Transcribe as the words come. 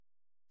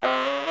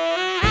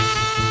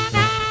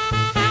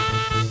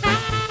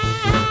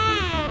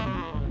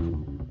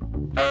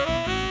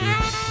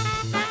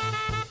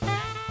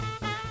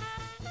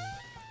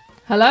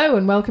Hello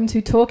and welcome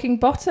to Talking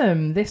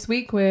Bottom. This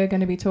week we're going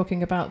to be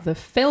talking about the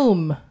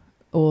film,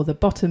 or the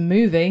bottom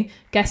movie,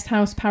 Guest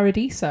House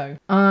Paradiso.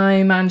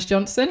 I'm Ange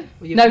Johnson.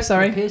 You're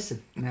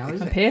Pearson now,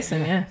 isn't it? I'm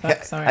Pearson, yeah.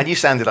 Fuck, sorry. And you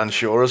sounded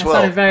unsure as well.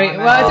 Sounded very...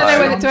 Well, I don't know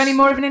whether to do any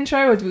more of an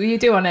intro, or we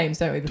do our names,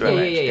 don't we? Before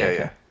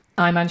Yeah.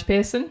 I'm Ange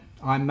Pearson.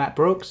 I'm Matt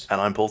Brooks. And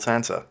I'm Paul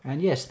Tanter.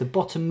 And yes, the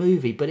bottom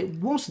movie, but it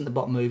wasn't the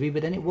bottom movie,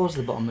 but then it was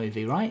the bottom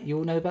movie, right? You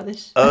all know about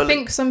this? I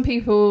think some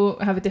people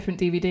have a different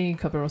DVD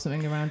cover or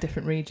something around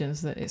different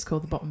regions that it's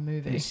called the bottom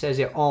movie. It says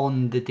it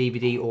on the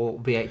DVD or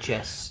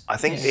VHS. I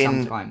think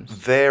sometimes. In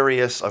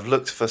various... I've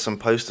looked for some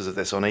posters of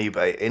this on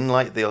eBay. In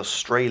like the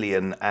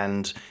Australian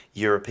and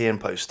European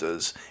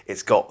posters,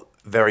 it's got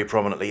very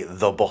prominently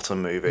the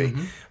bottom movie.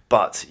 Mm-hmm.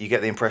 But you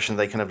get the impression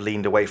they kind of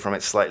leaned away from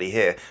it slightly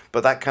here.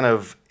 But that kind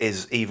of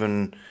is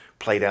even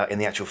played out in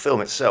the actual film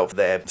itself.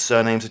 Their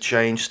surnames have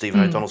changed. Stephen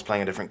O'Donnell's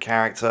playing a different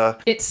character.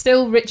 It's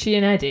still Richie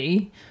and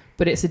Eddie,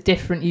 but it's a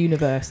different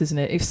universe, isn't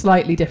it? It's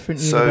slightly different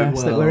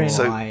universe that we're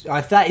in.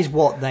 That is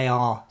what they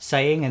are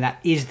saying, and that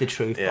is the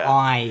truth. Yeah. But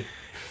I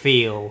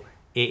feel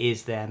it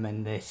is them,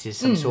 and this is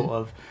some sort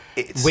of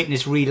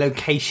witness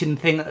relocation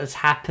thing that has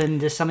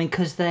happened or something,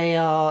 because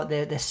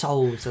their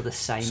souls are the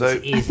same. So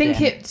I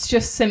think it's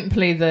just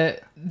simply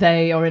that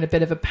they are in a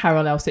bit of a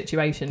parallel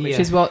situation, which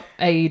is what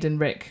Aid and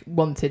Rick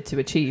wanted to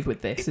achieve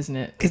with this, isn't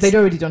it? Because they'd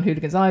already done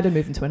Hooligan's Island,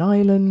 moving to an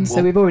island,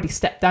 so we've already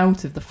stepped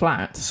out of the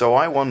flat. So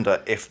I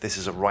wonder if this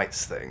is a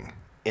rights thing,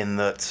 in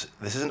that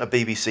this isn't a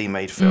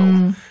BBC-made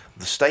film.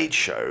 The stage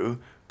show...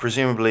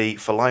 Presumably,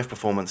 for live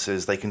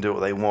performances, they can do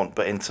what they want.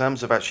 But in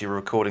terms of actually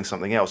recording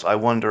something else, I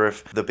wonder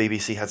if the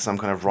BBC had some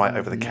kind of right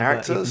over the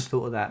characters. I never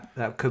thought of that.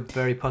 That could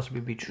very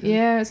possibly be true.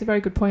 Yeah, it's a very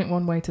good point.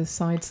 One way to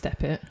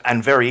sidestep it.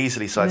 And very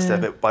easily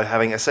sidestep it by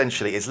having,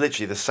 essentially, it's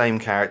literally the same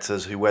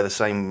characters who wear the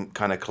same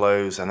kind of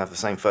clothes and have the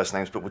same first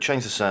names, but we'll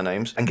change the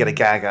surnames and get a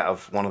gag out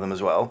of one of them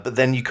as well. But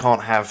then you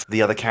can't have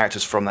the other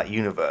characters from that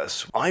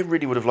universe. I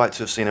really would have liked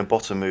to have seen a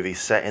bottom movie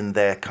set in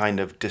their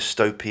kind of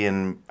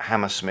dystopian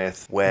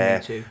Hammersmith,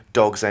 where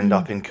dogs end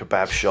up in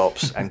kebab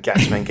shops and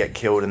gatsmen get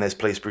killed and there's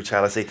police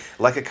brutality,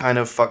 like a kind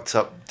of fucked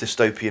up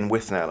dystopian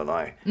Withnail and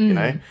I, you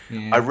know?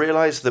 Yeah. I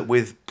realise that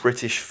with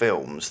British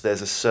films,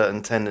 there's a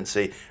certain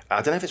tendency, I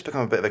don't know if it's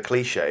become a bit of a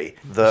cliche,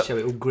 that... Show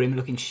it all grim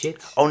looking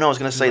shit? Oh no, I was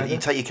going to say that you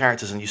take your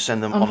characters and you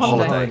send them on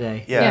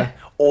holiday. Yeah.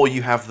 Or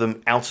you have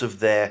them out of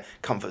their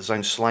comfort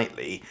zone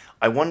slightly.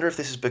 I wonder if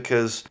this is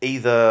because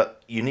either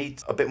you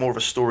need a bit more of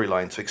a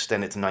storyline to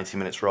extend it to 90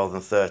 minutes rather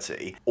than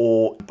 30,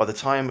 or by the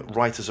time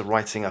writers are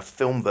writing a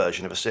film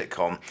version of a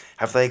sitcom,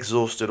 have they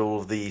exhausted all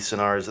of the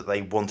scenarios that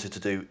they wanted to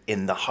do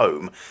in the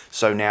home?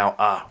 So now,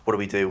 what do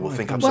we do? We'll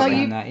think up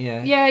something.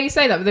 Yeah, you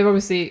say that, but they're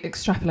obviously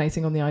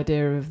extrapolating on the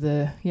idea of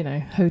the,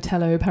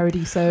 Hotello,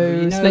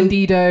 Paradiso,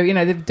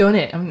 Splendido. They've done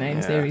it, haven't they,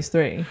 in Series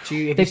 3?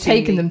 They've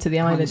taken them to the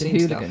island of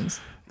hooligans.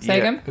 Say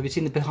again? Have you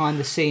seen the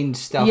behind-the-scenes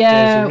stuff?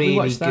 Yeah, there's a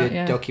really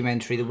good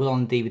documentary that was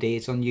on DVD.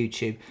 It's on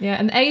YouTube. Yeah,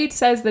 and Aid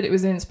says that it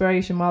was an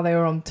inspiration while they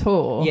were on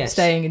tour,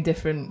 staying in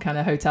different kind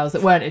of hotels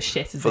that weren't as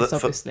shit as this,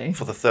 obviously.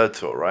 For the third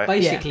tour, right?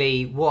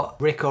 Basically, what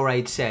Rick or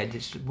Aid said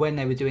is when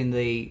they were doing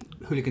the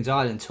Hooligans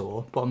Island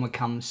tour, Bottom had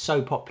become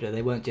so popular,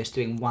 they weren't just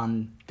doing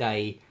one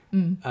day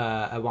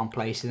at one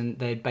place, and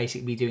they'd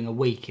basically be doing a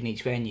week in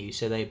each venue,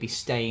 so they'd be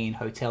staying in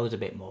hotels a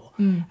bit more.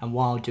 And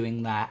while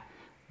doing that,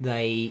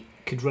 they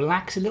could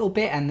relax a little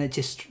bit, and they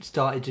just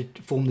started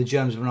to form the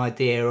germs of an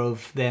idea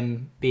of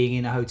them being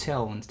in a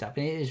hotel and stuff.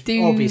 And it is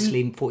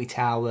obviously Fawlty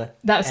Tower.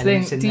 That's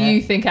the thing. Do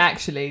you think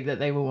actually that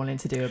they were wanting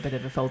to do a bit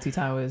of a Fawlty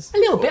Towers? A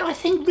little bit. I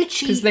think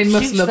Richie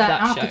suits love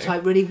that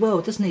archetype really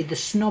well, doesn't he? The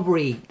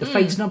snobbery, the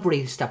fake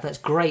snobbery stuff. That's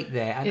great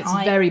there. And it's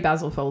very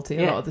Basil Fawlty.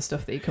 A lot of the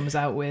stuff that he comes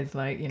out with,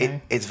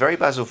 it's very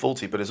Basil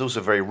Fawlty, but it's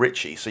also very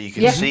Richie. So you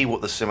can see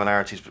what the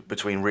similarities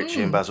between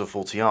Richie and Basil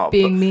Fawlty are.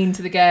 Being mean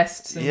to the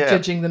guests and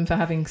judging them for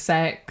having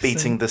sex,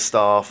 beating the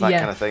staff, that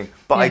kind of thing.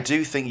 But I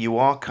do think you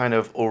are kind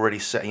of already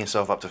setting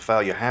yourself up to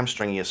fail. You're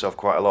hamstringing yourself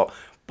quite a lot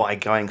by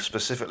going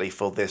specifically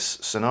for this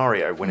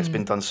scenario when it's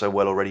been done so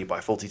well already by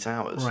Fawlty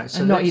Towers. Right,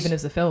 so not even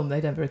as a film.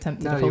 They'd never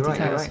attempted a Fawlty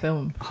Towers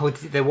film. Oh,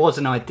 there was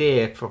an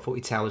idea for a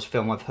Fawlty Towers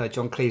film I've heard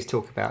John Cleese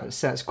talk about.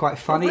 So it's quite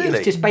funny. Really? It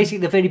was just basically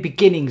the very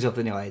beginnings of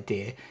the new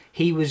idea.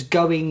 He was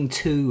going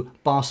to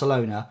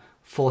Barcelona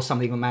for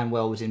something when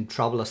Manuel was in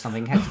trouble or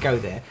something, had to go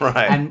there.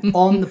 Right. And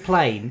on the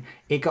plane,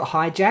 it got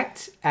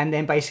hijacked, and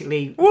then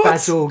basically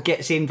Basil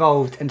gets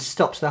involved and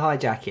stops the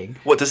hijacking.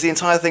 What, does the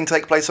entire thing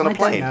take place on a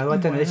plane? I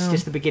don't know. This is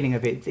just the beginning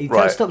of it. He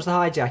stops the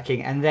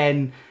hijacking, and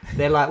then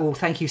they're like, well,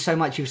 thank you so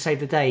much, you've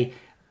saved the day,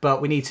 but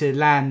we need to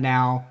land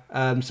now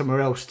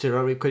somewhere else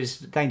because it's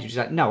dangerous. He's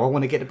like, no, I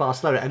want to get to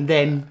Barcelona, and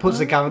then puts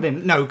the gun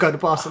in. No, go to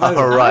Barcelona.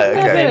 Oh, right,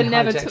 okay.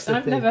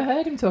 I've never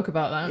heard him talk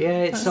about that.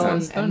 Yeah, it's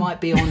on. It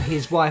might be on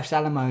his wife's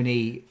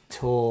alimony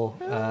tour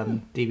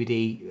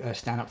DVD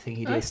stand-up thing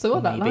he did. I saw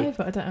that live,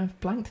 but I don't know. I've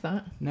blanked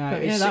that. No,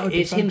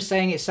 it's him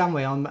saying it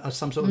somewhere on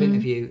some sort of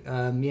interview.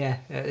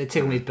 It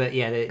tickled me, but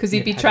because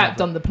he'd be trapped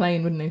on the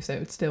plane, wouldn't he? So it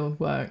would still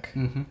work.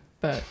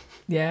 But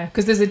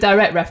because there's a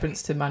direct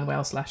reference to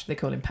Manuel / they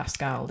call him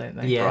Pascal, don't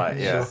they? Yeah, right.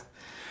 Yeah. Sure.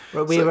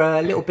 We're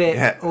a little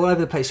bit all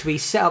over the place. We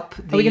set up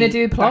the Are we going to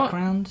do plot?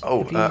 background.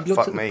 Oh, Have you looked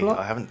fuck at the me. plot?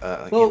 I haven't.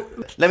 Well-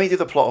 Let me do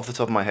the plot off the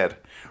top of my head.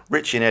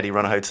 Richie and Eddie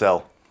run a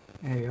hotel.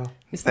 There you are.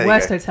 It's There the you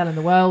worst go. hotel in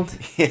the world.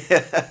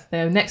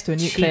 They're next to a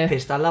nuclear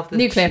Cheapest. I love the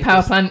power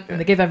cheapest. plant, and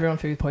they give everyone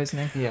food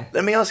poisoning. Yeah.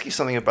 Let me ask you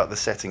something about the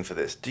setting for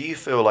this. Do you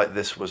feel like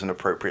this was an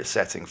appropriate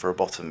setting for a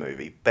bottom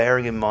movie,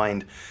 bearing in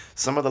mind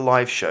some of the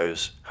live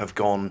shows have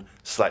gone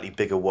slightly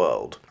bigger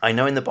world? I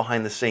know in the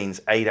behind the scenes,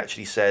 Aid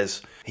actually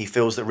says he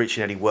feels that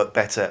Richie and Eddie work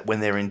better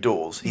when they're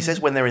indoors. He says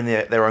when they're in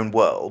their own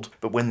world,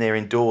 but when they're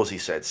indoors, he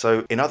said.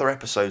 So in other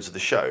episodes of the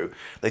show,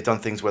 they've done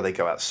things where they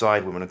go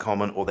outside, Women in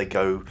Common, or they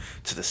go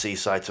to the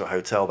seaside, to a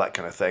hotel, that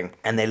kind of thing,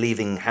 and they're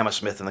leaving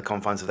Hammersmith in the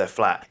confines of their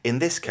flat. In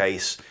this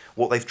case,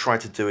 what they've tried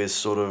to do is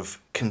sort of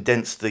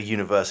condense the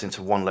universe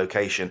into one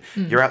location.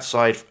 You're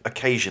outside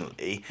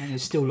occasionally. And it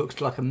still looks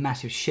like a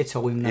massive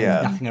shithole with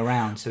nothing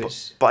around. So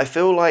it's. But I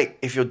feel like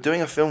if you're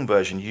doing a film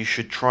version, you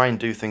should try and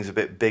do things a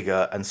bit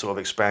bigger and sort of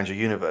expand your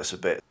universe a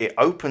bit. It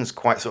opens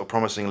quite sort of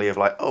promisingly of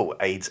like, oh,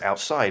 Aid's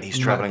outside, he's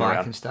travelling motorbike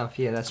around. and stuff.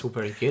 Yeah, that's all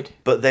very good.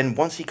 But then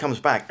once he comes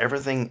back,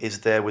 everything is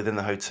there within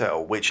the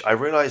hotel, which I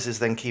realise is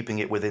then keeping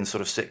it within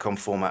sort of sitcom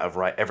format of,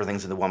 right,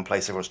 everything's in the one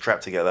place, everyone's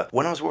trapped together.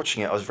 When I was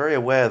watching it, I was very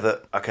aware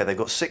that, okay, they've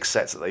got 6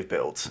 sets that they've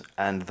built,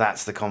 and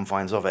that's the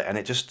confines of it. And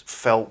it just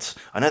felt,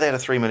 I know they had a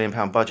 £3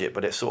 million budget,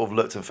 but it sort of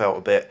looked and felt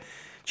a bit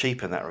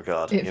cheap in that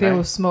regard. It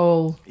feels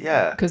small,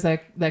 Yeah. because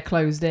they're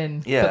closed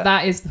in. Yeah. But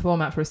that is the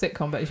format for a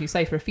sitcom. But as you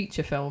say, for a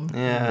feature film,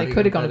 Yeah. they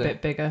could have gone a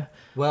bit bigger.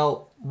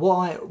 Well, what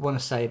I want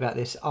to say about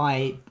this,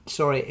 I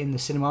saw it in the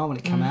cinema when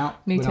it came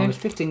out. me when too. I was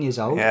 15 years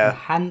old. Yeah.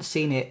 I hadn't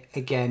seen it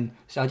again.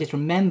 So I just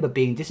remember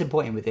being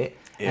disappointed with it.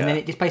 Yeah. And then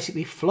it just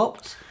basically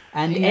flopped.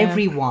 And Yeah.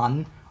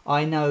 everyone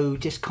I know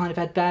just kind of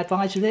had bad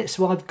vibes with it.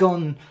 So I've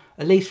gone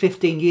at least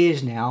 15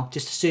 years now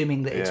just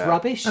assuming that it's Yeah.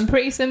 rubbish. I'm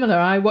pretty similar.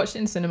 I watched it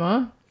in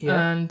cinema Yeah.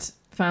 and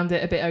found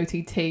it a bit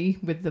OTT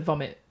with the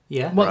vomit.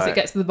 Yeah. Once Right. it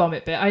gets to the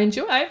vomit bit, I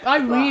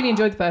really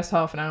enjoyed the first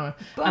half an hour.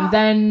 But- And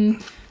then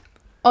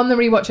on the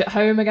rewatch at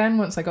home again,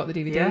 once I got the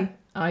DVD, Yeah.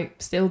 I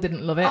still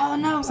didn't love it. Oh,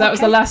 no, So that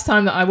was the okay. last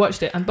time that I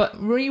watched it. But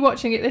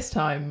rewatching it this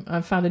time,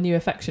 I've found a new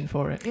affection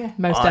for it. Yeah.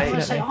 Most I- I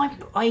want to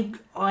definitely. say,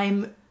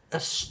 I'm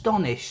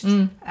astonished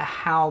at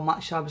how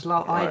much I was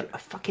loved. Right. I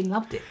fucking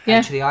loved it. Yeah.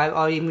 Actually,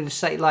 I even going to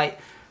say, like,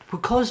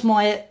 because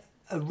my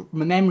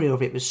memory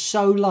of it was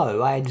so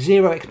low, I had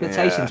zero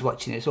expectations Yeah.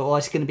 watching it. So oh,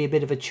 it's going to be a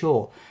bit of a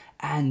chore.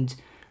 And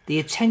the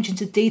attention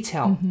to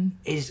detail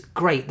is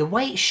great. The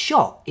way it's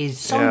shot is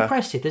so Yeah.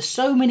 impressive. There's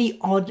so many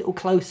odd little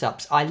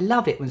close-ups. I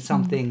love it when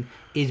something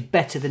is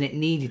better than it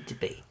needed to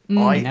be. You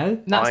know?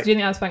 Do you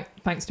think that's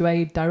thanks to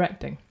Aid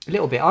directing? A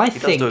little bit. I He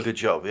think does do a good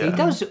job, yeah.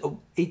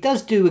 He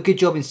does do a good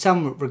job in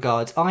some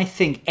regards. I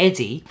think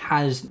Eddie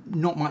has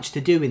not much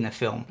to do in the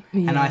film,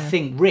 and I Yeah.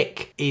 think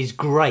Rick is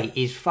great.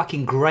 Is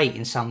fucking great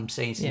in some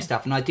scenes and Yeah.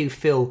 stuff. And I do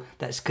feel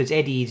that's because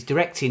Eddie is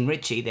directing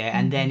Richie there,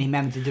 and then him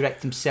having to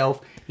direct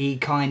himself. He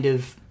kind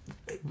of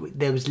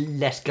there was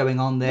less going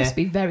on there. Must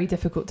be very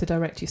difficult to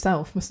direct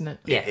yourself, mustn't it?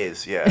 Yeah. It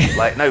is, yeah.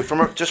 Like, no,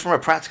 just from a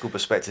practical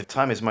perspective,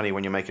 time is money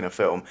when you're making a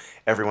film.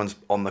 Everyone's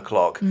on the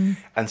clock.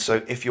 And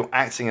so if you're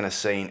acting in a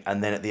scene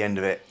and then at the end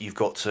of it, you've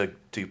got to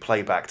do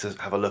playback to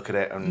have a look at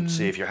it and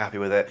see if you're happy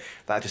with it,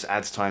 that just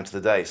adds time to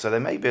the day. So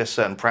there may be a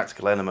certain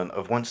practical element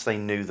of once they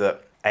knew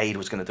that Aid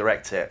was going to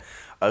direct it,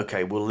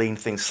 okay, we'll lean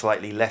things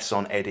slightly less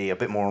on Eddie, a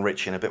bit more on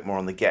Richie, and a bit more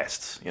on the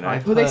guests, you know?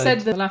 Well, they heard- said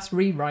the last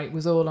rewrite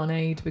was all on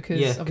Aid because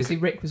Yeah, 'cause- obviously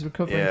Rick was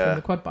recovering Yeah. from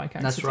the quad bike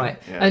accident. That's right.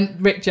 Yeah. And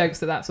Rick jokes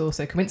that that's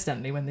also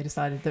coincidentally when they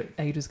decided that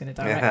Aid was going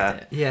to direct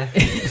Yeah. it.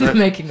 Yeah. The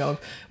making of,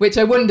 which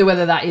I wonder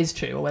whether that is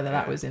true or whether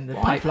that was in the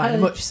Well, I've pipeline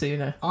heard- much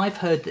sooner. I've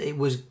heard that it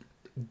was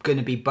going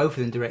to be both of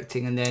them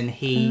directing, and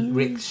then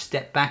Rick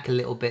stepped back a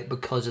little bit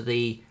because of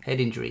the head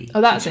injury.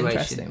 Oh, that's situation.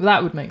 interesting. Well,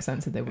 that would make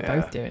sense if they were Yeah.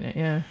 both doing it.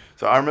 Yeah.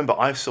 So I remember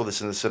I saw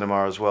this in the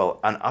cinema as well,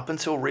 and up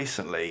until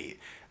recently,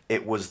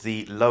 it was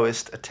the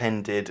lowest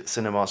attended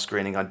cinema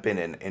screening I'd been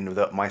in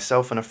that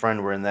myself and a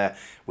friend were in there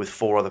with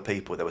 4 other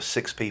people. There were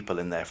 6 people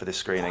in there for this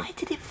screening. Why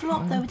did it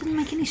flop though? It didn't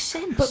make any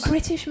sense. But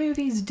British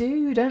movies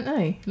do, don't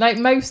they? Like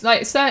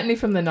certainly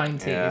from the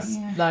 90s.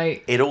 Yeah.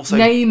 Like, It also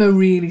name a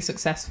really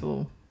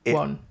successful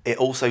one. it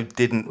also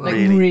didn't Like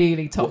really.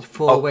 really top. What,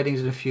 4 weddings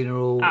and a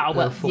funeral. Oh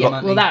well, 4 yeah,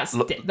 monthly. well that's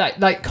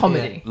like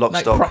comedy, Lock,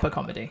 like Stock. proper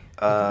comedy.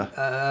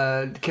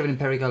 Kevin and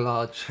Perry Go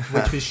Large,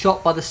 which was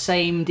shot by the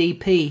same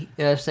DP,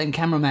 same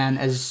cameraman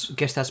as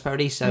Guest House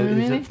Paradiso. Oh, It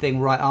was really? a thing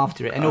right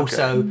after it, and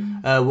also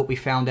what we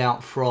found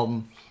out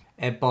from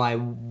Ed By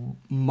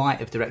might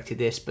have directed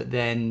this, but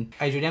then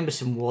Adrian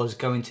Emberson was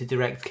going to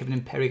direct Kevin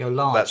and Perry Go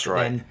Large. That's but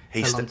right.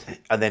 then fell onto-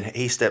 And then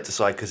he stepped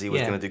aside because he was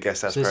Yeah. going to do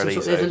Guest House So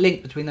Paradiso. there's a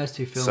link between those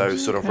two films. So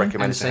sort of and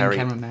recommended the to same Harry.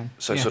 cameraman.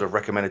 So Yeah. sort of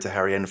recommended to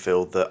Harry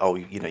Enfield that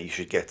you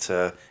should get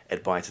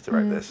Ed By to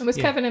direct this. And was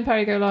Yeah. Kevin and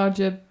Perry Go Large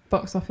a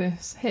box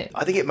office hit?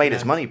 I think it made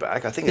its money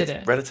back. I think Did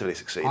it's it? relatively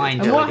succeeded. I And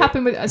enjoyed what it.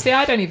 happened with? See,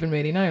 I don't even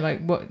really know.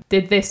 Like, what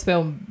did this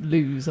film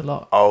lose a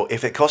lot? Oh,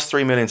 if it cost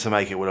 $3 million to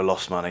make, it would have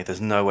lost money. There's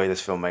no way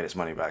this film made its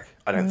money back.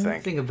 I don't I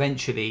think. think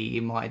eventually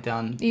you might have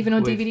done. Even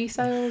on with- DVD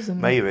sales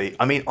and Maybe.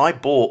 I mean, I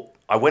bought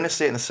I went to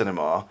see it in the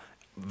cinema.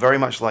 Very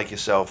much like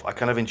yourself, I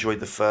kind of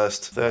enjoyed the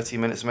first 30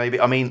 minutes, maybe.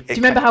 I mean, do you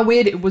remember how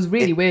weird it was?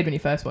 Really weird when you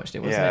first watched it,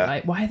 wasn't Yeah. it?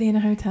 Like, why are they in a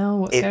hotel?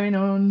 What's going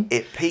on?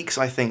 It peaks,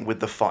 I think, with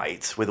the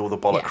fight, with all the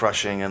bollock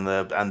crushing and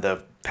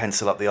the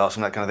pencil up the arse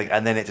and that kind of thing,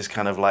 and then it just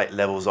kind of like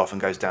levels off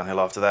and goes downhill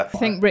after that. I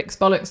think Rick's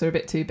bollocks are a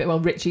bit too big. Well,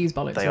 Richie's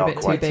bollocks They are a are bit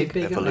too quite big.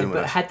 They're aren't they? voluminous.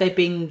 But had they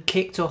been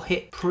kicked or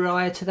hit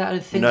prior to that? I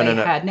don't think No, they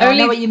no. had. No, I Only-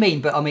 know what you mean,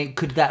 but I mean,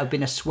 could that have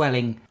been a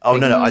swelling? Oh,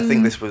 thing? no, I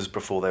think this was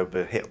before they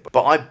were hit.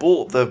 But I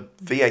bought the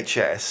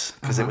VHS,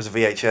 because it was a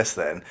VHS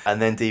then,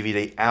 and then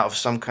DVD out of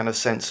some kind of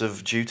sense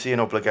of duty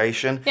and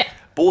obligation. Yeah.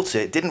 Bought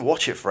it, didn't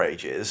watch it for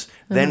ages,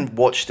 then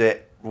watched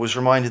it, was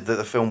reminded that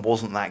the film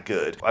wasn't that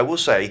good. I will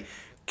say,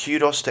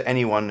 kudos to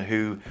anyone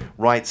who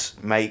writes,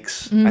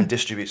 makes, and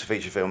distributes a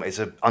feature film. It's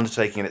an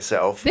undertaking in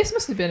itself. This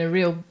must have been a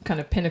real kind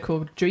of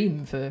pinnacle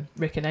dream for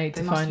Rick and Aid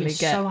They to must have finally been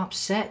get so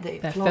upset that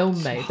it their flopped.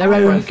 film made, their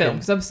own Heartbroken. film.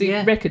 Because obviously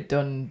Yeah. Rick had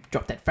done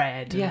Drop Dead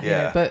Fred, Yeah. you know,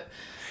 Yeah. but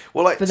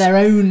Well, like, for their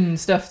own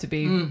stuff to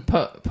be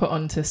put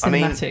onto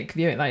cinematic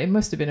viewing, like it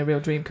must have been a real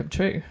dream come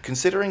true.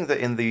 considering that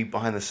in the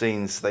behind the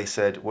scenes they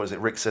said, what is it,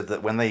 Rick said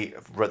that when they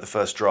wrote the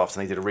first draft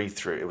and they did a read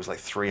through, it was like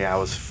 3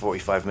 hours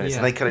 45 minutes,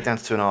 and Yeah. they cut it down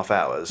to 2.5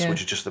 hours, Yeah. which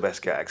is just the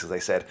best gags, as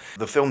they said.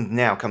 The film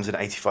now comes in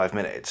 85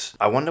 minutes.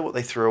 I wonder what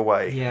they threw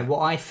away. Yeah,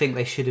 what I think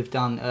they should have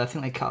done, I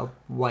think they cut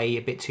away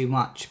a bit too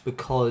much,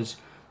 because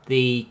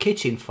the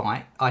kitchen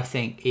fight, I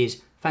think,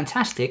 is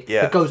fantastic,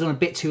 Yeah. but goes on a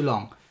bit too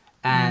long.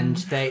 And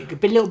they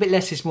a little bit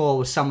less is more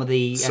with some of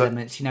the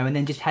elements, you know, and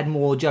then just had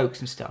more jokes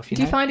and stuff. You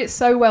Do know? you find it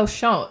so well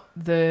shot,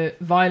 the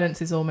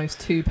violence is almost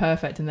too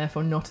perfect and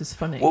therefore not as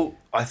funny? Well,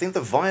 I think the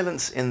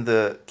violence in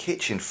the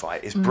kitchen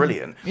fight is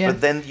brilliant, Yeah.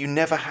 but then you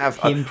never have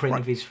the imprint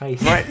of his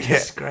face? Right, It's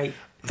yeah. great.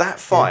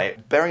 That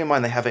fight, bearing in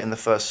mind they have it in the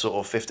first sort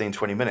of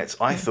 15-20 minutes,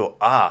 I thought,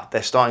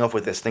 they're starting off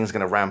with this, thing's going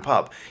to ramp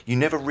up. You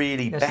never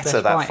really That's the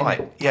better best that fight, fight.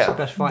 innit? That's Yeah, the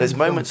best fight there's in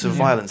the film. moments of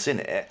violence in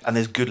it, and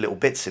there's good little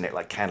bits in it,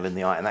 like Candle in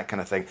the Eye and that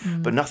kind of thing,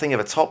 but nothing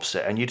ever tops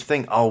it. And you'd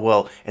think, oh,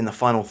 well, in the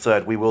final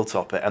third, we will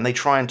top it. And they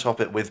try and top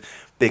it with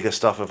bigger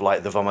stuff of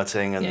like the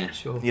vomiting and Yeah,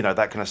 sure. you know,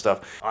 that kind of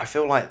stuff. I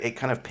feel like it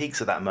kind of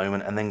peaks at that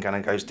moment and then kind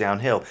of goes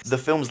downhill. The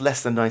film's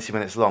less than 90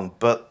 minutes long,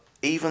 but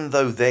even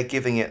though they're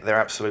giving it their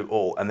absolute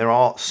all, and there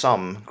are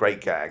some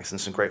great gags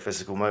and some great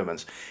physical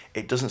moments,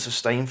 it doesn't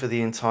sustain for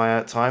the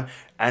entire time.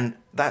 And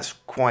that's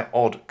quite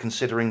odd,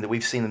 considering that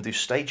we've seen them do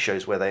stage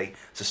shows where they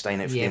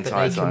sustain it for the Yeah, but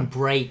entire they time. can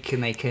break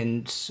and they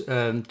can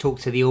talk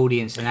to the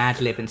audience and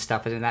ad-lib and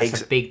stuff, and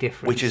that's a big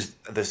difference. Which is,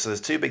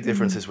 there's two big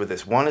differences with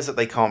this. One is that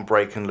they can't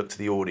break and look to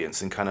the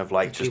audience and kind of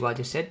like See what I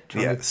just said?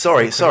 Trying Yeah, to-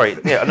 sorry.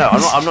 Yeah, no,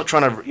 I'm not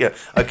trying to. Yeah,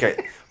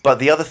 okay. But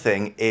the other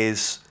thing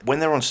is, when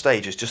they're on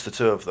stage, it's just the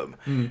two of them.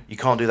 You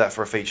can't do that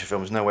for a feature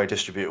film. There's no way a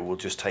distributor will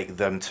just take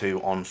them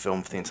two on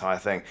film for the entire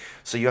thing.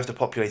 So you have to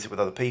populate it with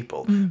other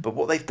people. But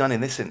what they've done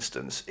in this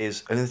instance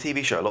is, and in the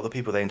TV show, a lot of the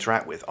people they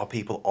interact with are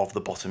people of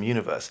the bottom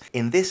universe.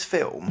 In this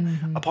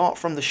film, apart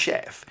from the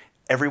chef,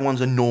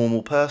 everyone's a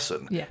normal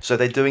person. Yeah. So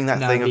they're doing that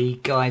No, thing of. the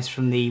guys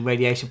from the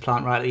radiation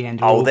plant right at the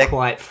end are Oh, all they're-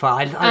 quite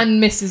fun.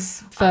 and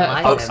Mrs.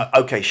 I Fox. like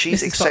Okay,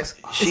 she's Mrs. Fox.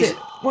 she's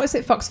What is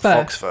it? Fox Fur.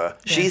 Fox Fur.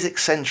 She's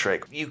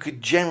eccentric. You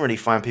could generally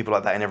find people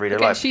like that in everyday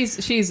Again, life.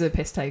 she's a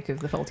piss take of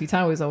the Faulty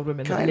Towers old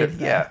women that Kind live of,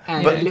 there. yeah.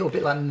 And But- a little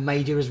bit like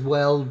Major as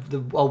well.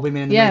 The old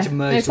women and the Yeah, Major no,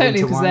 merged totally,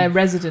 into because one. they're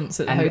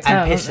residents at the and, hotel. and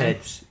aren't they? pissheads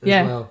as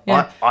Yeah, well.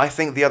 yeah. I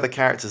think the other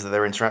characters that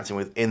they're interacting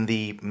with in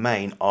the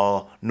main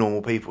are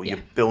normal people. Your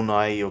Bill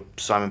Nye, your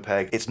Simon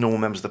Pegg, it's normal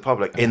members of the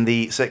public. In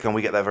the sitcom,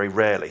 we get that very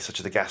rarely, such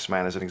as the Gas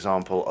Man as an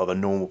example of a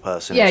normal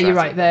person. Yeah, you're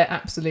right. interacting. They're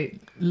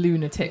absolute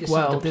lunatic Just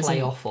something world, to play isn't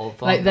it? off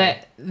of. Like aren't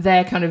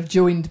they're kind of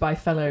joined by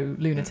fellow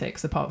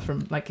lunatics, apart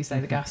from, like you say,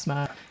 the gas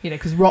man. You know,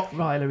 because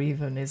Rottweiler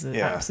even is an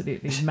Yeah.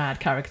 absolutely mad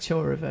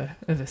caricature of a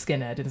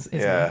skinhead, isn't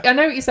Yeah. he? I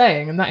know what you're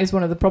saying, and that is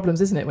one of the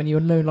problems, isn't it? When you're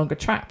no longer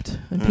trapped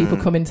and people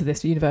come into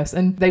this universe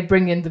and they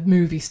bring in the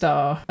movie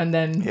star, and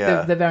then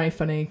Yeah. they're very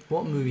funny.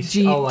 What movies?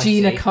 Gina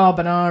see.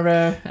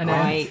 Carbonara and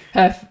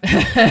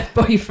her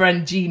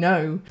boyfriend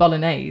Gino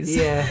Bolognese.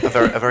 Yeah.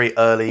 A very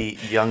early,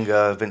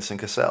 younger Vincent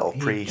Cassel,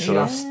 pre He sort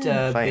of just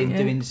fame. been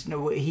doing.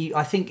 No,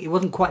 I think it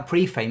wasn't quite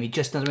pre-fame. He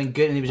just done something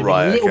good, and he was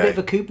Right, a little okay. bit of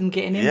a coup in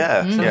getting in.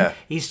 Yeah, yeah.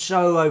 He's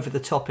so over the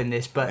top in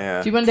this, but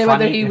Yeah. Do you wonder Funny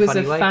whether he in a was a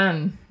funny way.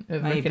 fan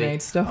of Rick and Maybe.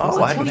 Aid stuff? Oh, or I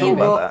something? hadn't tell thought you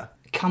about what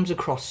that. comes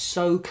across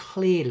so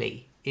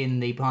clearly in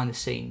the behind the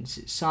scenes.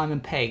 Simon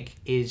Pegg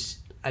is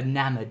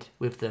enamoured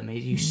with them.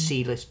 You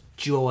see this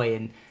joy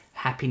and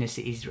happiness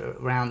that he's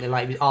around. They're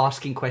like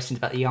asking questions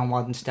about the young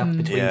one and stuff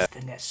between Yeah. us,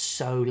 and that's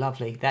so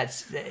lovely.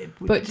 That's.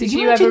 But did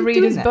you imagine ever read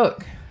doing his that?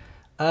 book?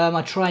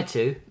 I tried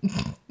to.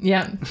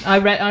 Yeah, I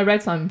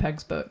read Simon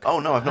Pegg's book. Oh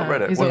no, I've not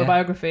read it. His What-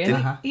 autobiography, and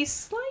Uh-huh. he's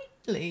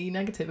slightly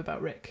negative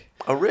about Rick.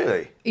 Oh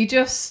really? He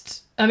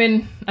just, I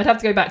mean, I'd have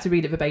to go back to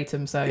read it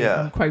verbatim, so Yeah.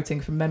 I'm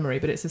quoting from memory,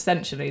 but it's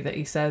essentially that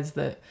he says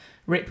that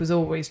Rick was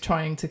always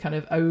trying to kind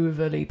of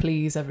overly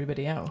please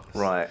everybody else.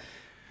 Right.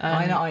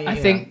 I know, I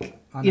think,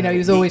 I you know, he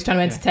was always trying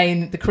to Yeah.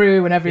 entertain the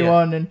crew and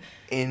everyone, and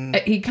In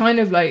he kind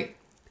of like,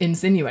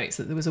 insinuates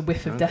that there was a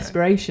whiff of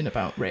desperation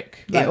about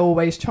Rick, like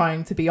always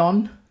trying to be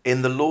on.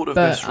 In the Lord of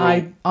But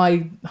Misrule,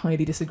 I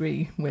highly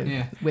disagree with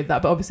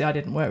that. But obviously, I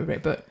didn't work with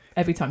Rick. But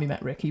every time you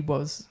met Rick, he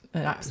was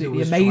an absolutely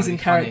was amazing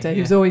character. funny,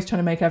 He was always trying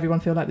to make everyone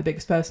feel like the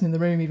biggest person in the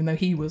room, even though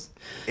he was.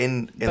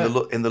 in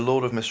the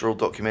Lord of Misrule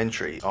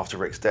documentary after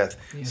Rick's death,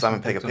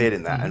 Simon Pegg appeared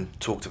in that and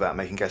talked about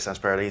making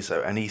Guest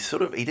Paradiso, and he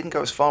didn't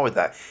go as far with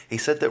that. He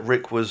said that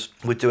Rick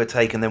would do a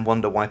take and then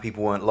wonder why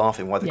people weren't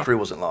laughing, why the crew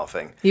wasn't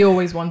laughing. He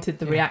always wanted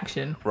the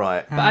reaction,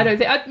 right? But I don't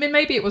think. I mean,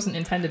 maybe it wasn't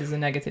intended as a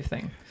negative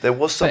thing. There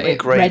was But something it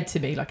great. read to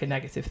me like a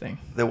negative thing.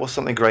 There was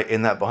something great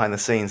in that behind the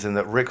scenes, in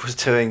that Rick was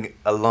doing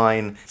a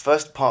line.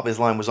 First part of his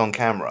line was on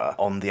camera,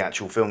 on the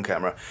actual film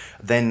camera.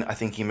 Then I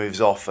think he moves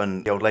off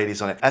and the old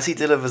lady's on it. As he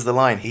delivers the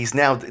line, he's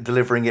now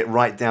delivering it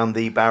right down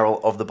the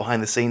barrel of the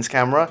behind the scenes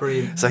camera.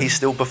 Brilliant. So he's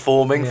still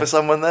performing for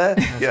someone there.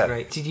 That's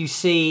great. Did you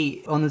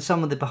see on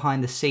some of the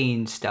behind the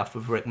scenes stuff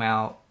with Rick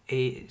Mayall?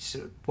 It's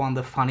one of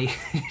the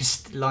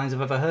funniest lines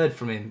I've ever heard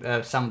from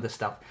him. Some of the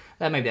stuff.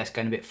 Maybe that's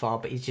going a bit far,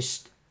 but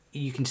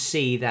you can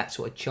see that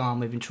sort of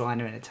charm we've been trying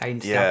to entertain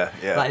stuff.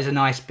 Yeah. Like there's a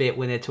nice bit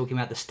when they're talking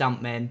about the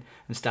stuntmen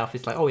and stuff.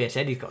 It's like, oh yes,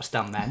 Eddie's got a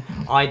stuntman.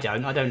 I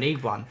don't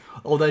need one.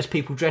 All those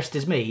people dressed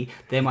as me,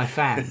 they're my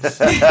fans.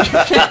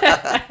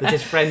 They're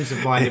just friends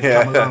of mine who've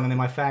come along and they're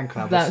my fan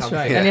club. That's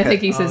right. And I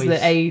think he says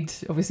that Aid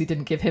obviously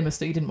didn't give him a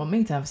stunt. He didn't want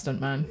me to have a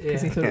stuntman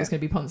because he thought it was going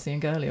to be Ponzi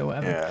and Gurley or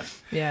whatever.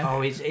 Yeah.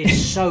 Oh, it's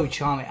so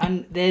charming.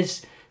 And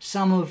there's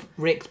some of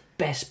Rick's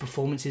best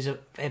performances I've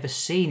ever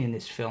seen in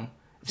this film.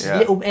 Just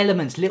little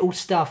elements, little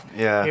stuff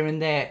here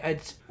and there. I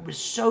was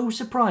so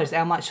surprised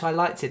how much I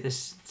liked it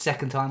this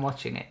second time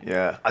watching it.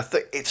 Yeah, I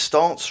think it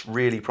starts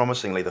really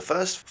promisingly. The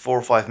first 4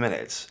 or 5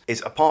 minutes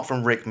is, apart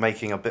from Rick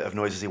making a bit of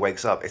noise as he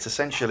wakes up, it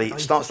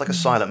starts like a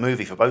silent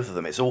movie for both of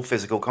them. It's all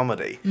physical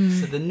comedy.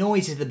 So the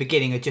noises at the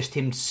beginning are just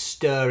him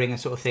stirring and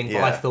sort of thing.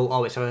 But I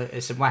thought,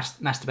 it's a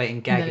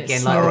masturbating gag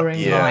again,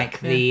 like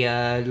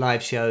the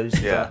live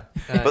shows. Yeah.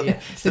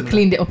 They've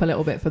cleaned it up a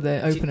little bit for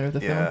the opener of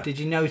the film. Did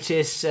you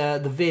notice the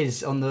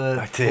Viz on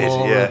the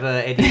floor of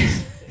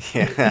Eddie's?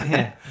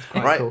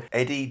 Right. Cool.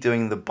 Eddie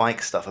doing the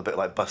bike stuff a bit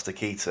like Buster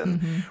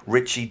Keaton.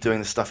 Richie doing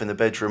the stuff in the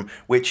bedroom,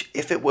 which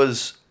if it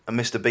was a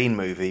Mr. Bean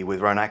movie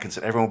with Rowan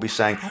Atkinson, everyone would be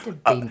saying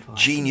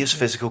genius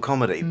physical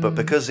comedy. But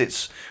because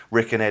it's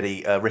Rick and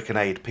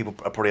Aid, people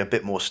are probably a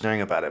bit more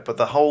sneering about it. But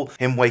the whole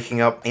him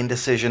waking up,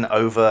 indecision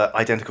over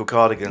identical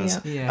cardigans,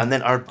 and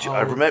then I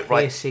remember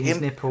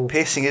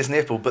piercing his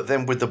nipple, but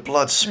then with the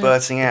blood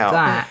spurting out.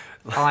 That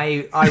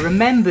I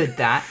remembered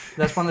that.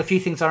 That's one of the few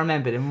things I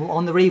remembered. And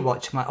on the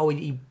rewatch, I'm like,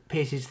 he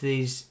pierces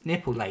his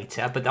nipple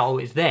later, but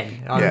it's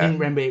then. I didn't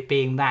remember it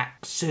being that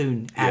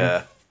soon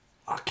and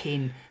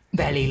fucking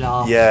belly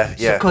laugh.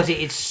 Because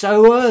it's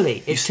so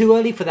early. It's too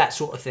early for that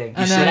sort of thing.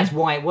 So that's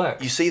why it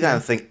works. You see that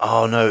and think,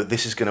 oh no,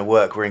 this is going to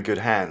work. We're in good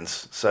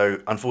hands. So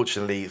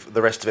unfortunately,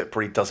 the rest of it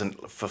probably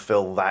doesn't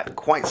fulfill that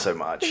quite so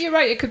much. But you're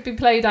right. It could be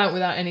played out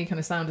without any kind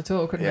of sound at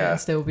all, couldn't it? And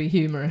still be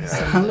humorous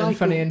and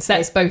funny and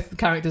sets both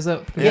characters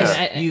up.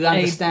 Yes, you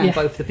understand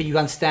both the people. You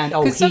understand.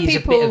 Oh, he's a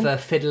bit of a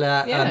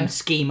fiddler,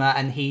 schemer,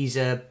 and he's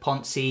a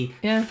Ponzi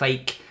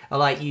fake.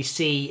 Like you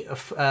see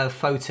a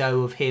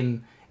photo of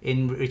him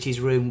in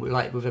Richie's room,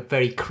 like with a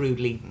very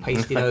crudely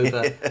pasted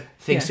over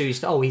thing. So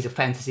he's a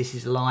fantasist,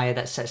 he's a liar.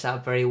 That sets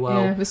out very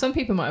well. Yeah, but some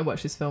people might have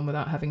watched this film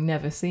without having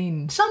never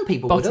seen. Some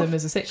people Bottom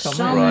as a sitcom.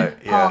 Some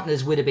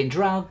partners would have been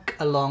drugged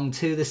along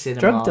to the cinema.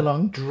 Drugged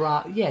along.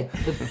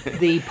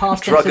 The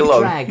past tense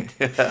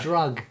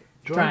of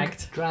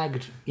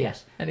dragged.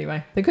 Yes.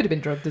 Anyway, they could have been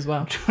drugged as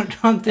well.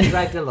 Drugged and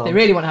dragged along. They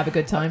really want to have a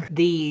good time.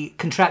 The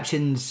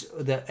contraptions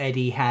that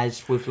Eddie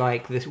has with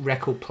like this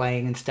record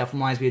playing and stuff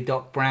reminds me of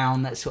Doc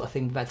Brown, that sort of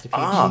thing. Back to the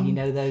Future, you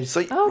know those.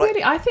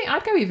 Really? I think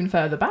I'd go even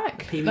further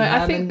back.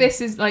 I think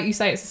this is, like you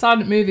say, it's a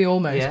silent movie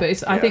almost,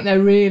 but I think they're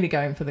really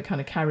going for the kind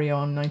of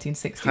carry-on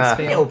 1960s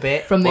feel. A little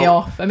bit from the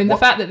off. I mean, the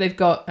fact that they've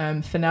got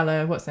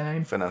Fenella, what's her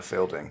name? Fenella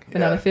Fielding.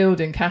 Fenella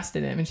Fielding cast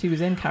in it. I mean, she was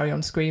in Carry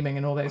On Screaming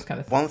and all those kind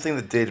of things. One thing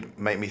that did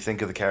make me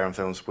think of the Carry On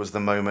films was the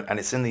moment, and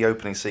it's in the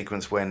opening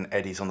sequence when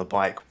Eddie's on the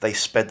bike. They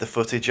sped the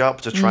footage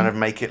up to try and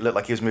make it look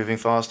like he was moving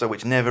faster,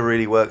 which never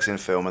really works in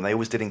film, and they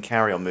always did in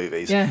Carry On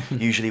movies. Yeah.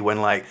 Usually when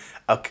like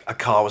a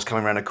car was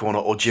coming around a corner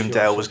or Jim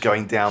Dale was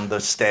going down the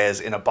stairs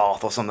in a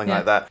bath or something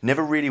like that.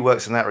 Never really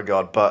works in that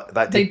regard, but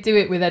they do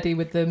it with Eddie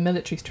with the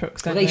military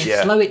trucks, don't they?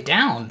 They slow it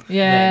down.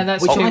 Yeah,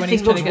 that's which true. I when think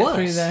he's trying looks to get worse.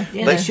 through there.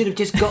 Yeah, they should have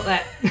just got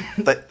that.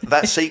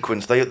 that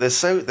sequence,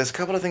 there's a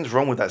couple of things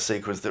wrong with that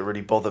sequence that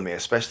really bother me,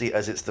 especially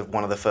as it's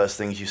one of the first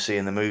things you see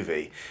in the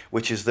movie,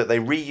 which is that they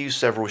reuse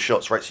several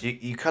shots, right? So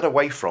you cut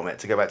away from it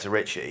to go back to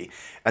Richie,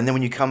 and then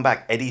when you come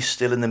back, Eddie's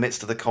still in the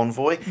midst of the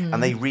convoy,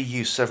 and they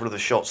reuse several of the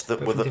shots that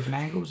were different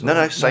angles.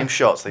 No, same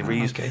shots. They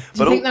reused. Okay.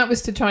 Do you think that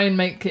was to try and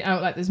make it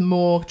out like there's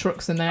more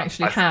trucks than they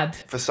actually had?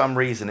 For some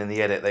reason in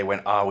the edit, they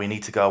went, we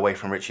need to go away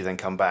from Richie, then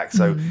come back.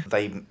 So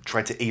they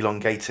tried to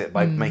elongate it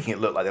by making it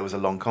look like there was a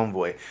long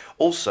convoy.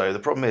 Also, the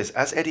problem is,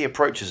 as Eddie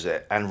approaches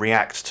it and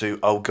reacts to,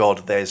 oh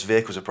God, there's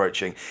vehicles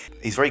approaching,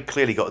 he's very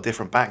clearly got a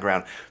different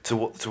background to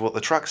what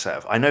the trucks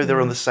have. I know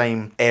they're on the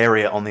same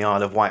area on the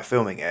Isle of Wight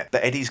filming it,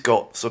 but Eddie's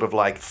got sort of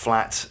like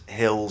flat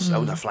hills.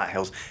 Oh, no, flat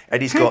hills.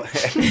 Eddie's got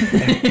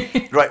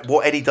right.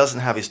 What Eddie doesn't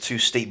have is two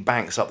steep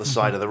banks up the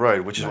side of the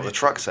road, which is what the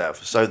trucks have.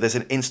 So there's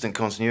an instant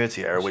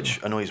continuity error,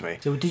 which annoys me.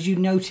 So did you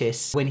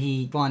notice when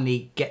he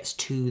finally gets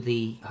to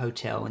the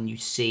hotel and you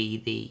see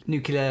the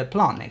nuclear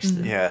plant next to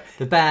them? Yeah.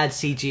 The bad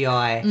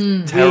CGI,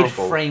 weird Terrible.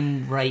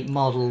 frame rate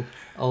model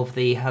of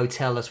the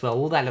hotel as well.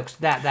 All that looks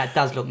that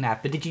does look naff.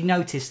 But did you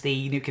notice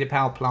the nuclear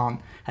power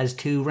plant has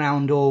two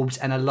round orbs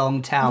and a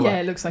long tower? Yeah,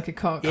 it looks like a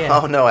cock. Yeah.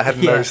 Oh no, I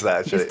hadn't noticed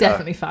that actually. It's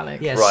definitely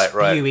phallic. Yeah, Right.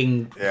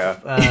 spewing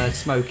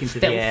smoke into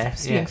the air.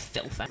 Spewing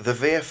filth. The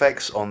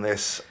VFX on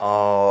this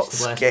are It's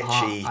the worst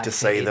sketchy part, I to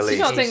say think. the It's Do you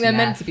least. not think they're naff.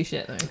 meant to be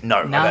shit though? No,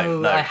 I don't. No,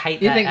 No. I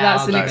hate You that think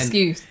that's an argument.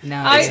 excuse?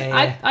 No,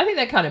 I think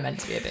they're kind of meant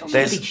to be a bit. It's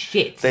shit. gonna be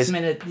shit. It's there's-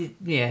 meant to,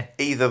 yeah.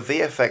 Either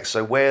VFX,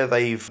 so where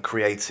they've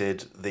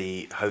created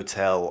the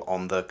hotel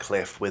on the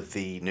cliff with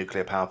the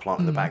nuclear power plant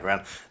in the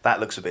background, that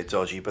looks a bit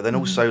dodgy. But then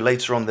also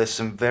later on, there's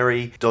some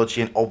very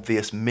dodgy and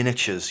obvious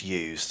miniatures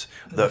used.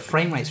 The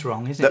frame rate's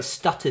wrong, isn't it? It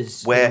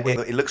stutters. Where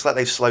with- it looks like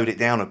they've slowed it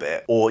down a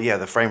bit, or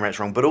the frame rate's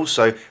wrong. But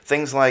also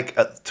things like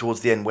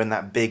towards the end when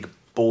that big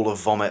ball of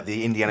vomit,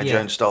 the Indiana Yeah.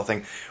 Jones style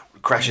thing,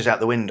 crashes out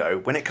the window.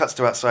 When it cuts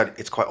to outside,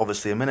 it's quite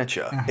obviously a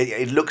miniature.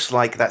 It looks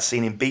like that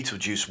scene in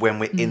Beetlejuice when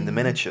we're in the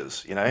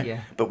miniatures,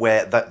 Yeah. but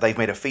where they've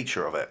made a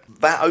feature of it.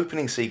 That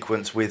opening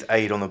sequence with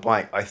Aid on the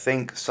bike, I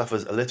think,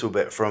 suffers a little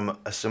bit from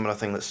a similar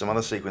thing that some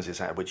other sequences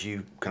had, which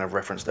you kind of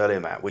referenced earlier,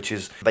 Matt, which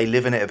is they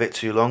live in it a bit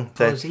too long.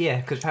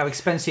 Because how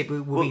expensive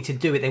it will be to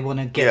do it, they want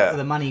to get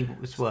the money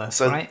was worth,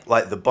 So, right?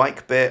 like the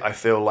bike bit, I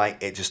feel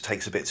like it just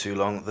takes a bit too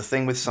long. The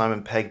thing with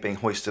Simon Pegg being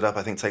hoisted up,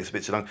 I think, takes a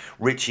bit too long.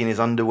 Richie in his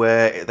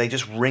underwear, they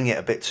just wring it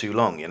a bit too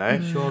long, you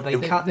know? Sure, they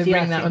cut. They yeah,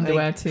 bring I that think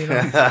underwear too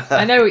long.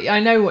 I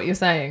know what you're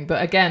saying,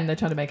 but again, they're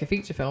trying to make a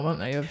feature film, aren't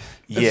they?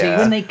 See,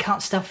 when they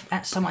cut stuff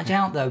so much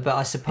out, though, but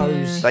I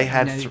suppose They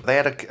had you know, they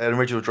had an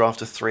original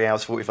draft of 3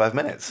 hours 45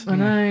 minutes. I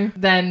know.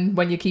 Then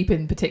when you're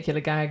keeping particular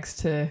gags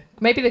to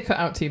maybe they cut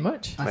out too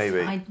much.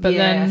 Maybe. But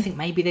then- I think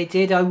maybe they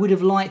did. I would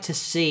have liked to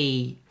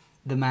see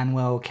the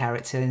Manuel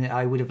character, and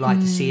I would have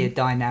liked to see a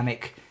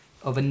dynamic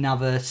of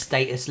another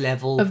status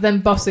level. Of them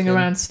bossing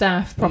around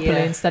staff properly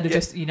Yeah. instead of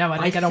just, I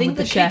don't get on think with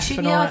the chef kitchen,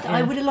 and all that.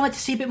 I would have liked to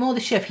see a bit more of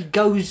the chef. He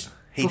goes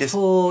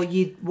before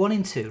you want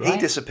him to, right? He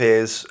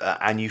disappears,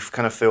 and you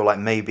kind of feel like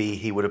maybe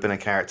he would have been a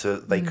character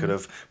they could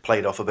have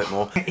played off a bit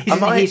more.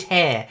 Isn't his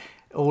hair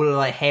all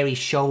like hairy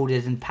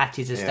shoulders and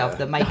patches and stuff? Yeah.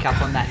 The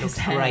makeup on that looks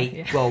hair, great.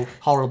 yeah. Well,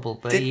 horrible,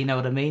 but you know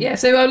what I mean? Yeah,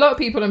 so a lot of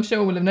people I'm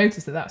sure will have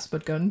noticed that that's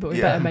Spud Gunn, but we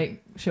Yeah. better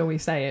make sure we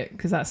say it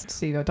because that's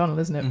Steve O'Donnell,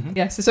 isn't it?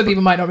 Yeah, so some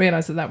people might not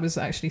realise that was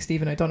actually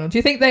Stephen O'Donnell. Do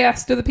you think they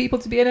asked other people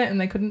to be in it and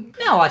they couldn't?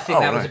 No, I think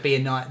that no. was a be a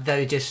night.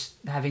 Though just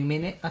having him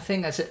in it, I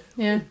think that's it.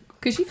 Yeah,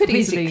 because you could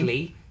easily.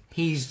 Physically,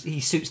 he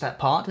suits that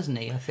part, doesn't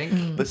he? I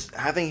think. But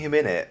having him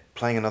in it,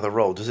 playing another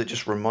role, does it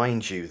just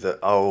remind you that,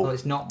 Well,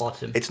 it's not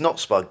Bottom. it's not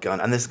Spud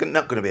Gunn, and there's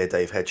not going to be a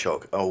Dave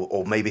Hedgehog,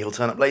 or maybe he'll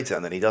turn up later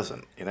and then he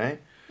doesn't, you know?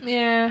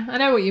 Yeah, I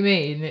know what you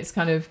mean. It's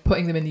kind of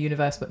putting them in the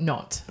universe, but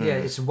not. Yeah,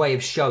 it's a way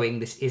of showing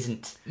this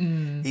isn't.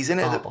 He's in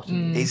it.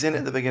 Bottom. He's in it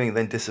at the beginning,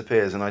 then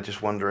disappears, and I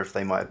just wonder if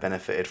they might have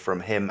benefited from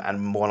him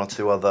and one or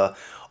two other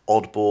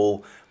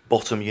oddball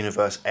bottom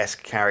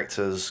universe-esque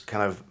characters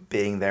kind of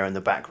being there in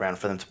the background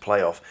for them to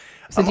play off.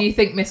 So do you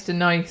think Mr.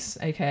 Nice,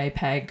 aka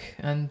Peg,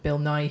 and Bill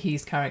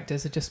Nighy's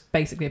characters are just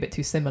basically a bit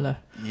too similar?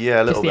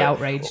 Yeah, a little Just the bit.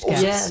 outraged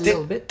Also, Yeah, a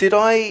little bit. Did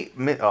I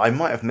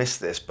might have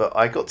missed this, but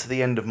I got to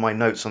the end of my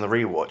notes on the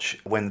rewatch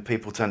when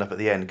people turned up at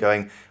the end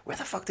going, where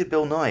the fuck did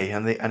Bill Nighy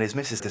and his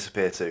missus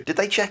disappear to? Did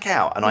they check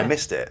out? And I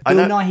missed it. I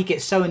Bill know. Nighy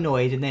gets so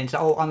annoyed and then it's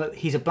like,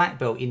 he's a black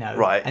belt, you know.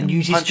 Right, And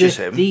uses punches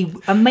him. the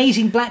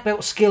amazing black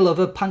belt skill of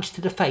a punch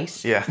to the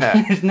face. Yeah.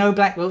 There's no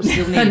black belt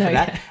skill needed No, for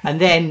that. yeah. And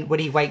then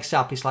when he wakes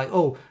up, it's like,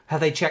 oh, have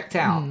they checked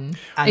out? And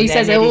He then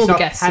says Eddie's all the like,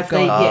 guests have have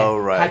they, gone. yeah, Oh,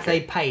 right, have okay.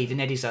 they paid? And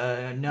Eddie's no,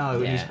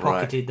 and he's Yeah.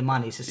 pocketed the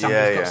money. So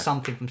someone's got yeah.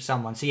 something from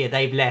someone. So yeah,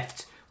 they've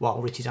left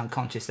while Richie's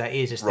unconscious. That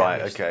is Right,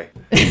 established.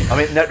 okay. I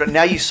mean,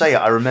 now you say it,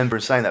 I remember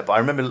saying that, but I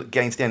remember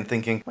getting to the end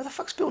thinking, where the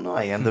fuck's Bill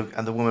Nighy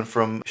and the woman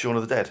from Shaun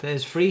of the Dead?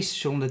 There's 3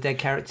 Shaun the Dead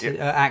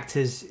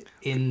actors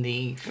in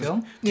the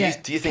film. Do you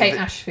think Kate that-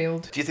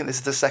 Ashfield. Do you think this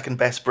is the second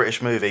best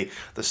British movie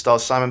that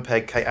stars Simon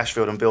Pegg, Kate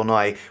Ashfield, and Bill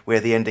Nighy, where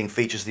the ending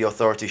features the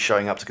authorities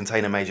showing up to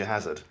contain a major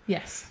hazard?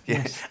 Yes.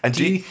 Yeah. And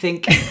Do you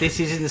think this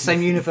is in the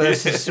same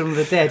universe as Shaun of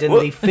the Dead and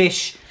What? the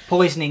fish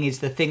poisoning is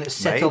the thing that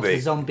set off Maybe.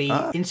 the zombie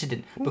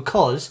incident?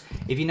 Because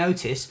if you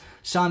notice,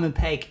 Simon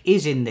Pegg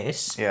is in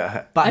this,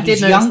 Yeah. but I he's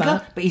did notice younger.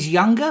 that. But he's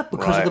younger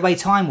because Right. of the way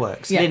time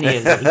works Yeah.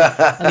 linearly.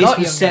 A This lot was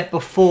younger. set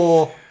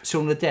before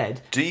Shaun of the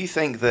Dead. Do you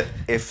think that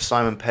if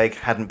Simon Pegg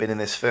hadn't been in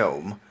this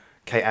film,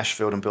 Kate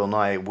Ashfield and Bill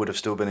Nighy would have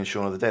still been in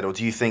Shaun of the Dead, or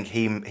do you think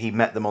he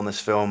met them on this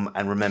film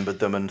and remembered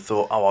them and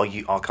thought, oh,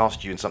 I'll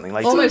cast you in something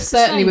later? Almost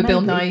certainly with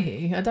Bill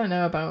maybe. Nighy. I don't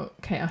know about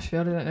Kate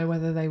Ashfield. I don't know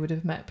whether they would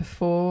have met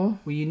before.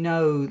 Well, you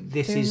know,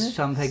 this is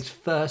Somerhalder's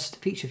first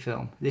feature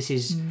film. This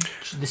is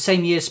the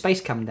same year Space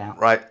Coming Out.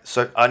 Right.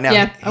 So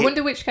now, I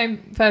wonder which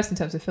came first in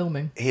terms of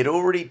filming. He had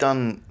already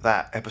done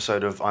that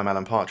episode of I'm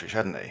Alan Partridge,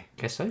 hadn't he?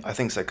 Guess so. I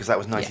think so, because that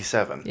was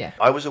 97. Yeah.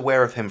 I was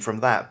aware of him from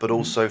that, but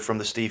also from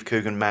the Steve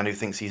Coogan Man Who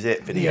Thinks He's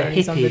It video. Yeah,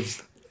 he's on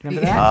Hippies.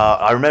 Remember that?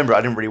 I remember.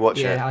 I didn't really watch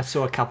it. Yeah, I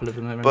saw a couple of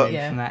them. I remember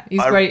But- from that.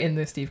 He's great in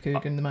the Steve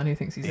Coogan, The Man Who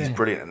Thinks He's He's In.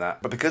 brilliant in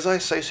that. But because I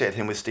associated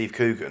him with Steve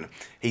Coogan,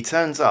 he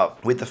turns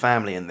up with the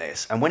family in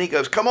this. And when he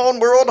goes, come on,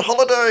 we're on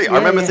holiday. I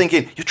remember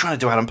thinking, you're trying to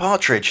do Alan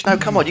Partridge. No,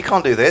 come on, you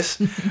can't do this.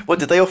 What,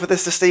 did they offer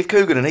this to Steve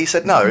Coogan? And he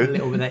said A no.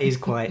 little bit. That is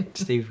quite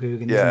Steve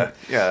Coogan, isn't Yeah, it?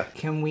 yeah.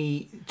 Can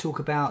we talk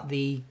about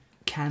the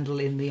candle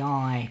in the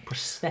eye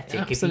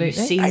prosthetic? Absolutely. Have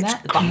you seen It's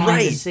that? Behind the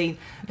great. scene.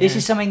 This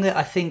is something that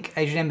I think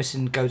Adrian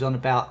Emerson goes on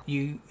about.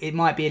 It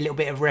might be a little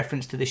bit of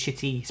reference to the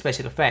shitty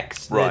special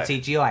effects, the Right.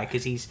 CGI,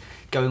 because he's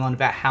going on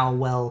about how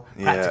well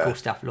practical Yeah.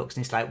 stuff looks,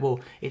 and it's like, well,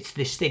 it's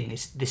this thing.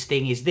 This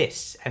thing is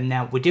this, and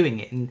now we're doing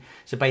it. And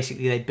so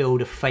basically, they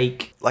build a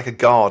fake. Like a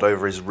guard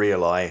over his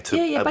real eye with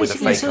a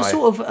Basically, fake it's eye.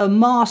 sort of a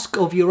mask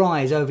of your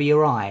eyes over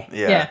your eye.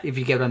 Yeah. If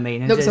you get what I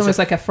mean. And Looks there's almost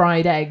a like a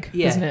fried egg,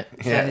 Yeah. doesn't it?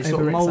 So Yeah. it's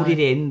sort Over of its moulded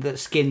eye. in, that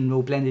skin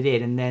all blended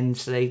in, and then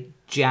so they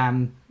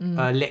jam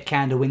a lit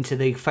candle into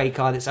the fake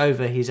eye that's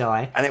over his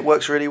eye. And it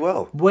works really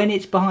well. When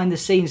it's behind the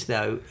scenes,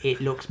 though, it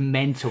looks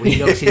mental. He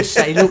looks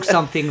insane. It looks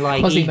something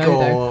like Quasimodo.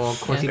 Igor or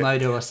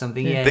Quasimodo or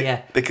something. Yeah,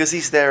 yeah. Because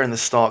he's there in the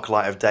stark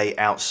light of day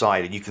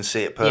outside and you can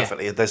see it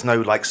perfectly. There's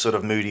no like sort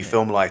of moody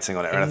film lighting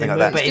on it or anything like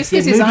that. But Just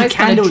it's 'cause his movie eyes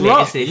kinda candlelit,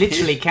 drop. isn't it?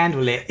 Literally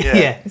candlelit. Yeah.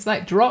 Yeah. It's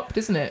like dropped,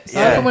 isn't it? So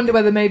Yeah. I often wonder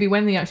whether maybe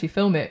when they actually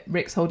film it,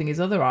 Rick's holding his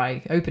other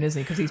eye open, isn't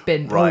he? Because he's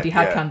been Right, already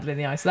had yeah. candle in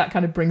the eye, so that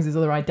kind of brings his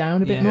other eye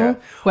down a bit Yeah. more. Yeah.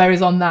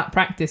 Whereas on that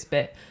practice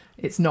bit,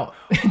 it's not.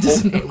 It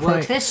doesn't look Well,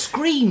 right. their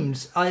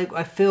screams,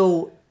 I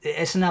feel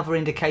it's another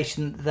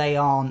indication that they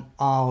aren't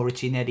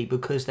Richie and Eddie,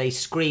 because they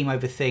scream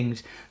over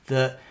things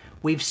that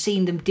we've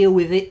seen them deal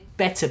with it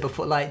better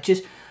before, like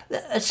just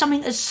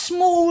something as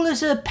small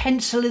as a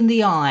pencil in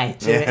the eye.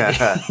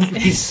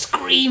 He's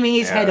screaming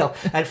his head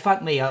off. And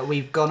fuck me,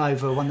 we've gone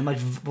over one of the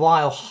most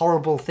vile,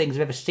 horrible things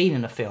I've ever seen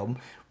in a film.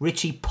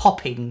 Richie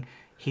popping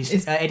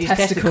his Eddie's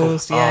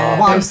testicles. Yeah,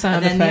 One those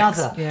sound and then effects,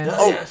 the other.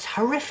 yeah. It's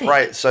horrific.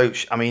 Right, so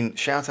I mean,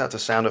 shout out to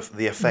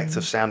the effect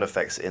of sound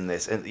effects in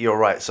this. And you're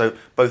right. So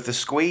both the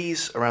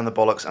squeeze around the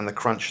bollocks and the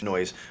crunch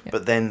noise,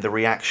 but then the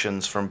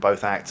reactions from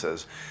both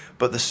actors.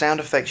 But the sound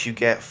effects you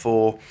get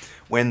for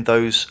when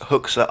those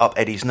hooks are up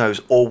Eddie's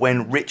nose, or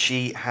when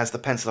Richie has the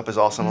pencil up his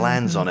arse and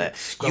lands on it,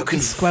 you can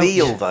Squelch.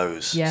 feel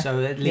those. Yeah. So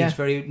it leads Yeah.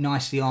 very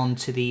nicely on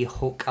to the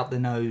hook up the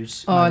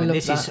nose. Oh, I moment. love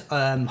This is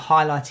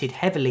highlighted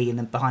heavily in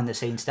the behind the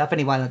scenes stuff.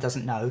 Anyone that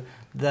doesn't know,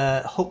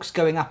 the hooks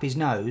going up his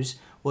nose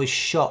was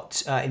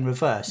shot in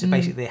reverse. So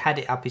basically, they had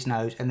it up his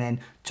nose and then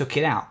took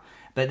it out.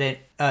 But then,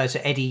 so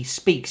Eddie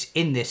speaks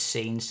in this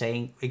scene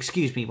saying,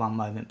 "Excuse me, one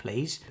moment,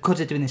 please." Because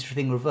they're doing this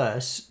thing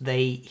reverse,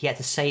 he had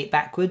to say it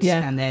backwards,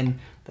 Yeah. and then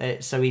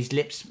so his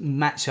lips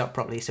match up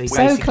properly. So, he So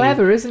basically-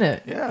 clever, isn't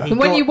it? Yeah. He And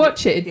when got- you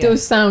watch it, it yeah.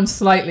 does sound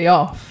slightly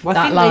off. Well, I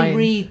that think line.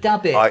 they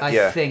redub it. Right, I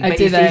yeah. think, Oh, but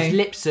do his they?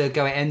 lips are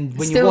going, and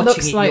when Still you're looks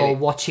watching it, slightly- you're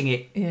watching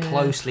it Yeah.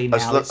 closely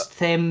That's now. lo- It's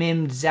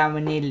Temim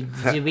Zamanil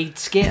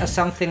Zivitski or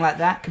something like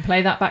that. Can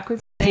play that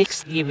backwards.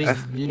 He was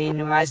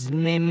Linus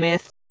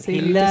Mimith. See, He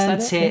you just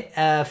learnt said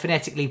it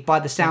phonetically by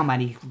the sound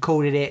man. He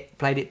recorded it,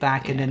 played it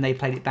back, and then they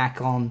played it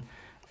back on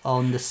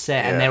the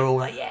set, and Yeah. they're all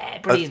like, "Yeah,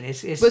 brilliant!"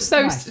 It's But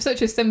nice.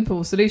 such a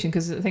simple solution,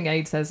 because I think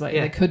Aid says like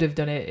Yeah. they could have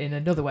done it in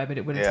another way, but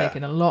it would have Yeah.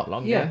 taken a lot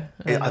longer, Yeah.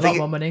 and I a think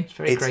lot more money. It's a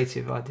very It's-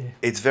 creative idea.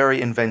 It's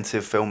very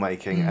inventive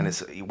filmmaking, Mm. and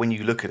it's when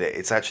you look at it,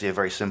 it's actually a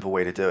very simple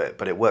way to do it,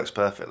 but it works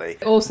perfectly.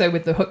 Also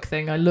with the hook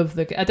thing, I love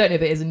I don't know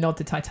if it is a nod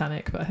to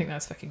Titanic, but I think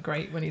that's fucking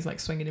great when he's like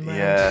swinging him around.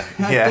 Yeah,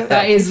 yeah.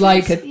 That is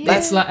like Yeah.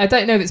 that's like I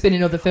don't know if it's been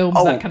in other films,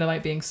 Oh. that kind of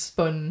like being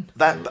spun.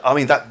 That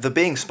the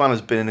being spun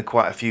has been in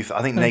quite a few.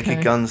 I think Naked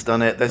Okay. Gun's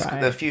done it. There are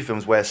Right. a few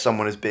films where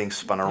someone is being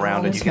spun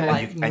around, and you Also, can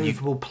like and you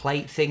movable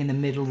plate thing in the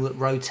middle that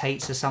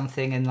rotates or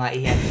something, and like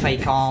he had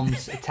fake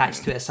arms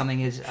attached to it or something.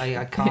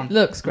 I can't. It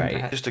looks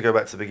great. Just to go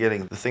back to the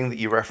beginning, the thing that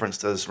you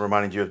referenced as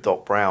reminding you of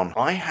Doc Brown,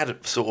 I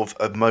had sort of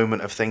a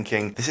moment of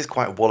thinking this is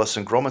quite Wallace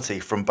and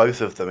Gromity from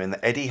both of them. In that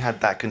Eddie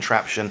had that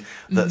contraption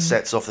that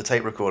sets off the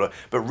tape recorder,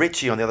 but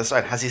Richie on the other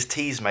side has his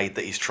tease made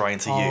that he's trying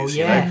to Oh, use.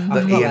 yeah. You know, I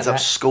that forgot he about ends up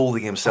that.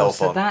 scalding himself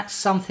so on. that's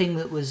something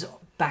that was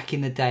back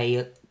in the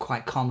day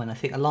quite common. I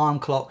think alarm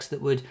clocks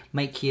that would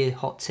make you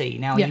hot tea.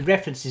 Now Yeah. he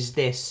references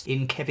this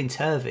in Kevin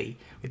Turvey.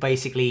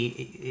 Basically,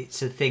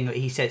 it's a thing that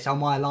he says, "On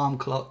my alarm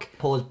clock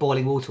pours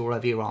boiling water all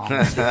over your arms."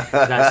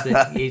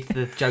 It's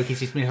the joke. Is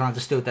he's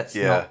misunderstood. That's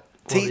Yeah. not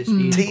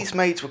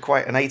Teasmades were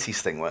quite an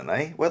 80s thing, weren't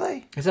they? Were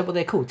they? Is that what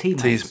they're called?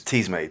 Teasmades?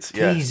 Teasmades,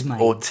 yeah. Teasmade.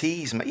 Or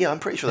Teasmade. Yeah, I'm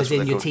pretty sure that's As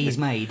what in they're your called. teas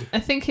made. I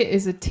think it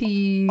is a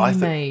tea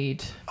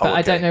made, but okay.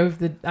 I don't know if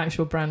the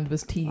actual brand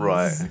was Teas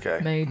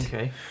made.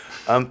 Okay.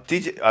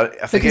 Did you? I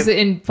Because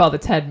in Father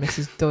Ted,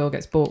 Mrs. Doyle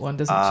gets bought one,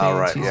 doesn't she? And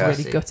right, she's yeah.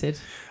 really gutted.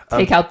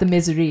 Take out the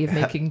misery of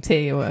making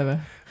tea or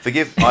whatever.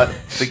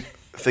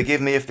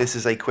 Forgive me if this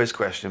is a quiz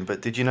question,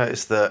 but did you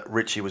notice that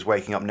Richie was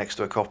waking up next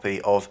to a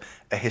copy of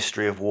A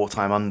History of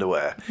Wartime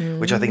Underwear,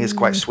 which I think is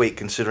quite sweet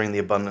considering the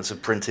abundance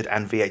of printed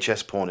and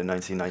VHS porn in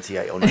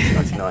 1998 or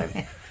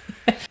 1999.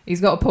 He's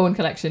got a porn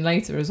collection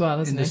later as well,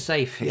 hasn't In the he?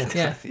 safe, yeah.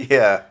 Yeah.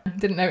 Yeah.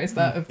 Didn't notice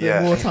that of the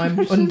Yeah. wartime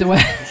underwear.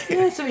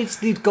 Yeah, so he's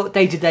got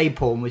day-to-day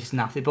porn, which is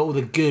nothing, but all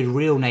the good,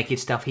 real naked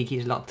stuff he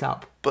keeps locked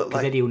up. But, Because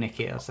like- Eddie will nick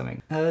it or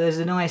something. There's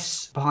a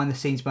nice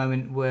behind-the-scenes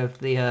moment with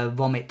the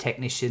vomit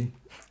technician.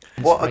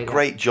 What a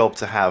great job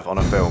to have on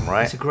a film,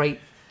 right? It's a great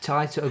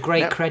title, a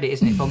great credit,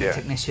 isn't it? Vomit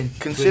technician.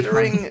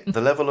 Considering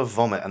the level of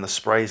vomit and the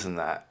sprays and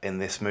that in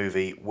this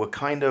movie were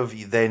kind of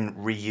then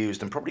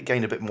reused and probably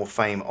gained a bit more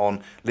fame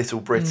on Little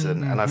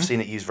Britain, and I've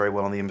seen it used very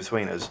well on The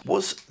Inbetweeners.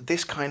 Was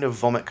this kind of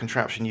vomit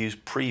contraption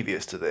used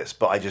previous to this,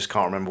 but I just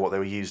can't remember what they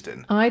were used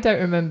in? I don't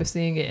remember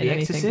seeing it in The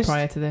anything Exorcist?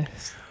 prior to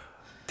this.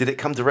 Did it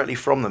come directly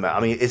from them? I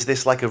mean, is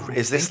this like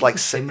is this think it's a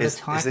similar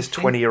type this of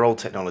thing. 20-year-old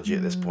technology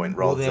at this point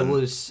Well, rather there than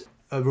was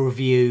a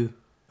review,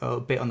 a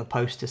bit on the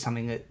poster,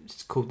 something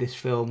that's called this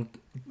film,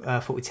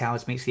 40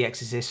 Towers Meets The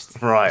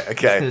Exorcist. right?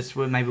 Okay, That's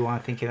maybe why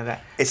I'm thinking of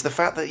that. it's the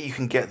fact that you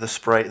can get the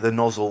spray, the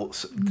nozzle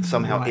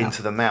somehow Right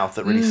into the mouth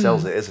that really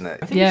sells it, isn't it?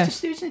 I think Yeah.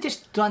 isn't it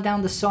just like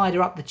down the side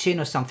or up the chin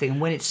or something,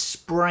 and when it's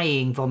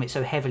spraying vomit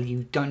so heavily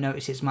you don't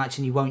notice it as much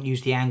and you won't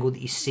use the angle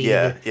that you see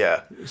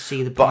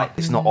see the But pipe.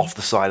 it's not off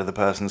the side of the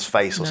person's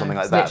face or No, something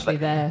like it's that. literally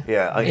there.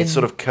 Yeah, it In-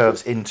 sort of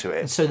curves into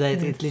And it. so they're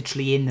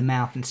literally in the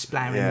mouth and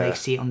splattering, Yeah. they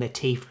see it on their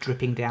teeth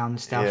dripping down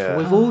and stuff. Yeah.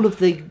 With all of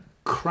the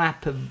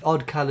crap of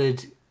odd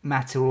coloured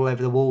matter all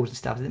over the walls and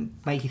stuff, that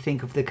make you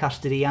think of the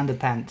custody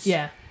underpants.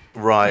 Yeah.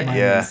 Right,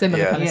 yeah.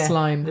 Similar yeah. kind of Yeah,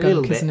 slime a little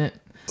gunk, bit. isn't it?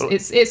 Well-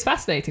 It's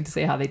fascinating to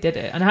see how they did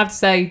it. And I have to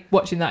say,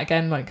 watching that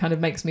again, like, kind of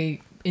makes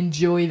me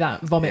enjoy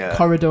that vomit Yeah.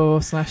 corridor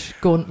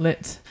 /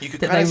 gauntlet You could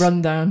that kind they of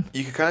run down.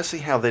 You could kind of see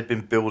how they'd been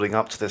building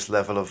up to this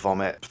level of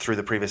vomit through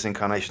the previous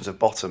incarnations of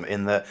Bottom,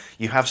 in that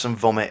you have some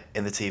vomit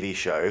in the TV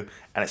show,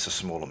 and it's a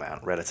small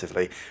amount,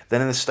 relatively. Then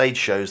in the stage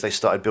shows, they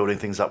started building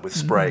things up with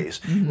sprays.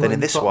 Then in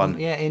this one...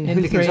 Yeah, in In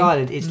Hooligans 3.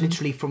 Island, it's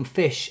literally from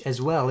fish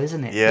as well,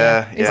 isn't it?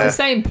 Yeah, It's yeah. the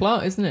same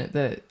plot, isn't it?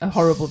 That a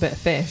horrible bit of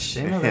fish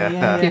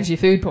Yeah. gives you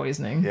food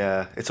poisoning.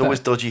 Yeah, it's always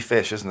dodgy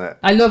fish, isn't it?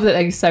 I love that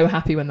they're so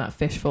happy when that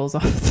fish falls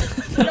off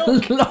the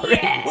lorry.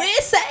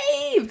 We're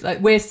saved!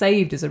 Like, we're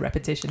saved is a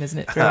repetition, isn't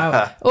it?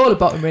 Throughout all of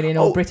Bottom, really, an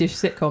old British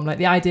sitcom. Like,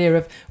 the idea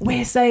of,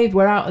 we're saved,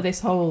 we're out of this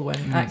hole,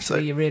 when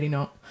actually you're really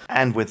not.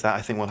 And with that,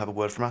 I think we'll have a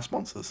word from our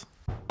sponsors.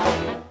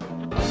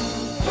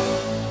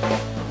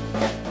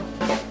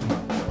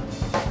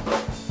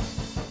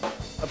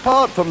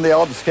 Apart from the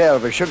odd scare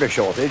of a sugar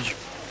shortage,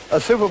 a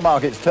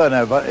supermarket's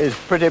turnover is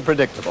pretty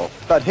predictable.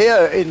 But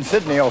here in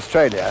Sydney,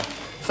 Australia,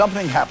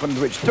 something happened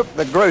which took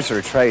the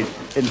grocery trade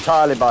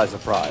entirely by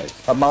surprise.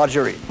 A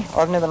margarine.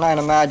 I've never known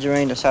a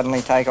margarine to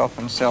suddenly take off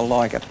and sell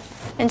like it.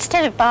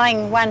 Instead of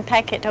buying one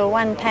packet or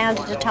 1 pound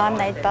at a time,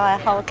 they'd buy a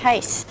whole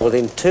case.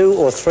 Within 2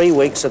 or 3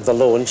 weeks of the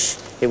launch,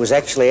 it was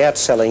actually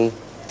outselling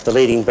the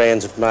leading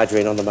brands of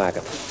margarine on the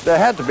market. There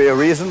had to be a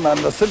reason, and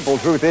the simple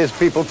truth is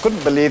people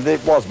couldn't believe that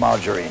it was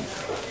margarine.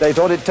 They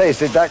thought it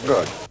tasted that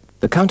good.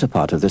 The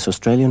counterpart of this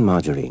Australian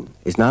margarine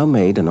is now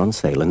made and on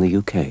sale in the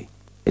UK.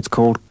 It's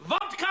called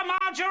Vodka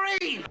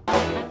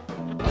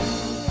Margarine!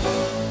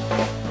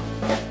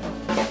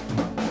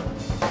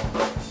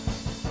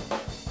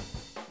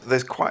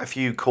 There's quite a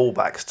few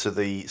callbacks to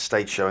the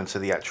stage show and to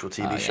the actual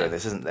TV show in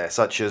this, isn't there?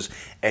 Such as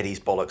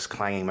Eddie's bollocks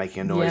clanging,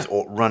 making a noise,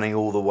 or running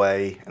all the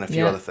way, and a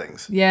few other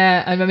things.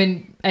 Yeah, and I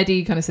mean,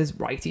 Eddie kind of says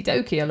righty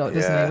dokey a lot,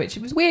 doesn't Yeah. he? Which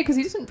was weird because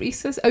he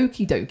says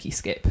okie dokie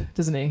skip,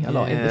 doesn't he? A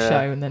lot in the Yeah.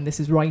 show, and then this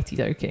is righty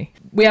dokey.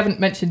 We haven't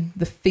mentioned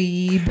the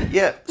Phoebe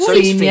Yeah, What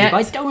is scene Phoebe? yet.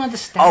 I don't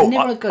understand.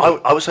 Never got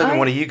it. I was hoping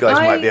one of you guys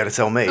might be able to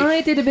tell me.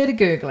 I did a bit of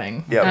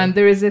googling, Yeah. and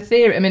there is a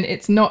theory. I mean,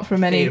 it's not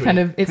from any Theory. kind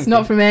of, it's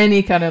not from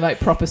any kind of like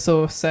proper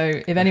source. So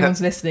if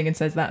anyone's listening and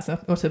says that's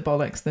utter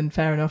bollocks, then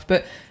fair enough.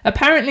 But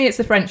apparently, it's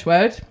a French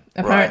word.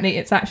 Apparently,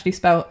 it's actually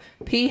spelled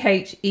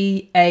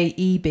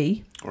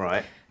Pheaeb.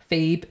 Right.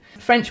 Phoebe.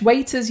 French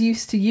waiters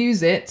used to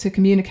use it to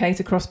communicate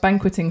across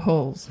banqueting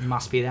halls.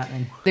 Must be that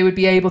then. They would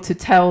be able to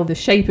tell the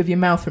shape of your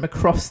mouth from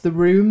across the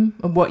room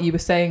and what you were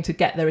saying to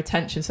get their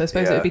attention. So I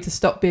suppose it would be to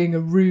stop being a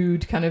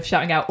rude kind of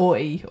shouting out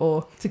oi,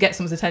 or to get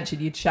someone's attention,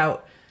 you'd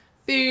shout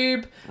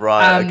Phoebe.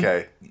 Right,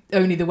 okay.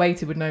 Only the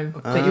waiter would know.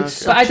 That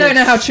Okay. But I don't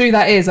know how true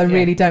that is. I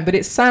really don't. But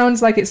it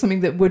sounds like it's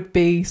something that would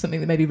be something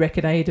that maybe Rick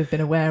and Aid have been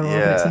aware of.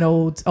 And it's an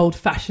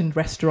old-fashioned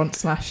restaurant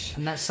 /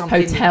 And that's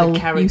something hotel that the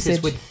characters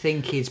usage. would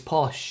think is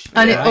posh.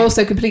 And it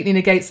also completely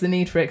negates the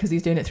need for it because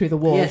he's doing it through the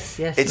wall. Yes.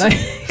 It's- Like,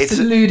 it's it's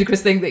a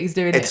ludicrous thing that he's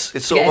doing it's to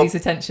sort get of Eddie's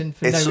attention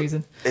for no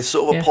reason. It's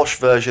sort of a posh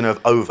version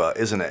of over,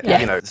 isn't it? Yeah.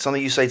 You know,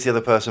 something you say to the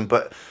other person,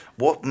 but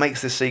What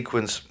makes this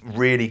sequence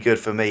really good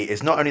for me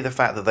is not only the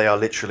fact that they are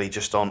literally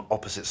just on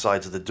opposite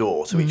sides of the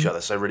door to each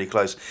other, so really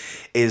close,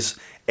 is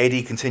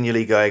Eddie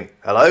continually going,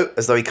 hello,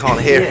 as though he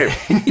can't hear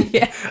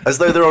him. As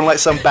though they're on like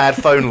some bad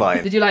phone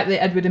line. Did you like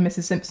the Edward and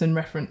Mrs. Simpson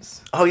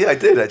reference? Oh yeah, I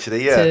did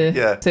actually,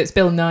 yeah. So it's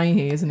Bill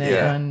Nighy, isn't it?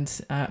 Yeah. And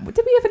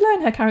did we ever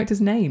learn her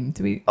character's name?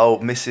 Oh,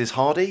 Mrs.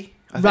 Hardy?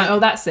 I think. Right, oh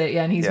that's it,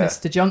 yeah, and he's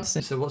Mr.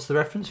 Johnson. So what's the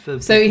reference for?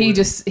 So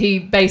he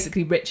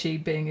basically, Richie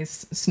being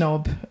his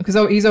snob, because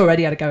he's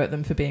already had a go at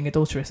them for being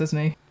adulterous,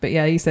 hasn't he? But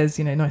yeah, he says,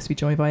 nice to be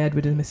joined by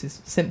Edward and Mrs.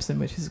 Simpson,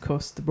 which is of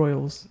course the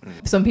royals.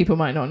 Some people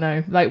might not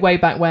know, like way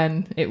back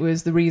when, it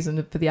was the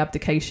reason for the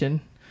abdication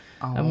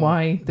and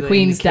why the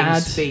Queen's dad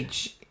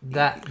speech.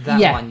 That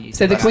yeah. one.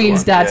 So the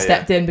Queen's dad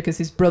stepped in because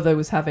his brother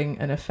was having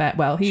an affair.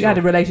 Well, he had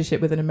a relationship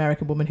with an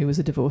American woman who was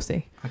a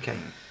divorcee. Okay.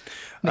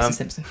 Mrs.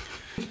 Simpson.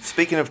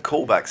 Speaking of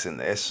callbacks in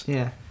this,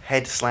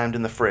 head slammed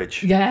in the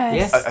fridge.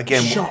 Yes.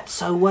 Again, shot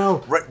so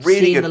well. Really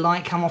seeing good. the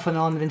light come off and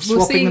on, and then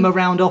swapping them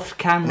around off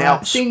camera.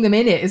 Now, seeing them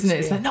in it, isn't it?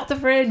 It's like, not the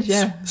fridge,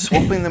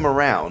 Swapping them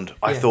around,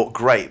 I thought,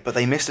 great, but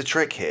they missed a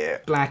trick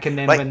here. Black, and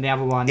then when the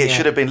other one, it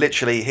should have been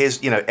literally, here's,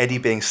 Eddie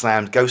being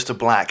slammed, goes to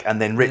black, and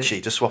then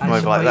Richie, just swap them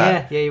over like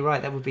that. Yeah, you're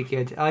right, that would be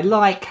good. I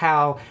like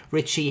how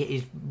Richie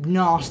is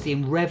nasty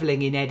and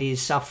revelling in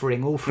Eddie's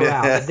suffering all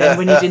throughout, but then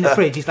when he's in the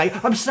fridge, he's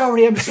like, I'm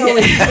sorry,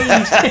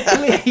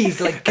 please,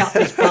 like, gut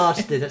this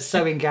bastard. That's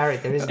so in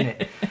character, isn't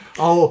it?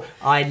 Oh,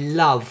 I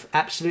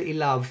absolutely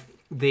love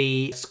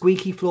the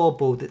squeaky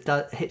floorboard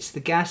that hits the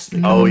gas.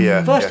 Oh,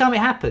 yeah. First time it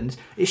happens,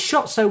 it's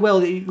shot so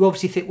well that you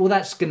obviously think, well,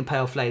 that's going to pay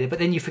off later, but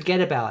then you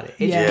forget about it.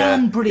 It's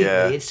done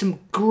brilliantly. Yeah. It's some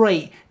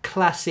great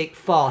classic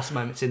farce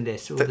moments in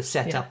this, all the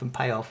setup and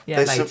payoff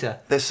later.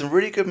 There's some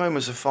really good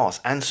moments of farce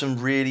and some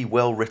really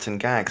well-written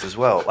gags as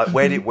well. Like,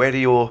 where do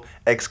your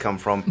eggs come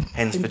from?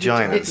 Hence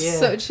vaginas. It's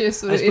such a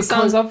sort of, it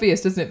sounds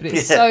obvious, doesn't it? But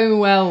it's so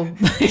well.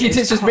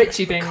 It's just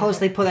Richie being, because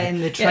they put that in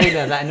the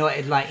trailer. That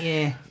annoyed, like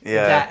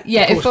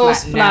it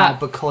falls flat now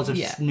because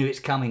of knew it's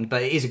coming.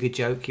 But it is a good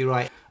joke. You're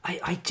right.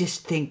 I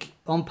just think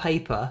on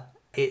paper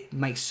it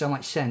makes so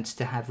much sense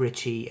to have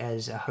Richie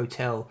as a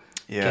hotel.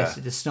 Guess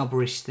the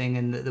snobberish thing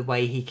and the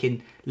way he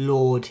can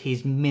lord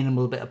his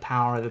minimal bit of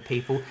power over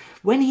people.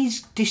 When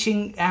he's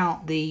dishing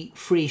out the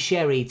free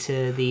sherry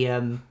to the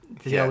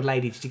old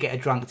lady to get her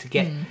drunk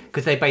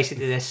because they're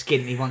skint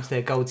and he wants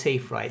their gold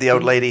teeth, right? The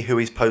old lady who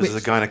he's posed as a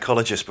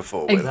gynaecologist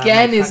before.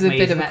 Again is a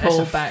bit of a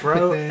callback.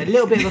 A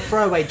little bit of a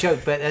throwaway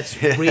joke, but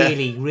that's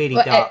really, really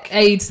dark.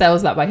 Aid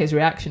sells that by his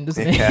reaction,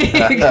 doesn't he?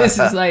 Because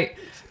it's like,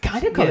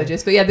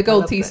 gynecologist, but the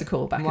gold teeth are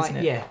callback, isn't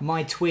it? Yeah,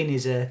 my twin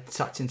is a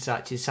such and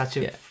such is such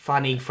a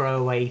funny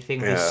throwaway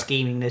thing for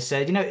schemingness.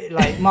 So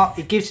like Mark,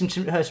 it gives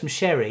her some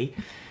sherry,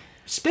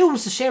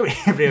 spills the sherry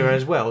everywhere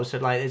as well. So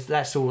like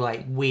that's all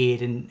like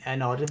weird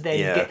and odd. And then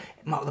you get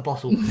mark the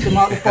bottle.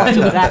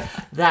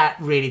 That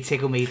really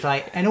tickled me.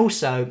 Like, and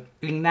also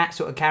in that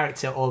sort of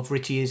character of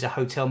Richie as a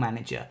hotel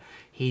manager,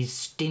 his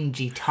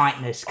stingy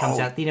tightness comes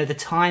out. The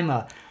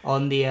timer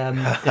on the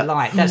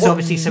light. That's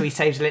obviously so he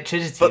saves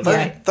electricity.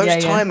 But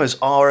those timers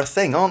are a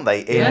thing, aren't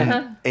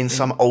they? In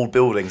some old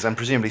buildings and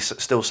presumably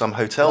still some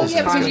hotels.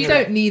 Well, because you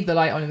don't need the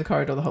light on in the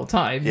corridor the whole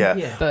time.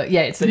 Yeah. But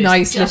it's a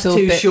nice just little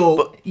too bit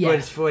short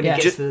when he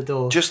gets to the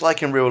door. Just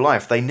like in real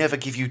life, they never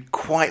give you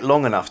quite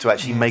long enough to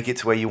actually make it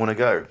to where you want to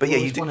go. But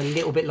you want a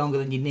little bit longer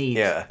than you need.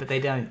 Yeah. But they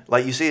don't.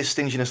 Like you see his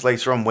stinginess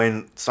later on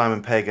when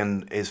Simon Pegg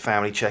and his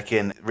family check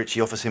in. Richie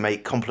offers him a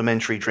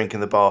complimentary drink in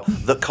the bar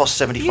that costs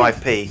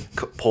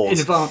 75p. Pause. In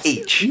advance.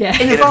 Each.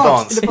 Yeah. In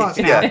advance.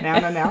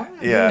 Now.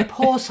 Yeah.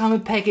 Poor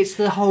Simon Pegg. It's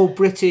the whole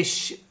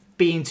British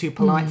being too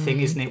polite thing,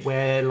 isn't it?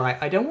 Where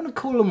like I don't want to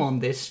call him on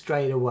this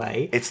straight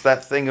away. It's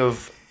that thing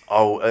of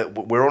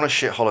we're on a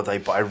shit holiday,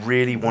 but I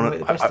really want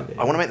to.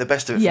 I want to make the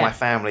best of it for my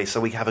family, so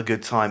we have a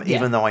good time,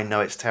 even though I know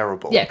it's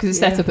terrible. Yeah, because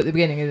the setup at the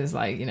beginning is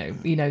like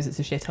he knows it's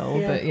a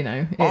shithole, but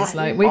it's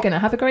like we're gonna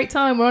have a great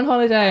time. We're on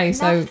holiday.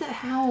 I love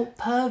how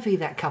pervy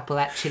that couple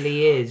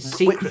actually is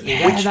secretly.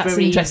 That's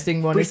an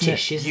interesting one.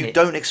 British, isn't it? You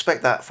don't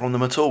expect that from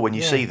them at all when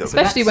you see them,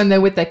 especially when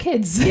they're with their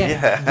kids.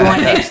 Right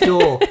next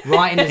door,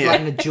 right in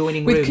an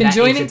adjoining room. With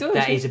conjoining doors.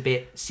 That is a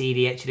bit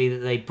seedy, actually.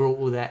 That they brought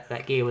all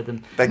that gear with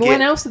them.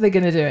 When else are they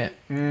gonna do it?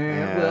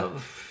 Well,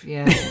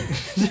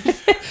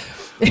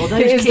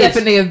 it is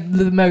definitely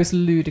the most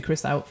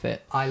ludicrous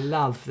outfit. I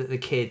love that the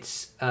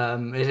kids.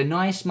 There's a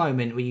nice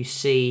moment where you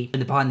see in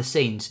the behind the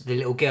scenes the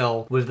little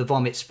girl with the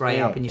vomit spray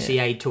up, and you see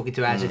Aid talking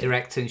to her as a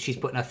director, and she's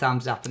putting her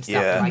thumbs up and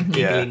stuff, and like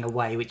giggling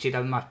away, which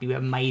must be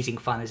amazing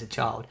fun as a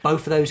child.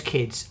 Both of those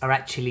kids are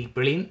actually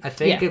brilliant. I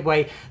think the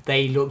way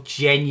they look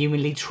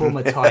genuinely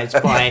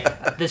traumatized by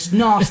this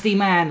nasty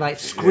man, like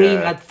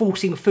screaming, like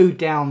forcing food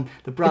down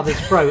the brother's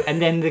throat, and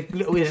then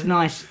there's a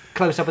nice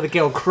close up of the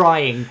girl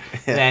crying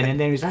then, and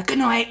then he was like, good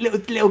night,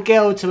 little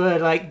girl, to her,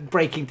 like,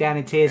 breaking down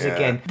in tears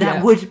again.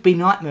 That would be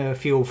nightmare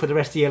fuel for the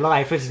rest of your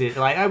life, isn't it?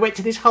 Like, I went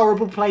to this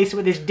horrible place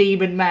with this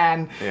demon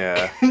man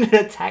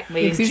attacked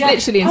me. He's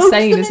literally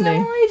insane, isn't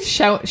he?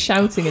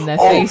 Shouting in their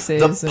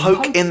faces. The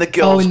poke in the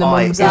girl's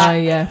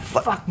eye.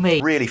 Fuck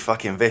me. Really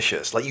fucking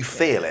vicious. Like, you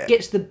feel it.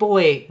 Gets the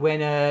boy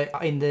when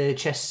in the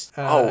chest.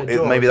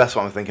 Maybe that's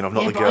what I'm thinking of,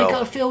 not the girl. I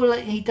gotta feel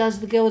like he does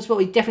the girl as well.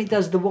 He definitely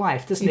does the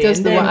wife, doesn't he? He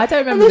does the wife. I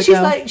don't remember the girl.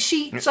 And then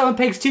she's like, Simon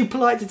Pegg's too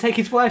polite to take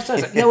his wife's. I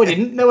was like, no, I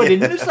didn't.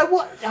 And it's like,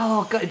 what?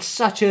 Oh god, it's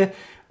such a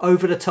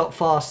over the top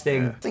fast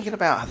thing. Yeah. Thinking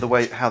about the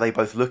way how they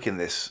both look in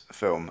this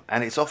film,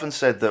 and it's often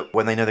said that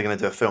when they know they're going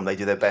to do a film, they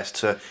do their best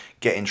to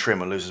get in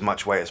trim and lose as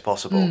much weight as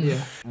possible.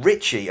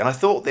 Richie, and I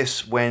thought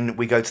this when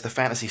we go to the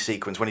fantasy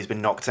sequence when he's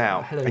been knocked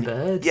out. Hello,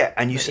 bird. Yeah,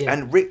 and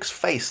and Rick's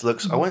face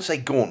looks, I won't say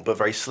gaunt, but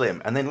very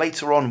slim. And then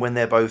later on, when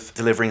they're both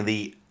delivering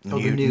the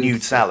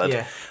nude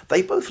salad,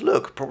 they both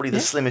look probably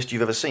the slimmest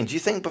you've ever seen. Do you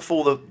think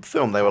before the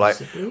film they were like,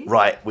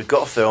 right, we've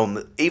got a film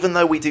that, even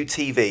though we do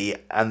TV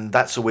and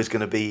that's always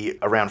going to be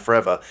around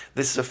forever,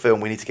 this is a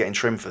film we need to get in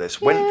trim for this?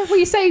 Well,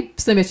 you say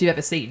slimmest you've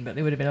ever seen, but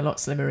they would have been a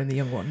lot slimmer in the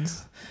young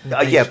ones.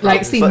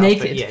 Like seen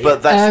naked.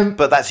 But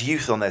that's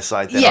youth on their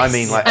side then. Yes, I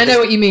mean, like, I know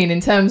what you mean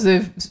in terms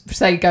of,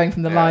 say, going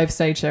from the live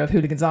stage show of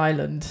Hooligans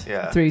Island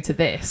through to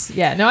this.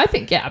 Yeah, no, I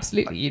think,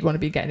 absolutely, you'd want to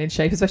be getting in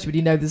shape, especially when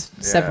you know there's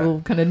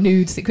several kind of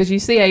nudes, because you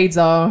see Aids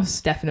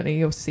Arse, definitely,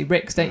 you also see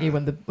Rick's, don't you,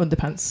 when the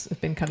underpants have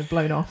been kind of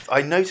blown off.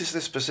 I noticed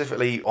this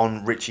specifically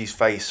on Richie's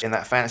face in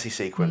that fantasy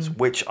sequence,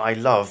 which I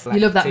love. You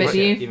love that bit,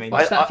 do you?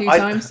 Watched that a few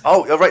times?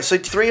 Oh, right, so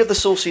 3 of the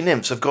saucy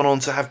nymphs have gone on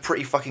to have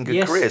pretty fucking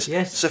good careers.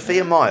 Yes.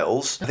 Sophia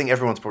Miles, I think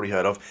everyone's probably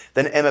heard of,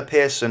 then Emma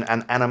Pearson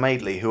and Anna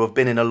Madeley, who have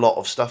been in a lot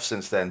of stuff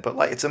since then. But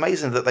like, it's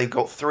amazing that they've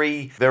got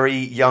 3 very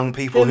young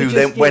people who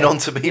then went on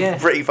to be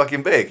pretty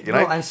fucking big, you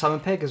know? Well, and Simon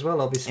Pegg as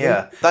well, obviously.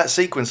 Yeah, that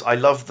sequence, I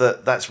love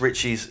that's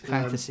Richie's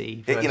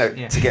fantasy.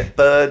 To get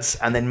birds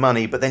and then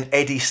money, but then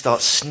Eddie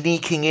starts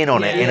sneaking in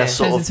on it in a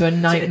sort of... into a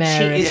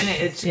nightmare. Isn't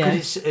it? It's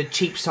because it's a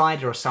cheap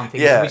cider or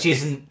something, which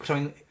isn't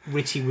something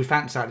Richie would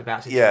fantasize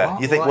about.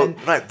 You think,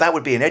 no, that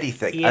would be an Eddie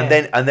thing. And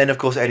then of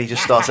course Eddie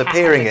just starts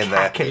appearing in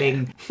there.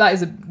 That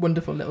is a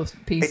wonderful little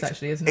piece,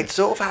 actually, isn't it? It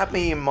sort of had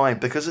me in mind,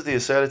 because of the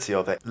absurdity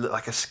of it,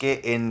 like a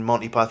skit in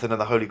Monty Python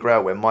and the Holy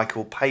Grail where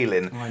Michael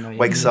Palin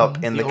wakes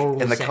up in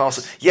the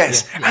castle.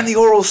 Yes, and the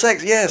oral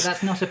sex, yes. But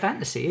that's not a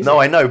fantasy, is it? No,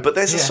 I know, but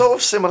there's a sort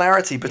of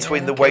similarity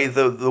between the way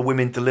the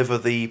women deliver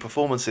the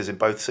performances in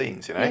both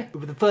scenes, you know? Yeah.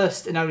 The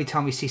first and only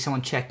time we see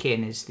someone check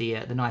in is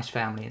the nice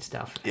family and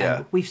stuff. Yeah.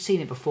 And we've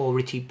seen it before,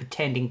 Richie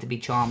pretending to be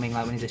charming,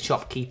 like when he's a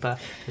shopkeeper,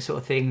 the sort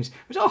of things.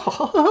 Just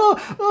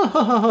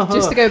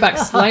to go back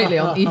slightly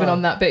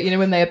on that bit, you know,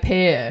 when they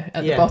appear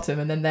at the bottom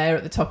and then they're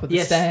at the top of the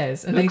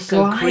stairs and they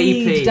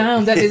glide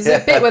down. There's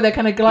a bit where they're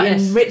kind of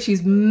gliding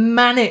Richie's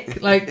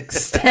manic like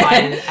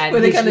stare. And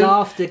his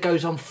laughter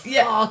goes on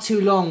far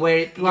too long, where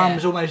it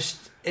becomes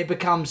almost... It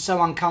becomes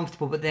so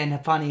uncomfortable, but then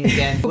funny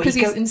again. Because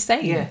he's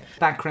insane. Yeah,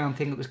 background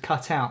thing that was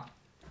cut out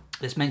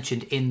that's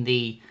mentioned in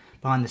the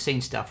behind the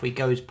scenes stuff. He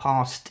goes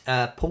past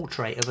a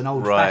portrait of an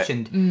old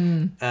fashioned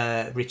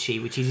Richie,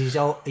 which is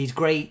his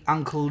great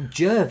uncle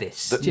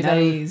Jervis.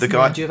 Gervais. The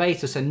guy Gervais,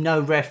 so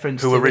no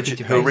reference who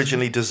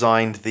originally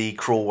designed the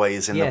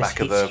crawlways in the back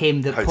of the hotel. It's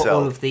him that put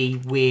all of the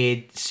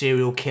weird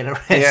serial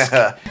killer-esque.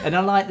 Yeah. And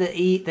I like that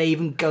they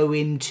even go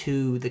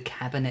into the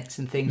cabinets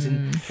and things,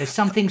 and there's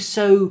something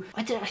so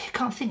I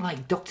can't think,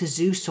 like Dr.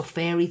 Zeus or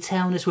Fairy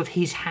Tale-ness with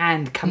his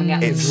hand coming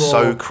out of the drawer. It's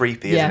so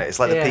creepy, isn't it? It's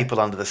like the people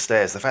under the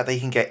stairs. The fact that he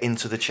can get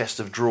into the chest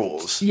of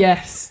drawers.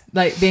 Yes,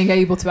 like being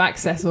able to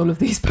access all of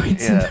these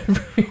points in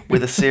the room.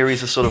 With a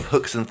series of sort of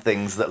hooks and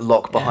things that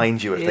lock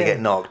behind you if they get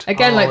knocked.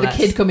 Again, like the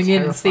kid coming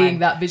in and seeing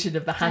that vision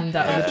of the hand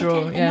out of the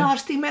drawer. A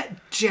nasty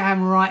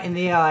jam right in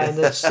the eye, and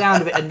the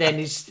sound of it, and then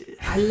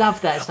I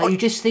love that. It's like you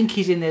just think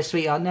he's in there,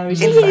 sweetheart. No, he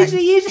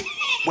is.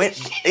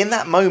 In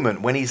that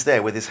moment when he's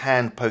there with his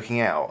hand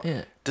poking out,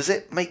 does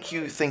it make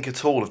you think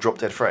at all of Drop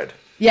Dead Fred?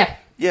 Yeah.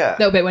 Yeah. A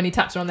little bit when he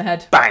taps her on the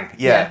head. Bang!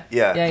 Yeah.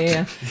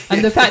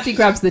 And the fact he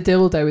grabs the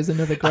dildo is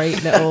another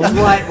great little... It's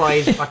right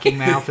by his fucking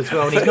mouth as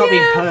well, and he's not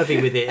being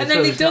pervy with it. And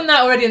then he's done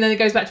that already, and then it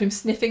goes back to him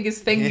sniffing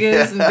his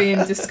fingers and being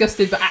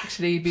disgusted, but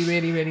actually be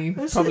really, really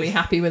probably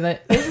happy with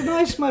it. There's a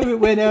nice moment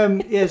when,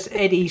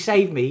 Eddie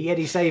saved me.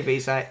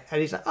 He's like,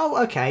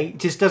 oh, okay.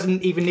 Just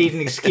doesn't even need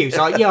an excuse.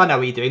 Like, yeah, I know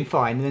what you're doing,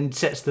 fine. And then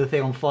sets the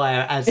thing on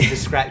fire as a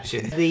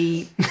distraction.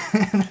 the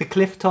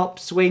cliff top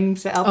swing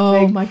setup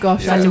thing. Oh my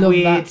gosh, I love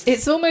that.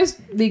 It's almost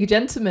League of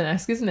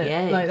Gentlemen-esque, isn't it?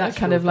 Yeah, like that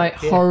kind of like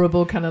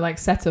horrible kind of like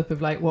setup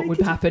of like what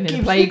would happen in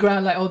a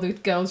playground, like all the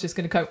girls just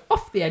going to go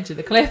off the edge of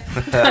the cliff.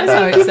 That's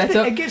how it's set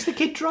up. It gets the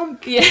kid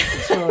drunk. Yeah.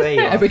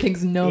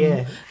 Everything's numb.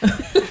 Yeah.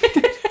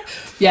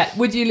 Yeah,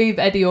 would you leave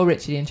Eddie or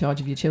Richie in charge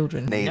of your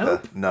children?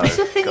 Neither. No. But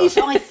the thing is,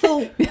 I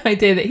thought The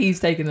idea that he's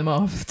taking them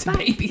off to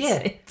babysit.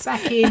 Yeah,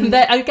 back in.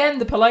 And again,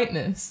 the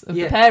politeness of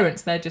the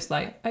parents. They're just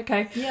like,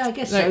 okay. Yeah, I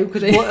guess Like, so.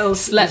 Because what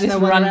else? Let there's this no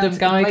one around random to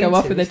guy complain go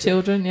off to, with their is there?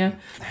 children, yeah.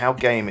 How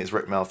game is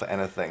Rick Mel for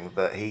anything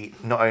that he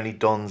not only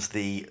dons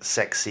the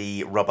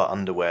sexy rubber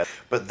underwear,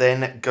 but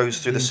then goes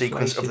through the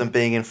sequence of them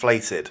being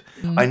inflated.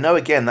 I know,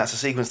 again, that's a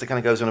sequence that kind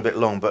of goes on a bit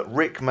long, but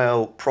Rick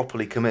Mel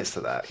properly commits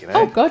to that, you know?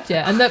 Oh, God,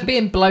 yeah. And that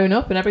being blown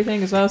up and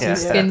everything as well. So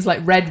his skin's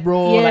like red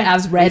raw, like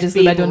as red as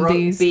the lead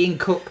undies. Being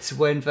cooked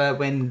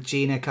when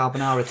Gina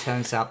Carbonara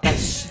turns up.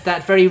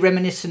 That's very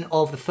reminiscent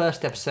of the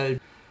first episode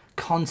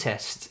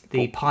Contest,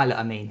 the pilot,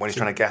 I mean. When he's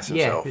trying to gas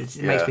himself. Yeah,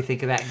 it makes me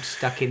think of that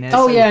stuck in there.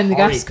 Oh, so yeah, and the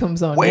horrid. gas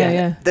comes on. Well,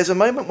 yeah. There's a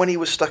moment when he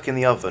was stuck in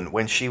the oven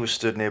when she was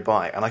stood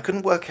nearby, and I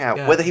couldn't work out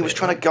whether he was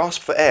trying to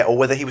gasp for air or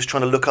whether he was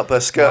trying to look up her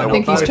skirt. I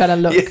think he's trying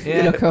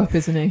to look up,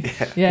 isn't he?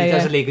 Yeah, he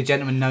does a League of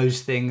Gentlemen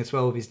nose thing as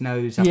well with his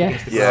nose up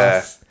against the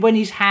glass. When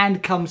his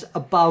hand comes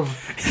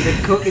above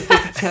the cook, if they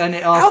can turn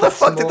it off. How the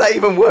fuck did that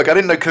even work? I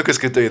didn't know cookers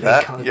could do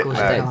that. I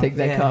don't think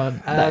they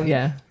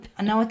can't.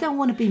 Now, I don't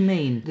want to be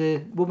mean.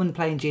 The woman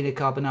playing Gina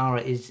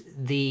Carbonara is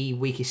the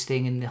weakest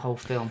thing in the whole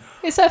film.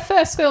 It's her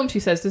first film, she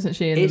says, doesn't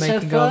she? It's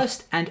her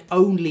first and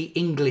only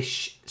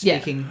English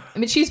speaking. Yeah. I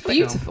mean, she's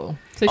beautiful.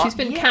 So she's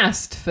been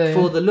cast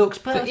for the looks.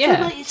 But I feel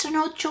yeah. like it's an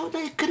odd choice.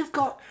 They could have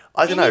got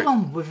know.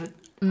 anyone with a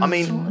I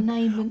mean, sort of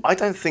name. I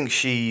don't think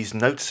she's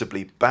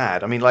noticeably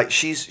bad. I mean, like,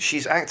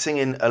 she's acting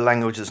in a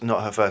language that's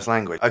not her first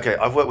language. Okay,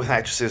 I've worked with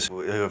actresses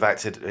who have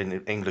acted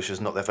in English as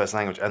not their first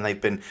language, and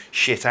they've been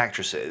shit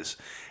actresses.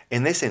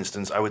 In this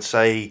instance, I would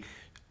say,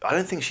 I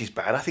don't think she's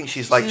bad. I think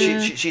she's like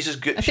she's as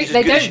good. I think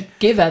they don't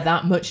give her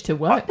that much to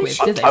work with,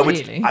 do they?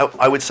 Really?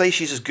 I would say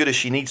she's as good as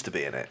she needs to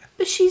be in it.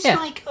 But she's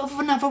like of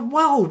another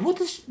world. What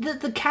does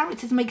the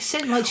characters make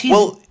sense? Like she's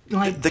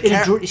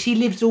she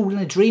lives all in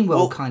a dream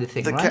world kind of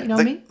thing, right? You know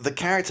what I mean? The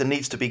character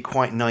needs to be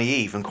quite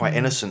naive and quite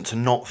innocent to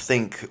not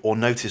think or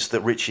notice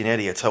that Richie and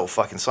Eddie are total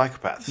fucking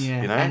psychopaths.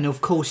 Yeah, you know. And of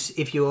course,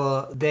 if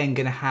you're then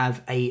going to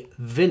have a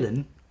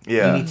villain.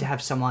 Yeah. You need to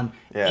have someone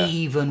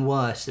even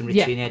worse than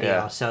Richie and Eddie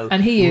are. So,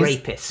 and he is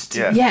rapist.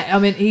 Yeah, I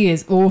mean, he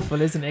is awful,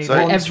 isn't he? So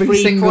like every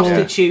single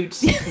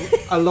prostitutes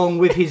along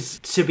with his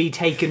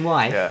to-be-taken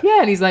wife. Yeah,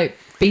 and he's like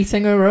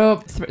beating her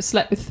up,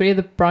 slept with 3 of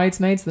the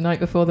bridesmaids the night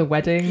before the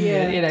wedding.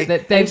 Yeah. You know,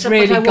 they've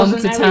really gone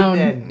to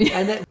town.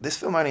 This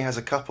film only has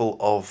a couple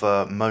of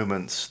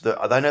moments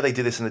that I know they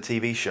did this in the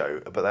TV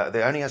show, but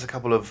they only has a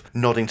couple of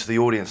nodding to the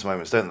audience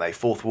moments, don't they?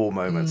 Fourth wall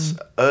moments.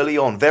 Early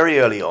on, very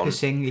early on,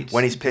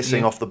 when he's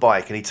pissing off the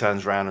bike and he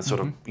turns around and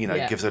sort of,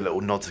 gives a little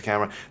nod to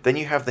camera. Then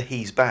you have the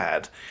he's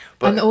bad.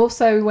 But and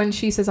also when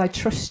she says, I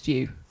trust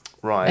you.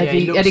 Right.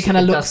 Eddie kind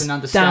of looks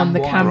down the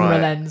camera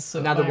lens.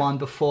 Another one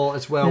before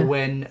as well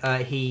when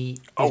he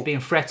is being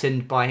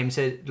threatened by him.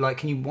 So, like,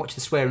 can you watch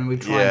the swearing? We're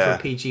trying for a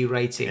PG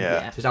rating.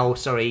 Yeah. Says, oh,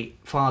 sorry,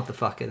 father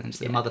fucker. And it's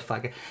the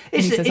motherfucker.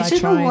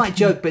 It's an alright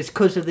joke, but it's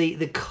because of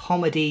the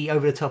comedy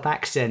over the top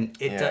accent.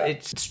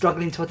 It's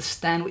struggling to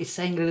understand what he's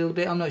saying a little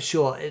bit. I'm not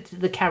sure.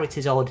 The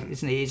character's odd,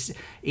 isn't he?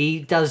 He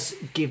does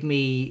give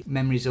me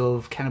memories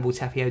of Cannibal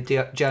Tapio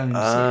Jones.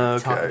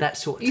 That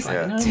sort of he's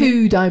type.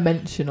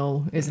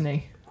 Two-dimensional, isn't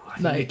he? I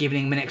think you're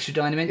giving him an extra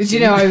dimension. Do you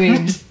know what I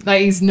mean?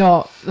 Like, he's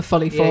not the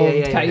fully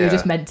formed character. You're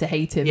just meant to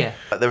hate him. Yeah.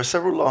 There are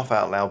several laugh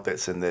out loud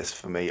bits in this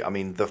for me. I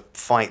mean, the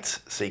fight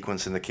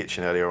sequence in the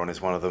kitchen earlier on is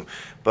one of them.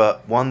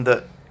 But one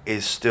that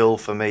is still,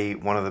 for me,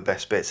 one of the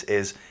best bits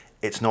is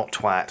it's not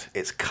twat,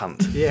 it's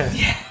cunt. Yeah.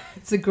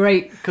 It's a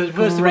great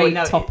topper,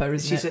 isn't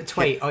it? She said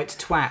twat. Oh, it's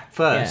twat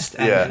first.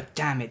 And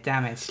damn it.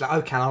 It's like,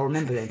 okay, I'll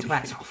remember then.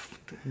 Twat's off.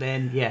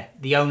 Then,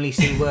 the only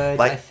C word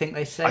I think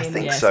they say. I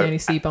think so. It's the only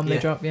C-bomb they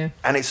drop,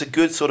 And it's a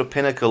good sort of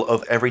pinnacle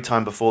of every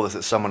time before this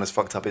that someone has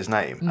fucked up his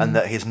name and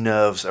that his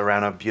nerves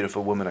around a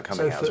beautiful woman are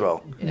coming out as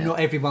well. Not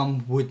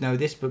everyone would know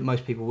this, but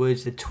most people would.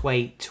 The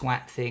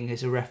twat thing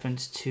is a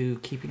reference to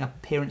Keeping Up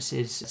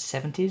Appearances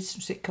 70s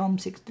sitcom.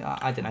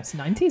 I don't know. It's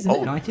 90s, isn't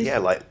it? 90s? Yeah,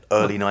 like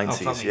early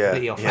 90s.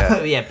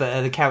 Yeah,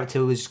 but the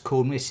character was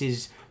called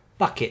Mrs.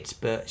 Bucket,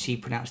 but she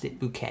pronounced it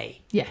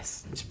bouquet.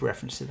 Yes. It's a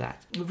reference to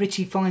that.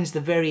 Richie finds the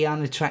very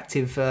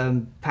unattractive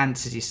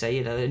pants, as you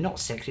say, they're not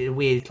sexy, they're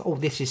weird. Oh,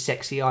 this is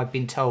sexy, I've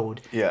been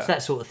told. Yeah. It's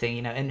that sort of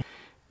thing, and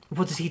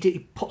what does he do? He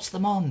puts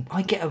them on.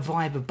 I get a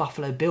vibe of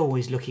Buffalo Bill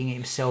is looking at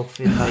himself.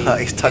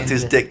 He's tucked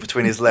his dick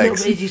between his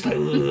legs. He's just like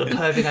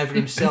perving over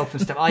himself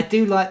and stuff. I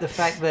do like the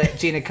fact that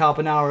Gina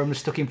Carbonara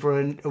was looking for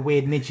a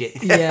weird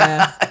midget.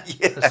 Yeah.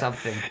 Or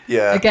something.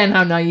 Yeah. Again,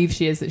 how naive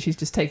she is that she's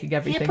just taking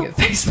everything at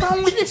face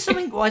value. What's wrong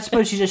with this? Well, I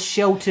suppose she's a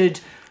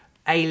sheltered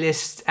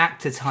A-list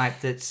actor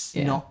type that's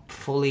not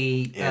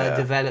fully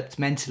developed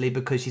mentally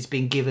because she's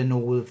been given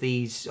all of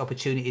these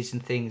opportunities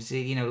and things,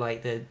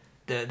 like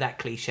that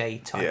cliche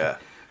type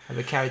of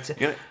a character.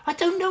 I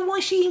don't know why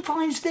she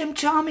finds them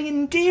charming and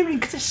endearing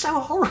because they're so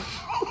horrible.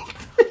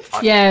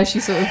 Yeah, she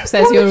sort of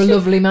says you're a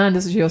lovely man,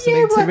 doesn't she, or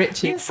something to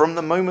Richie. From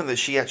the moment that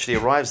she actually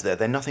arrives there,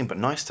 they're nothing but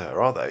nice to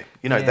her, are they?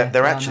 You know, Yeah,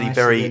 they're actually nice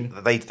very.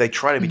 again. They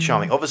try to be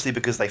charming, obviously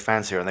because they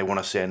fancy her and they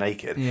want to see her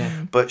naked.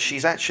 Yeah. But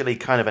she's actually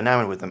kind of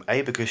enamored with them.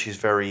 A, because she's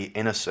very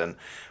innocent,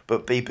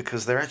 but B,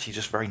 because they're actually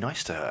just very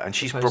nice to her, and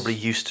she's probably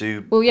used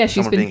to. Well, yeah,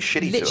 she's someone been being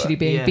shitty literally to her.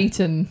 being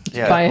beaten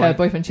Yeah. by her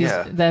boyfriend. She's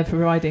Yeah. there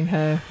providing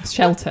her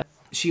shelter.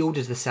 She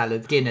orders the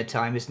salad dinner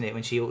time, isn't it?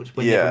 When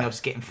Yeah. everyone else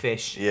is getting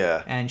fish.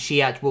 Yeah. And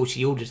she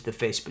orders the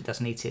fish but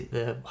doesn't eat it.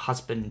 The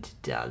husband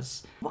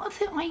does. What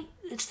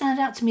it stands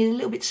out to me a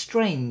little bit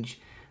strange.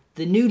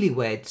 The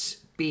newlyweds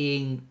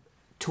being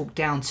talked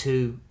down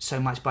to so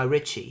much by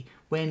Richie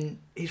when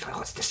he's like,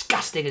 oh, it's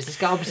disgusting. It's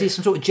disgusting. Obviously, there's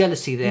some sort of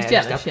jealousy there. He's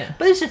jealous, and stuff. yeah.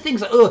 But there's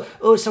things like,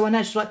 oh, so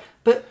unnatural. Like,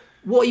 but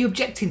what are you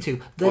objecting to?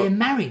 They're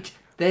married.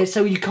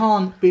 So you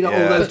can't be like,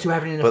 those two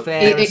having an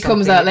affair. It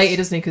comes out later,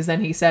 doesn't he? Because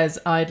then he says,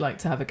 I'd like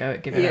to have a go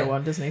at giving her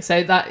one, doesn't he? So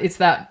it's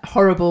that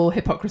horrible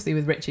hypocrisy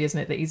with Richie, isn't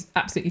it? That he's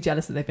absolutely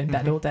jealous that they've been in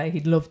bed all day.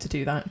 He'd love to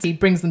do that. He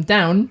brings them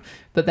down,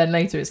 but then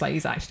later it's like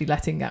he's actually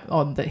letting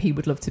on that he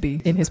would love to be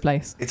in his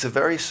place. It's a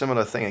very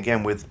similar thing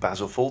again with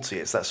Basil Fawlty.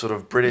 It's that sort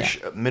of British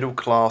middle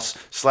class,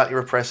 slightly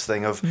repressed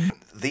thing of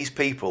these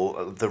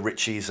people, the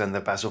Richies and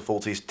the Basil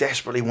Fawltys,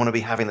 desperately want to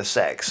be having the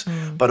sex,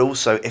 but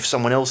also if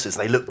someone else is,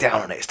 they look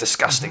down on it. It's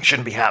disgusting.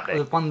 Shouldn't be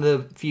happening. One of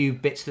the few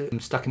bits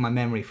that stuck in my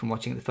memory from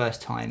watching it the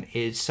first time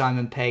is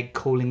Simon Pegg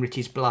calling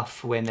Richie's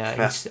bluff when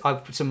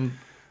some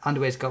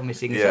underwear's got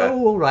missing. He's like,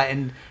 oh, all right,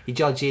 and he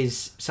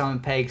judges Simon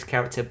Pegg's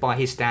character by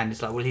his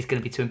standards. Like, well, he's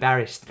going to be too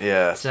embarrassed.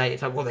 Yeah. So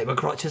it's like, well, they were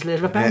crotches,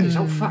 little abandons.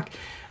 Oh fuck.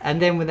 And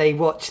then when they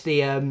watch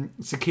the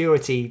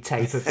security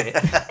tape of it,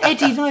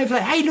 Eddie's like,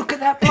 hey, look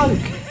at that bloke.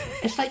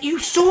 It's like, you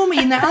saw me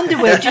in that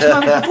underwear just a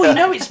moment before. You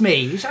know it's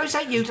me. So is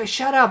that you? It's like,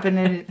 shut up. And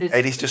then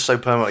Eddie's just so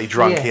permanently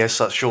drunk. Yeah. He has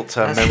such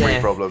short-term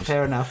memory problems.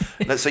 Fair enough.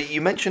 So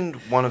you mentioned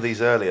one of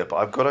these earlier, but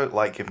I've got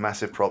to give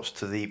massive props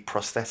to the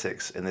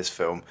prosthetics in this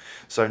film.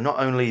 So not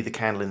only the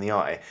candle in the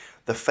eye,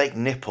 the fake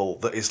nipple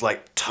that is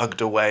like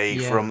tugged away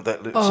from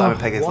that Simon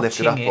Pegg is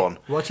lifted up on.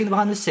 Watching the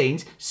behind the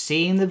scenes,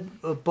 seeing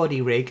the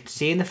body rig,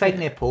 seeing the fake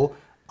nipple.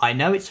 I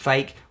know it's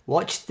fake.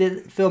 Watch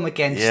the film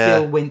again.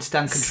 Still winced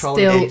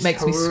uncontrollably. Still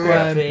makes me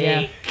squirm.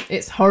 Yeah,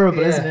 it's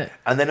horrible, isn't it?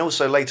 And then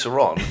also later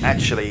on,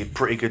 actually,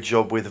 pretty good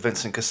job with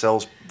Vincent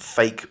Cassell's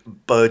fake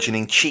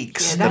burgeoning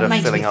cheeks that are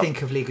makes filling me up.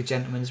 think of League of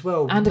Gentlemen as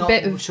well. And not a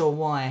bit of sure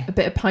why. A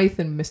bit of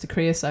Python, Mr.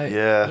 Creosote.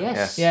 Yeah.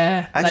 Yes.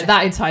 Yeah, And like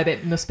that entire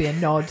bit must be a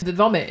nod. The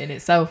vomit in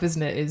itself,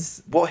 isn't it?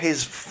 Is what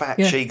his fat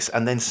cheeks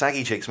and then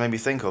saggy cheeks made me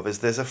think of is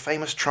there's a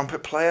famous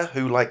trumpet player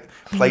who like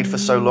played for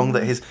so long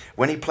that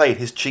when he played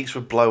his cheeks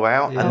would blow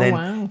out and then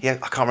I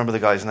can't remember the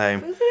guy's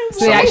name.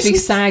 So he actually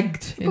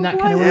sagged in that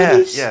kind of way. Why do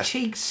his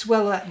cheeks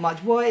swell that much?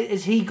 Why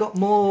has he got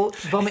more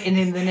vomit in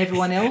him than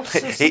everyone else?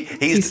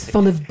 He's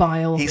full of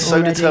bile. He's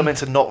so determined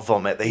to not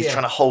vomit that he's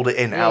trying to hold it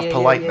in out of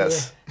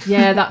politeness.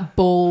 Yeah, that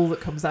ball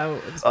that comes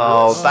out.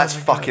 That's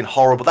fucking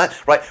horrible.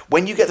 That right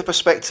when you get the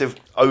perspective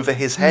over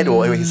his head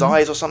or over his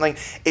eyes or something,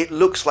 it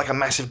looks like a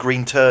massive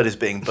green turd is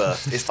being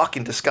birthed. It's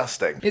fucking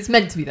disgusting. It's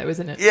meant to be though,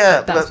 isn't it?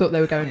 Yeah, that's what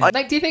they were going.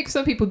 Like, do you think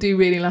some people do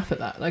really laugh at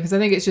that? Like, because I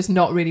think it's just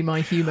not really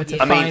my humour to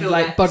find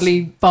like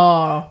bodily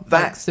bar,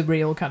 like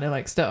surreal kind of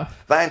like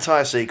stuff. That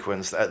entire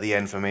sequence at the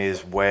end for me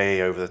is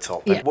way over the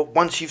top. Like,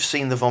 once you've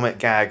seen the vomit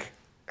gag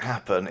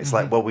happen, it's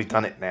like, well, we've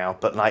done it now,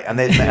 but like, and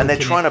they're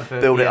trying to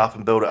build it up,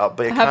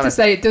 but I have to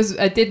say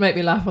it did make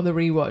me laugh on the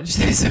rewatch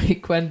this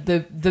week when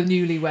the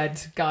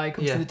newlywed guy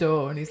comes to the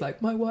door and he's like,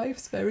 my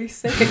wife's very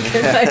sick.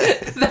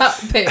 Like,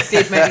 that bit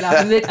did make me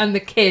laugh, and the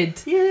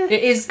kid,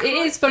 it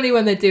is funny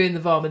when they're doing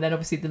the vom, and then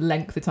obviously the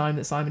length of time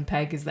that Simon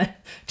Pegg is there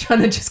trying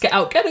to just get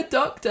out, get a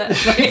doctor.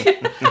 Like,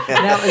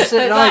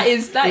 that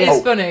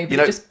is funny, but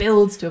it just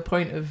builds to a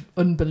point of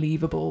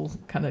unbelievable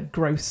kind of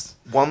gross.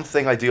 One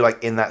thing I do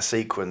like in that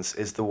sequence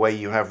is the way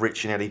you have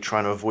Rich and Eddie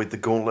trying to avoid the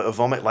gauntlet of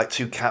vomit, like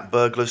two cat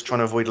burglars trying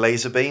to avoid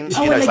laser beams.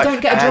 Oh, and they don't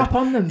get a drop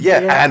on them.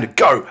 Yeah, and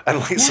go. And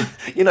like, so,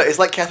 it's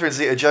like Catherine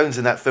Zeta-Jones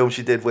in that film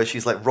she did where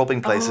she's like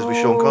robbing places with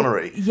Sean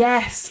Connery.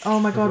 Yes. Oh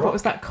my God, what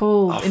was that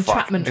called?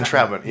 Entrapment.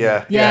 Entrapment,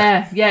 yeah.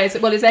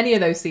 It's any of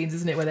those scenes,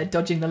 isn't it, where they're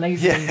dodging the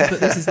laser beams, but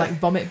this is like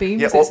vomit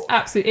beams.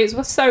 It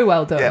was so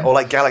well done. Yeah, or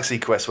like Galaxy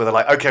Quest where they're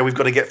like, okay, we've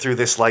got to get through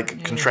this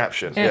like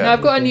contraption. Yeah. No,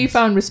 I've got a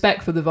newfound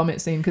respect for the vomit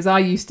scene because I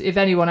used to,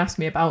 if anyone asked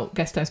me about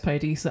Guest House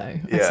Paradiso,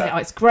 I'd say,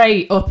 it's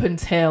great up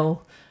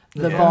until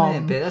the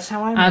vom. That's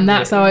how I and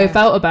that's how I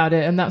felt about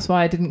it, and that's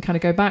why I didn't kind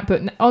of go back.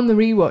 But on the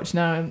rewatch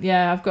now,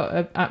 I've got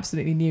an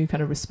absolutely new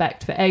kind of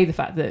respect for the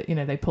fact that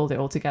they pulled it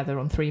all together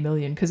on 3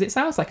 million, because it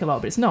sounds like a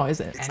lot, but it's not, is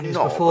it? And it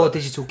was before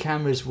digital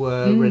cameras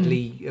were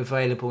readily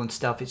available and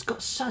stuff. It's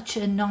got such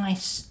a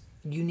nice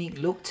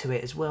unique look to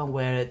it as well,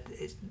 where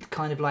it's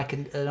kind of like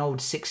an old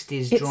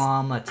 60s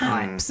drama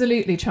type.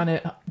 Absolutely trying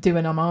to do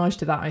an homage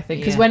to that, I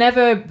think, because Yeah.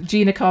 whenever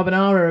Gina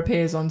Carbonara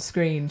appears on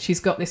screen, she's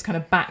got this kind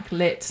of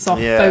backlit,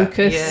 soft Yeah.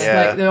 focus,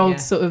 Yeah. like the old Yeah.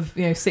 sort of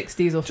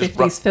 60s or Just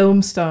 50s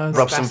film stars.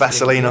 Rub some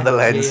Vaseline on the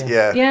lens.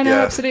 Yeah. Yeah, no,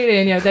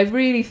 absolutely. And they've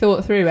really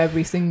thought through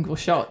every single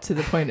shot to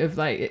the point of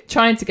like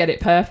trying to get it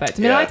perfect.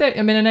 I mean,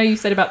 Yeah. I know you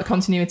said about the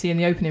continuity in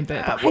the opening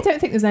bit, but I don't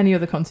think there's any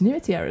other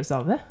continuity errors,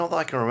 are there? Not that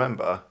I can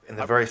remember. In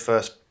the very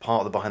first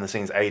part of the behind the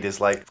scenes, Ada's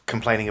like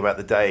complaining about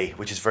the day,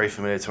 which is very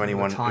familiar to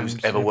anyone who's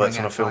ever worked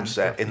on a film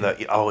set. In that,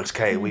 it's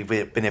okay, we've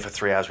been here for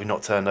 3 hours, we've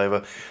not turned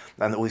over,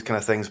 and all these kind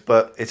of things.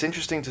 But it's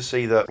interesting to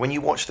see that when you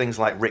watch things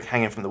like Rick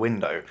hanging from the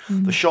window,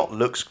 the shot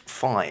looks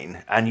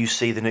fine, and you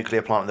see the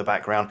nuclear plant in the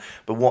background.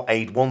 But what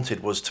Ade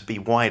wanted was to be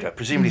wider,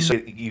 presumably, so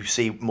you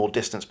see more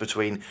distance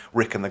between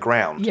Rick and the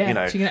ground. Yeah, you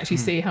know. so you can actually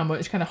see how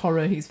much kind of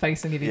horror he's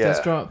facing if he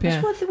does drop. Yeah.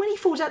 That's one thing, when he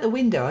falls out the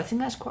window, I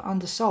think that's quite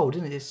undersold,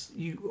 isn't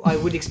it? I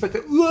would expect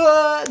that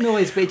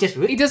noise, but it just...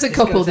 He does a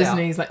couple, doesn't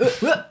he? He's like,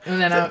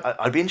 and then out.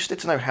 I'd be interested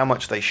to know how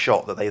much they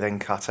shot that they then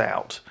cut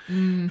out,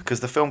 because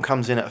the film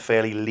comes in at a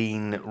fairly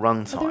lean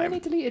runtime. Are there any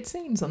deleted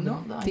scenes on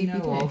Not that I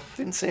DVD? know of.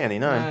 Didn't see any,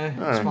 no.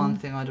 That's one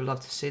thing I'd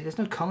love to see. There's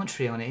no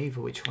commentary on it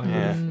either, which I would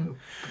have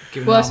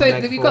given Well, I an arm and suppose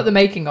leg you've for. got the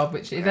making of,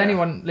 which if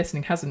anyone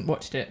listening hasn't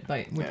watched it,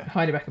 would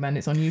highly recommend.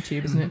 It's on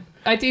YouTube, isn't it?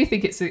 I do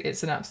think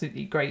it's an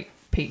absolutely great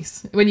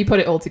piece when you put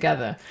it all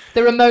together.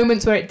 There are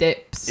moments where it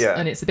dips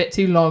and it's a bit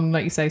too long,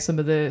 like you say, some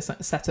of the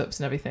setups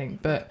and everything,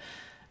 but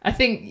I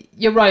think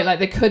you're right, like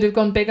they could have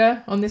gone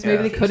bigger on this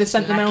movie. They could have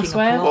sent them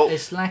elsewhere.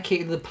 It's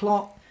lacking the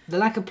plot. The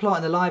lack of plot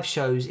in the live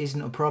shows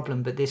isn't a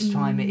problem, but this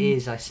time it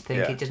is. I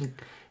think it doesn't.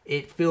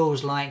 It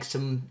feels like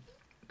some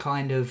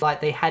kind of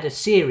like they had a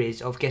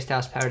series of Guest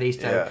House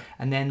Paradiso,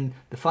 and then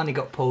the funding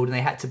got pulled, and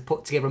they had to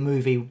put together a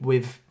movie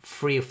with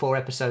 3 or 4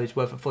 episodes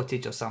worth of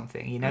footage or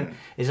something. You know,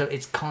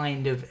 it's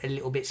kind of a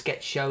little bit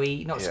sketch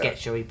showy, not sketch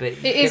showy, but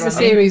it is a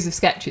series of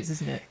sketches,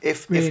 isn't it?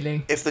 If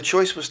the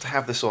choice was to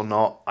have this or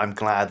not, I'm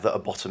glad that a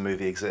bottom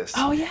movie exists.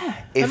 Oh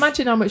yeah,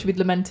 imagine how much we'd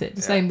lament it.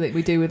 The same that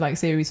we do with like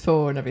series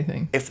 4 and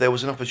everything. If there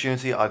was an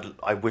opportunity,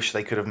 I wish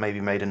they could have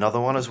maybe made another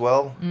one as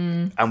well,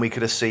 and we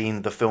could have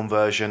seen the film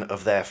version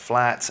of their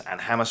Flat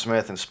and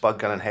Hammersmith and Spud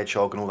Gun and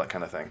Hedgehog and all that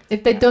kind of thing.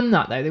 If they'd done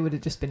that though, they would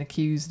have just been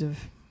accused of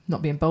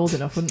not being bold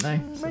enough, wouldn't they?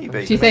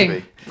 Maybe. Do you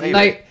think? Maybe.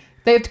 Like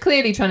they're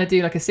clearly trying to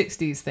do like a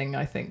 60s thing,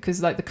 I think,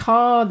 because like the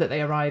car that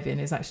they arrive in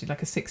is actually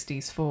like a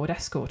 60s Ford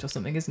Escort or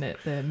something, isn't it?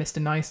 The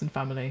Mr. Nyson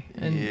family,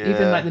 and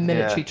even like the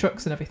military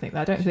trucks and everything.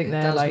 I don't think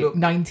they're like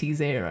 90s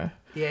era.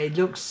 Yeah, it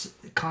looks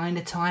kind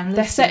of timeless.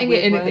 They're setting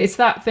it in. It's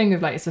that thing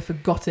of like it's a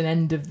forgotten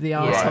end of the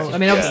arsehole. I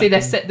mean, obviously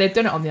they've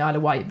done it on the Isle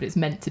of Wight, but it's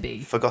meant to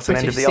be forgotten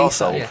British end of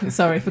the arsehole. Yeah.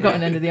 Sorry,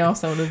 forgotten end of the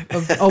arsehole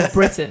of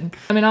Britain.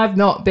 I mean, I've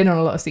not been on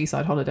a lot of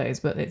seaside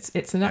holidays, but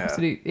it's an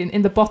absolute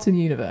in the bottom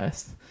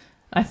universe.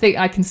 I think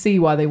I can see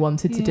why they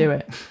wanted to do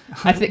it.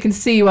 I can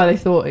see why they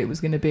thought it was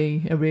going to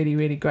be a really,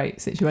 really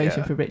great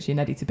situation for Richie and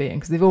Eddie to be in,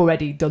 because they've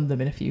already done them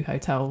in a few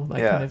hotel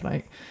kind of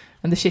like,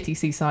 and the shitty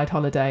seaside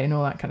holiday and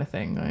all that kind of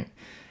thing. Like,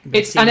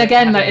 it's and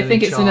again, like, I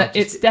think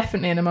it's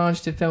definitely an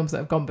homage to films that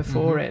have gone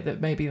before it that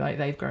maybe like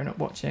they've grown up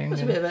watching.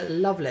 It's a bit of a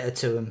love letter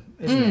to them,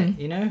 isn't it?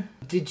 You know.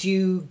 Did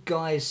you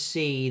guys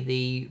see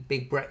the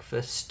Big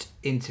Breakfast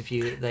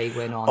interview that they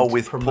went on?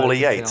 With Paulie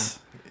Yates.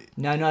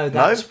 No,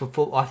 that's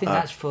before. I think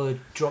that's for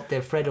Drop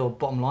Dead Fred or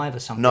Bottom Live or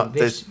something. No,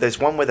 there's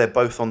one where they're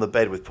both on the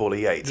bed with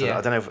Paulie Yates. Yeah.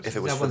 I don't know if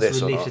it was for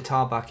this or not. Leaf the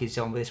Tarbuck is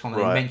on this one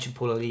where they mentioned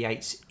Paulie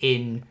Yates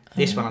in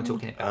this one I'm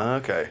talking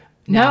about. Okay.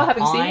 No, I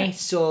haven't seen it. I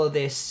saw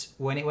this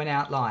when it went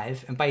out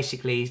live, and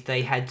basically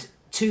they had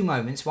 2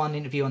 moments: one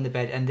interview on the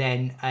bed, and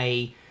then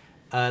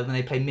when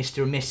they play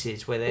Mr. and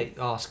Mrs., where they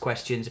ask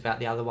questions about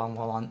the other one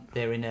while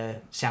they're in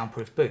a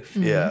soundproof booth.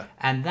 Yeah.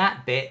 And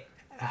that bit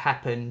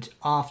happened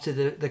after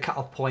the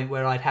cut-off point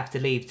where I'd have to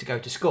leave to go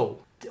to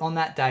school. On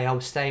that day, I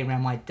was staying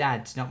around my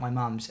dad's, not my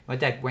mum's. My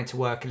dad went to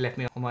work and left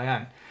me on my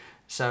own.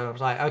 So I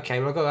was like, okay,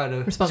 well, I've got to go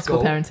to responsible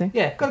school. Parenting.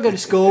 Yeah, got to go to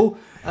school.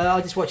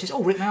 I'll just watch this.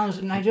 Oh, Rick Mayall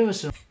and Nate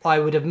Jefferson. I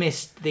would have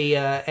missed the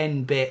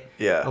end bit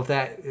of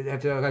that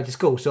after I go to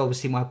school. So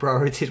obviously my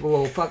priorities were,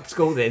 well, fuck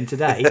school then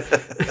today.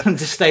 And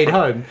just stayed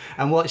home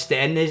and watched it.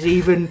 And there's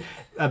even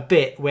a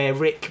bit where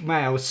Rick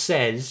Mayall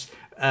says,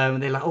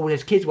 they're like, oh,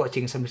 there's kids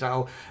watching. And somebody's like,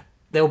 oh,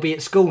 they'll be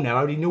at school now,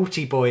 only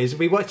naughty boys will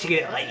be watching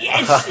it. I'm like,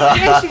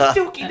 yes,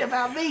 she's talking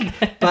about me.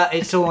 But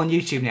it's all on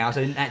YouTube now,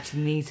 so I didn't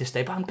actually need to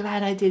stay. But I'm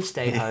glad I did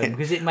stay home,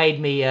 because it made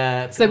me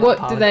so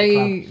what do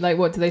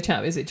they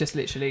chat? Is it just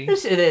literally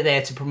they're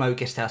there to promote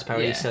Guest House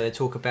Parodies, Yeah. so they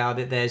talk about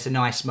it. There's a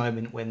nice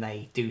moment when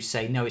they do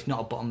say, no, it's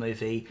not a bottom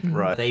movie.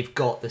 Right. They've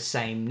got the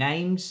same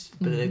names,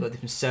 but they've got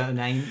different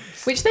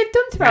surnames, which they've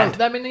done throughout.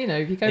 I mean,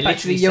 if you go They back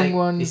to the literally young say-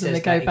 ones he and they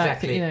says go that,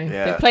 back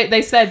exactly.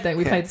 they said that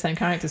we played the same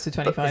characters for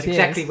 25 That's years.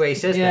 exactly where he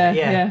says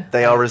that. Yeah.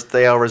 They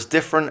are as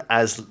different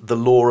as the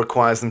law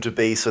requires them to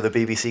be, so the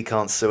BBC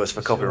can't sue us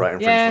for copyright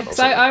infringement. Yeah, or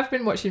so something. I've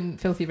been watching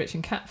Filthy Rich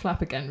and Cat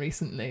Flap again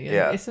recently.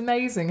 And it's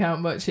amazing how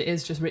much it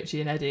is just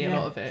Richie and Eddie. A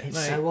lot of it.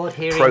 It's so odd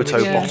hearing Proto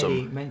Richie and bottom.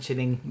 Eddie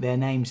mentioning their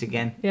names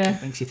again. Yeah.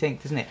 It makes you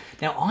think, doesn't it?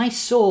 Now, when I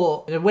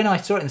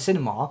saw it in the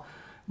cinema,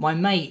 my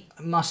mate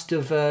must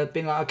have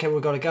been like, okay,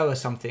 we've got to go or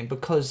something,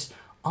 because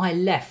I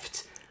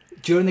left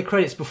during the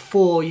credits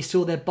before you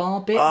saw their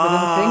bar bit with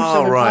the thing.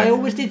 So right. I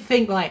always did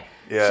think like,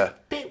 Yeah. it's a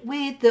bit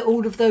weird that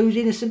all of those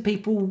innocent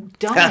people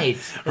died.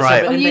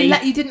 Right. Oh,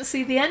 you didn't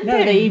see the ending?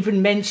 No, they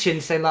even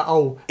mentioned saying like,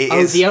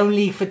 the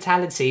only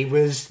fatality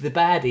was the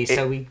baddie,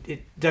 so we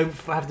don't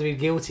have to be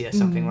guilty or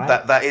something,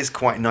 right? That is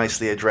quite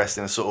nicely addressed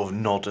in a sort of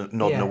nod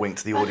and a wink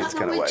to the audience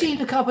kind of way.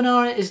 Gina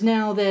Carbonara is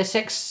now their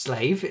sex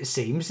slave, it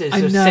seems. There's I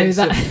a know, sense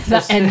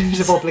that sense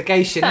of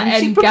obligation. That and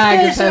end she gag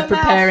of prepares her mouth.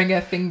 preparing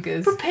her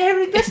fingers.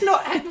 That's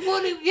not...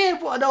 what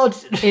an odd...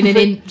 In an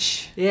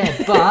inch.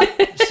 Yeah,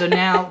 but... So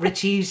now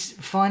Richie's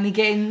finally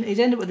getting his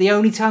end up. The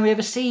only time we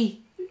ever see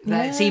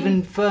that's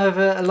even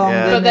further along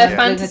than But their than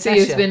fantasy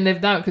Natasha. has been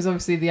lived out, because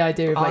obviously the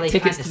idea of Are like they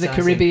tickets to the fantasising?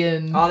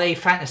 Caribbean. Are they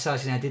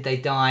fantasising now? Did they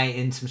die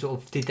in some sort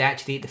of... Did they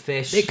actually eat the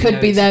fish? It could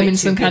be it's a them bit in too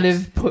some good. kind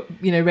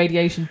of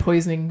radiation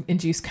poisoning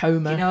induced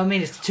coma. You know what I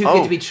mean? It's too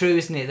good to be true,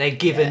 isn't it? They've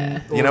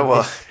given... You know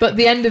what? But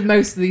the end of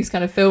most of these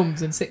kind of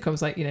films and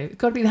sitcoms, like, it's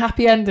got to be the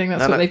happy ending.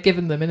 That's what they've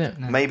given them, innit?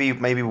 No.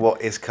 Maybe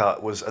what is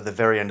cut was at the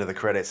very end of the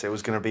credits. It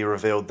was going to be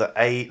revealed that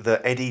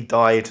Eddie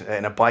died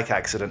in a bike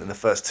accident in the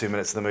first 2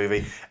 minutes of the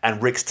movie,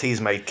 and Rick's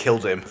teasmate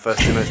killed him first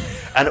 2 minutes.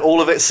 And all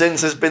of it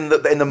since has been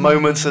that in the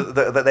moments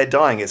that they're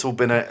dying, it's all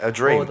been a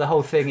dream. Or the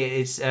whole thing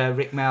is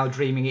Rick Mao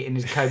dreaming it in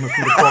his coma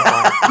from the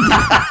crocodile.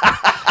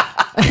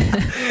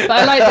 But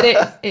I like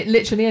that it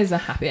literally is a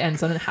happy, it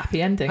ends on a happy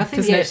ending. I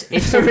think doesn't it's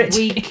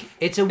it?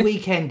 it's a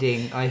weak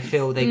ending. I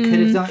feel they could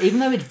have done, even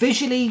though it's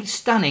visually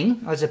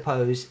stunning, I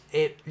suppose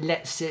it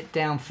lets it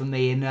down for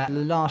me, and the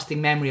lasting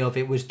memory of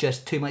it was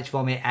just too much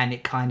vomit, and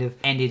it kind of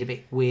ended a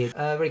bit weird.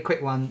 Very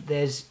quick one.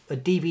 There's a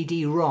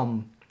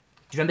DVD-ROM.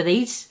 Do you remember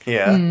these?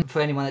 Yeah.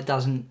 For anyone that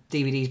doesn't,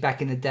 DVDs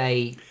back in the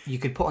day, you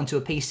could put onto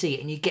a PC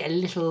and you get a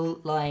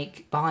little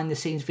like behind the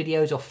scenes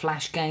videos or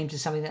flash games or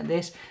something like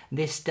this.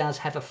 This does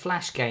have a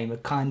flash game, a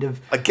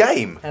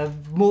game, a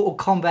Mortal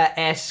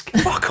Kombat-esque.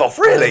 Fuck off,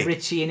 really?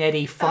 Richie and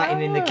Eddie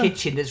fighting in the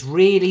kitchen. That's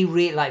really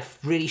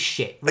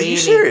shit. Really, Are you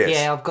serious?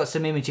 Yeah, I've got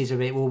some images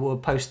of it. We'll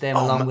post them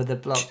along with the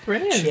blog.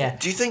 Brilliant. Yeah.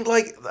 Do you think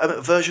like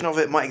a version of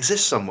it might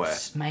exist somewhere?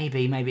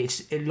 Maybe.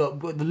 Look,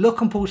 the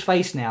look on Paul's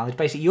face now is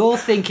basically you're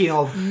thinking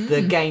of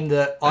the game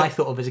that I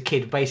thought of as a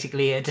kid,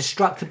 basically a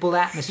destructible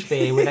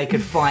atmosphere where they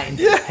could fight and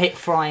hit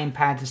frying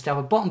pans and stuff.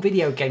 A bottom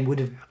video game would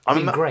have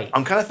been great.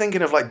 I'm kind of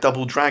thinking of like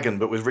Double Dragon,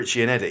 but with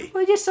Richie and Eddie.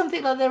 Well, just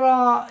something like there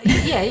are,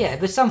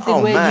 but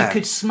something where you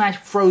could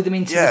throw them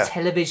into the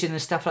television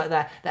and stuff like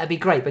that. That'd be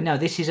great. But no,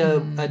 this is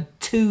a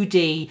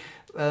 2D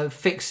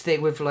fixed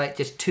thing with like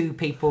just two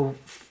people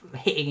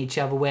hitting each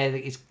other, where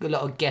it's a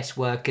lot of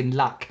guesswork and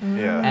luck.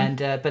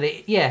 And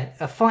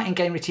a fighting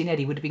game Richie and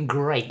Eddie would have been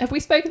great. Have we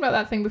spoken about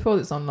that thing before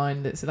that's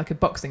online? That's like a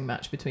boxing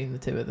match between the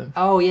two of them.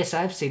 Oh yes,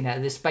 I've seen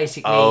that. It's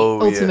basically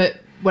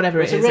ultimate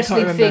whatever it's it is. It's a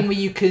wrestling thing where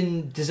you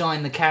can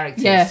design the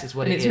characters. Is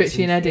what and it it's is.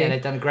 Richie and Eddie. Yeah,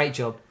 they've done a great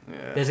job.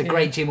 Yeah. There's a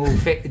great Jim will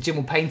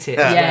paint it.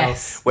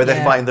 Yes, where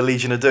they're fighting the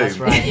Legion of Doom. That's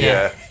right.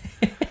 Yeah.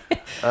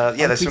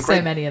 There's some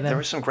great, many of them.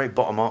 There is some great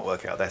bottom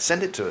artwork out there.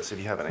 Send it to us if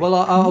you have any. Well,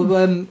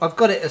 I've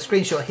got a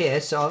screenshot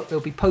here, so it'll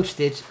be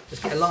posted.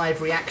 Let's get a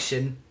live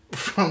reaction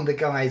from the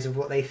guys of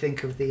what they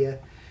think of the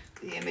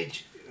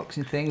image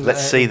boxing thing.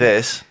 Let's see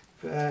this.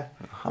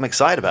 I'm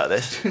excited about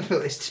this.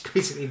 It's just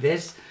basically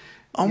this.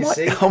 Oh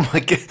my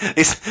god!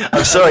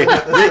 I'm sorry.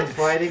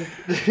 Fighting.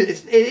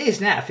 It is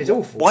naff. It's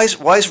awful. Why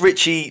is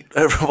Richie?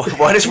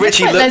 Why does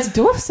Richie like look? Les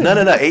Dawson.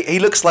 No. He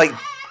looks like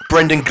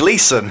Brendan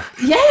Gleeson.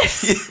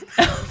 Yes.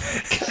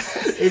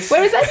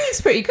 Whereas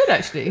Eddie's pretty good,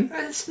 actually.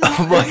 It's not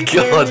Oh my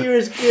god! near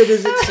as good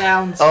as it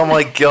sounds. Oh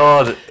my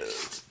god!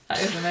 That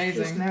is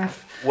amazing.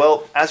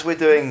 Well, as we're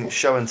doing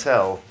show and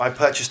tell, I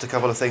purchased a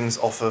couple of things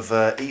off of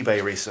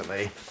eBay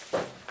recently.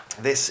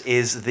 This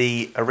is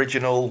the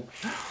original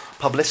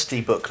publicity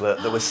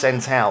booklet that was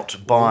sent out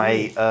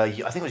by, I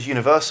think it was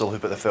Universal who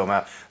put the film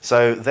out.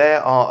 So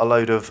there are a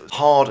load of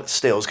hard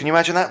stills. Can you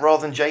imagine that,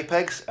 rather than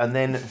JPEGs? And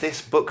then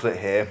this booklet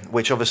here,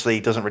 which obviously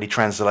doesn't really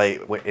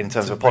translate in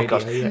terms of a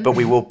podcast, but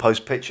we will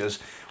post pictures,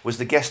 was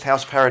the Guest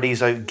House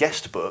Paradiso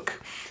guest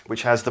book,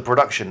 which has the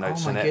production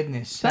notes in it. Oh my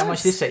goodness. How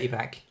much did this set you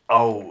back?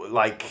 Oh,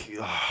 like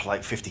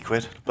 50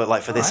 quid, but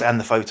like for this and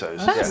the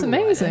photos. That's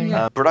amazing.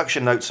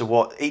 Production notes are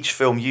what each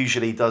film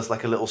usually does,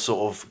 like a little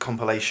sort of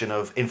compilation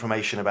of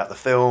information about the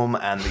film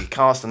and the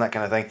cast and that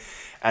kind of thing.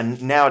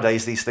 And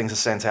nowadays these things are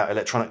sent out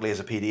electronically as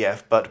a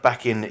PDF, but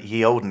back in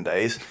ye olden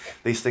days,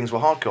 these things were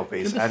hard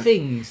copies. Remember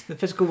Things, the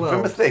physical world.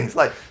 Remember Things,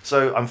 like,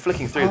 so I'm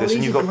flicking through this,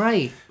 and you've got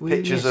great.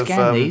 pictures of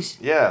these.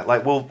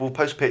 like we'll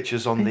post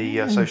pictures on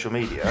the social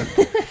media.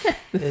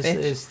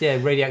 There's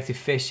radioactive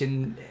fish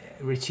and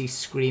Richie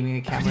screaming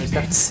at camera and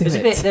stuff.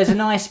 Suet. There's a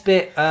nice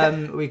bit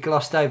we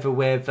glossed over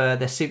with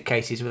their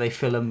suitcases where they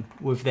fill them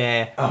with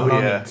their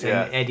belongings,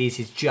 and Eddie's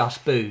is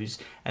just booze,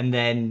 and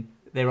then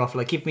they're off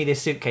like, give me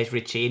this suitcase,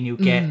 Richie, and you'll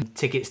get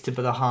tickets to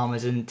the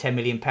Bahamas and £10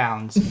 million,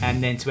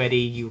 and then to Eddie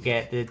you'll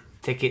get the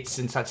tickets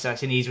and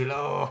such, and he's like,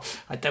 oh,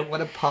 I don't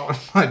want to part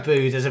with my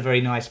booze. That's a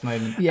very nice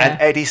moment. Yeah.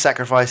 And Eddie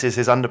sacrifices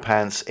his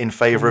underpants in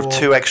favour of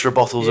 2 extra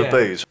bottles of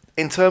booze.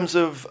 In terms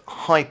of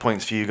high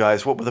points for you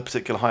guys, what were the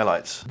particular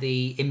highlights?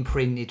 The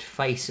imprinted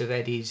face of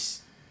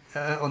Eddie's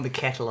on the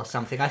kettle or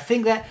something. I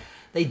think that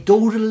they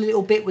dawdled a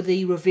little bit with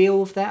the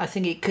reveal of that. I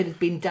think it could have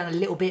been done a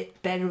little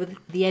bit better with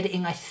the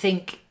editing. I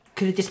think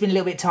could have just been a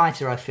little bit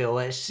tighter, I feel.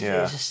 It's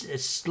a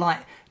slight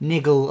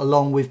niggle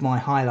along with my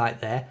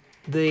highlight there.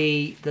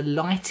 The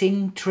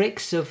lighting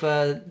tricks of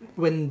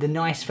when the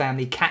Nice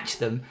family catch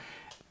them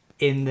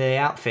in the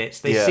outfits,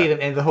 they see them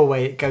in the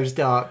hallway, it goes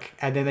dark,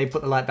 and then they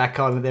put the light back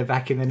on and they're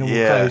back in their normal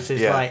clothes.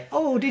 It's like,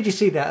 oh, did you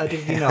see that? Or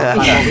did you not?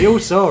 We all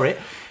saw it.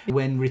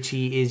 When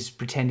Richie is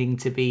pretending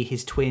to be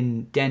his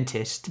twin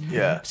dentist,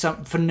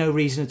 for no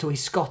reason at all.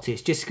 He's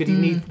Scottish, just because he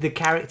needs the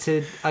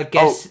character, I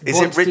guess,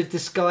 wants to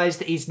disguise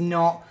that he's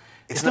not.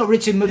 It's not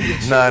Richard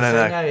McTwat.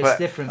 No, it's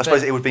different. I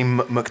suppose it would be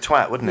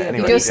McTwat, wouldn't it?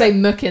 Anyway, he does say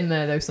muck in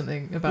there, though,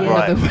 something about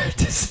another word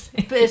to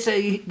say. But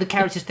the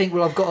characters think,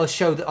 well, I've got to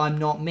show that I'm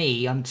not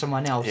me, I'm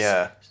someone else.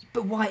 Yeah.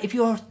 But why, if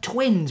you're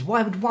twins,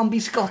 why would one be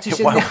Scottish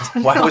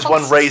and why was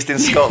one raised in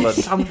Scotland?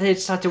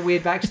 There's such a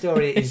weird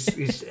backstory.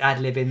 Is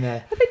ad-lib in there.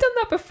 Have they done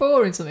that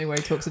before in something where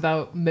he talks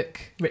about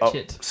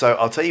Richard? So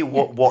I'll tell you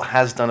what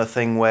has done a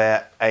thing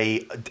where a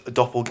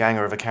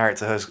doppelganger of a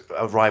character has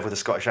arrived with a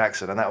Scottish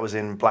accent, and that was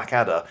in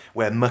Blackadder,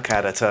 where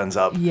Muckadder turns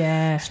up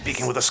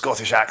speaking with a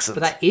Scottish accent.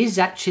 But that is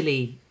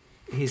actually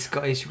his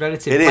Scottish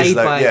relative, played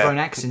by Ron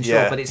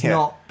Atkinson, but it's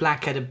not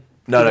Blackadder.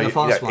 No,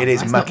 it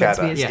is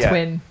Muckadder. It's his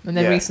twin. And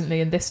then recently,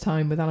 in this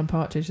time with Alan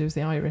Partridge, there was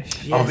the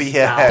Irish.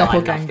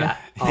 Doppelganger.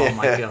 Oh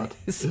my God.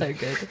 It's so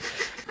good.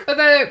 But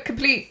the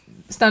complete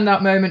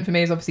standout moment for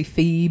me is obviously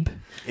Phoebe.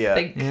 I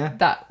think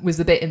that was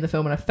the bit in the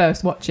film when I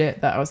first watched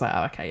it that I was like,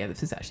 oh, okay,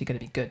 this is actually going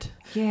to be good.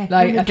 Yeah,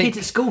 like the kids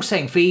at school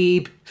saying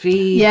Phoebe.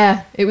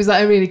 Yeah, it was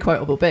like a really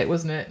quotable bit,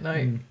 wasn't it?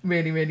 Like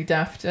really, really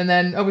daft. And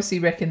then obviously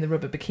Rick in the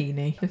rubber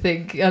bikini.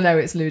 I know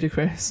it's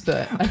ludicrous,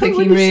 but I think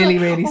he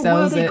really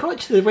sells it.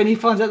 Crotchless when he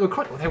finds out they were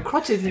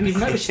crotchless, they didn't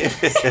even notice it.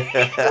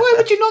 Why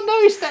would you not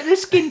notice that? They're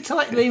skin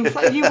tightly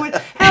inflated.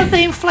 How would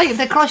they inflate if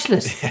they're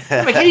crotchless?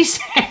 Doesn't make any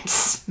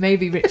sense.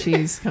 Maybe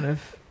Richie's kind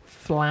of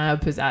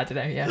flab has added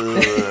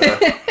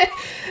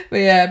But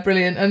yeah,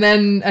 brilliant. And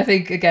then I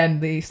think again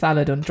the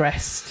salad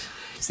undressed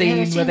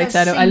scene where they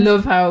turn up. I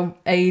love how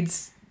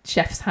Aid's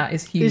chef's hat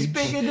is huge. It's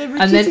bigger than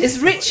Richie's. And then is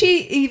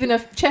Richie even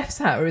a chef's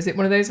hat, or is it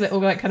one of those little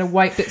like kind of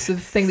white bits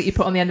of thing that you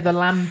put on the end of a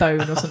lamb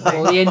bone or something?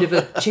 Or the end of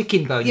a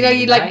chicken bone.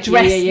 You like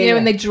dress. You know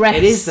when they dress.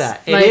 It is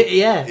that. Like,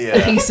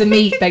 a piece of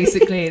meat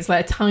basically. It's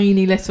like a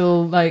tiny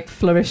little like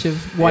flourish of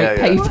white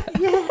paper.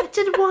 I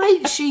don't know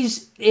why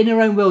she's in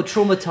her own world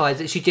traumatized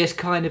that she just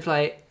kind of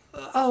like,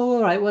 oh,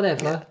 all right,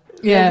 whatever.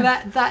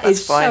 Yeah, that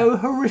is fine. So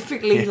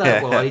horrifically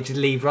like, well, I need to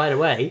leave right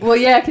away. Well,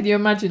 yeah, can you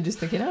imagine just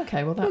thinking,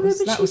 okay, well, that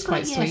was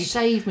quite sweet.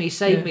 Save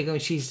me. When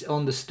she's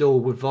on the stool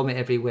with vomit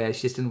everywhere,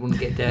 she just doesn't want to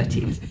get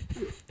dirty.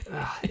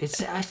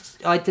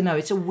 I don't know.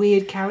 It's a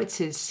weird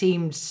character. It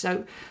seems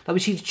so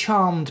like she's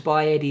charmed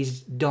by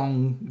Eddie's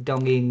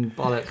donging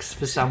bollocks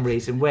for some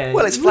reason. Well,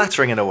 it's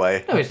flattering in a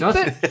way. No, it's not.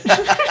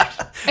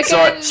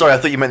 Again, sorry, I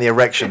thought you meant the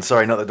erection.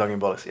 Sorry, not the donging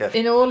bollocks. Yeah.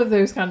 In all of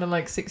those kind of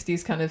like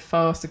 60s kind of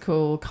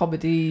farcical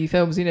comedy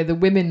films, the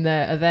women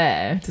there are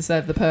there to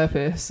serve the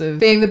purpose of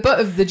being the butt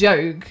of the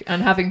joke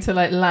and having to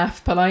like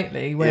laugh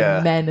politely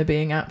when men are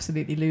being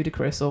absolutely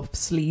ludicrous or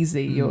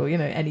sleazy or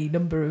any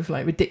number of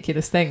like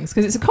ridiculous things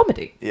because it's a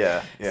comedy.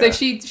 Yeah. So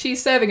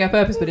she's serving her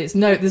purpose, but there's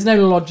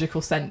no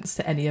logical sense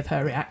to any of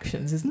her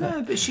reactions, isn't there?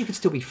 No, but she could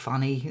still be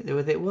funny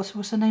with it.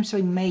 What's her name?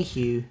 Something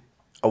Mayhew.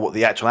 Oh, what,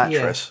 the actual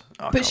actress?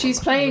 Yeah. But she's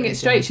playing it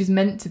straight. She's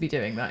meant to be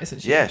doing that,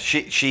 isn't she? Yeah,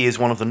 she is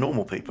one of the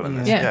normal people in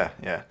this.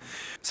 Yeah.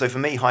 So for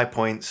me, high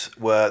points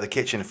were the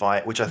kitchen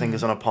fight, which I think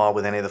is on a par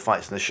with any of the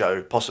fights in the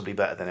show, possibly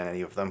better than any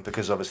of them,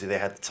 because obviously they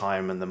had the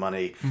time and the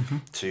money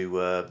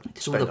to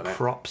spend all the on it.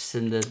 Props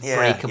and the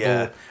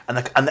breakable...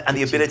 And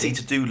the ability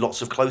to do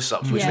lots of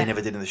close-ups, which they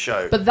never did in the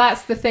show. But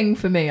that's the thing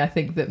for me, I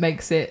think, that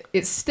makes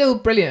it's still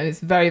brilliant and it's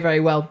very, very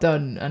well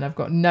done, and I've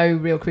got no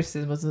real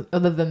criticism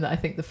other than that I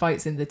think the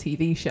fights in the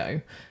TV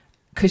show,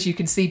 because you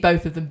can see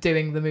both of them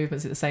doing the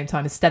movements at the same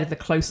time instead of the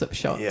close-up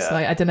shots. Yeah.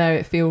 Like, I don't know,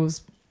 it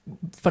feels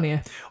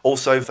funnier.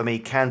 Also, for me,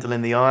 candle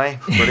in the eye,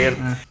 brilliant.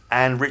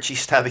 And Richie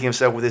stabbing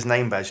himself with his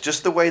name badge.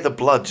 Just the way the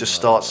blood just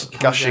starts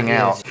gushing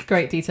out.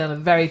 Great detail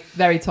and very,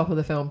 very top of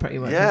the film, pretty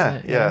much. Isn't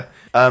it?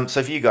 Yeah.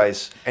 So for you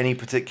guys, any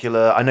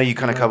particular... I know you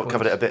kind of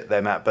covered it a bit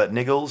there, Matt, but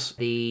niggles?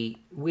 The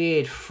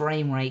weird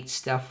frame rate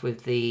stuff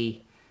with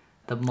the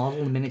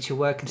model, miniature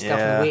work and stuff.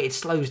 And it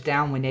slows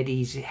down when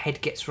Eddie's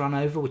head gets run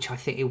over, which I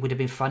think it would have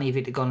been funny if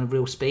it had gone at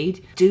real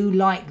speed. Do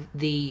like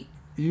the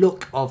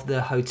look of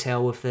the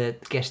hotel with the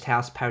guest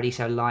house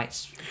Paradiso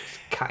lights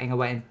cutting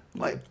away and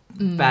like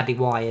badly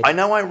wired. I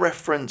know I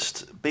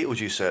referenced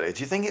Beetlejuice earlier. Do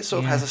you think it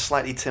sort of has a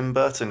slightly Tim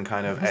Burton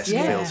kind of esque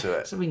feel to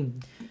it?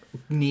 Something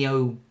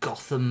neo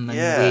Gotham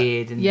and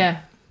weird. And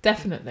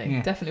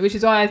Definitely. Which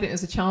is why I think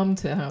there's a charm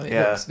to how it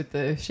looks with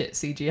the shit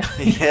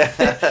CGI.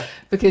 Yeah.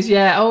 Because we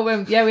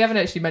haven't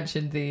actually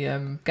mentioned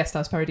the Guest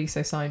House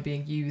Paradiso sign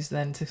being used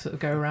then to sort of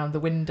go around the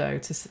window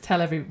to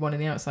tell everyone in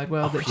the outside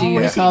world that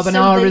Gina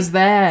Carbonara's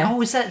there.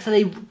 Oh, is that so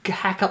they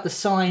hack up the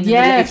sign?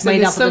 Yeah, and it's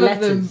made up of the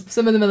letters.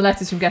 Some of them are the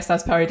letters from Guest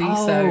House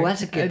Paradiso. Oh,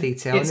 that's a good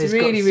detail. It's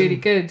really, really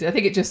good. I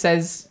think it just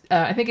says.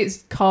 I think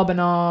it's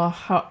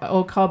Carbonara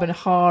or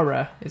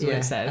Carbonara is what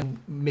it says. And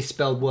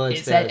misspelled words.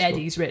 It's there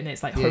Eddie's written.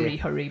 It's like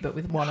hurry, but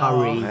with one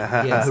hurry.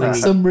 R. It's like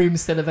some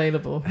rooms still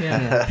available.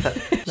 Yeah.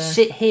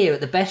 Sit here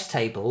at the best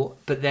table,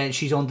 but then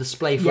she's on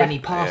display for any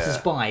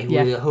passers-by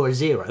who are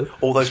zero.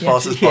 All those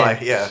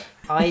passers-by.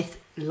 I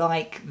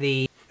like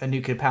the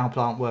nuclear power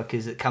plant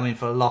workers that come in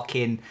for a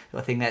lock-in.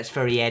 I think that's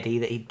very Eddie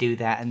that he'd do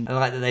that, and I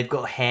like that they've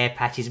got hair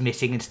patches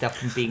missing and stuff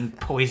from being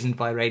poisoned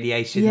by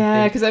radiation.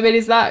 Yeah, because I mean,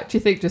 is that, do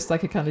you think, just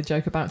like a kind of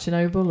joke about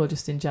Chernobyl, or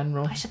just in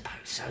general? I suppose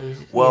so.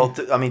 Well,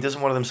 I mean, doesn't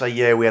one of them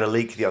say, we had a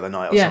leak the other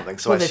night or something?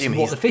 So I assume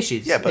what the fish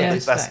is. Yeah, but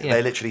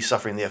they're literally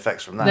suffering the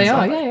effects from that. They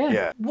are,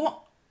 yeah. What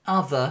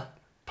other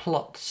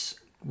plots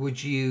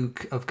would you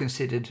have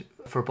considered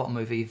for a Bottom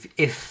movie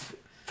if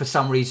for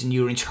some reason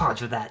you were in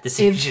charge of that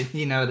decision?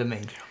 You know what I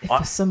mean? If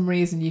for some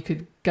reason you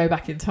could go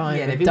back in time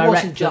and if it direct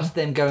wasn't just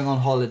them going on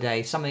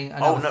holiday, so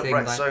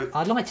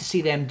I'd like to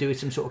see them do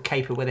some sort of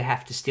caper where they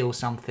have to steal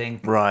something.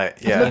 Right,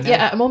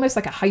 yeah. I'm almost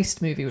like a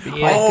heist movie would be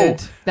quite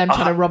good. Them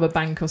trying to rob a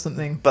bank or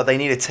something. But they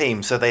need a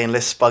team, so they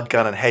enlist Spud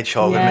Gun and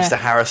Hedgehog and Mr.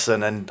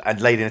 Harrison and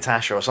Lady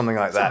Natasha or something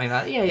like that. Something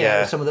like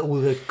that, Some of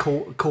all the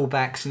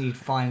callbacks, and you'd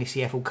finally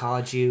see Ethel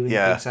Cardew and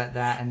things like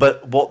that.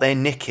 But what they're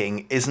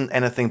nicking isn't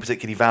anything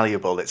particularly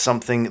valuable. It's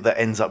something that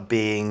ends up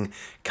being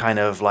kind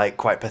of like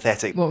quite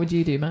pathetic. What would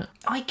you do, Matt?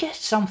 I guess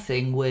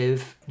something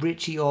with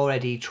Richie or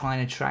Eddie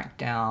trying to track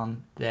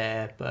down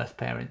their birth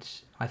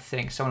parents. I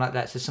think something like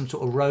that. So some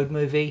sort of road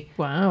movie.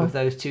 Wow. With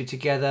those two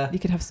together. You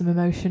could have some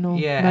emotional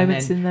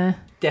moments in there.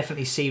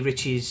 Definitely see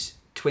Richie's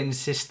twin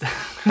sister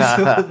sort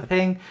of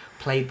thing,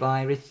 played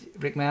by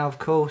Rick Mail, of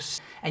course.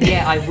 And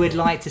I would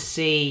like to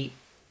see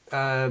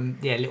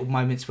little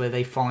moments where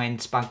they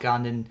find Spud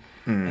Gun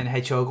and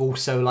Hedgehog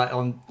also like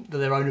on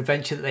their own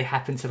adventure, that they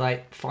happen to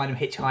like find them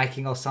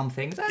hitchhiking or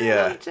something.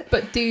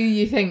 But do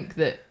you think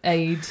that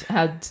Aid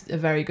had a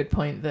very good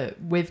point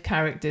that with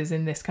characters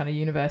in this kind of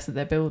universe that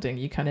they're building,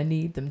 you kind of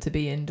need them to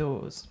be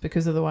indoors,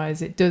 because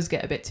otherwise it does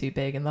get a bit too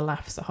big and the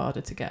laughs are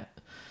harder to get?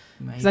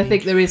 Because I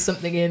think there is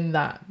something in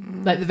that,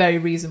 like the very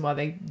reason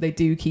why they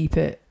do keep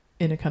it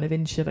in a kind of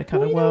insular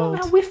kind of world.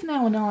 How with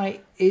Now and I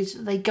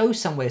is they go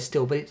somewhere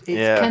still, but it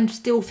can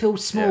still feel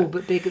small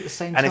but big at the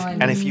same time.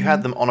 And if you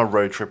had them on a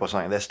road trip or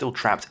something, they're still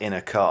trapped in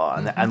a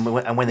car, and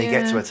when they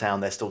get to a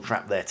town, they're still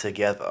trapped there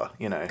together.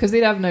 Because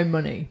they'd have no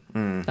money.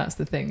 That's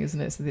the thing,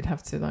 isn't it? So they'd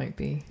have to like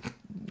be.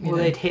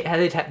 They'd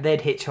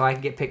hitchhike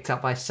and get picked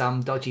up by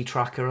some dodgy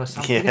trucker or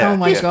something. Yeah. Oh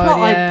my this god! Plot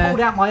I pulled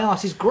out my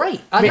arse is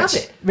great. I love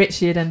it.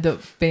 Richie'd end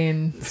up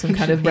being some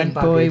kind of rent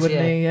boy,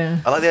 wouldn't he?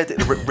 Yeah. I like the idea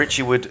that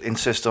Richie would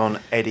insist on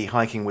Eddie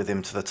hiking with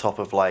him to the top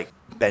of like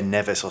Ben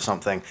Nevis or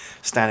something,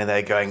 standing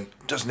there going,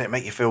 "Doesn't it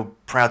make you feel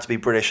proud to be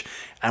British?"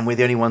 And we're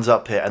the only ones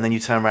up here. And then you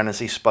turn around and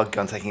see Spud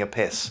Gun taking a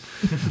piss,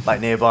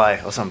 like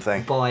nearby or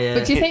something.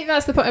 But do you think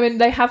that's the point? I mean,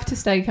 they have to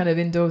stay kind of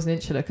indoors and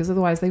insular, because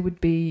otherwise they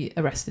would be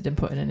arrested and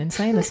put in an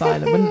insane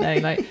asylum, wouldn't they?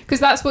 Like, because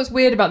that's what's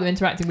weird about them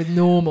interacting with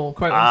normal,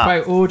 quote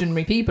unquote,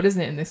 ordinary people,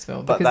 isn't it, in this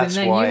film? Because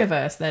in their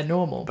universe, they're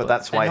normal. But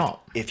that's why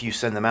not. If you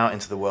send them out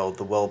into the world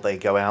they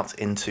go out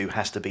into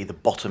has to be the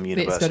bottom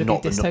universe, it's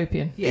not be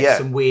dystopian.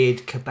 Some weird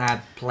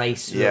kebab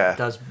place that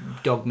does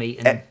dog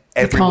meat and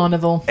the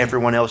carnival.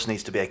 Everyone else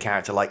needs to be a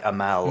character like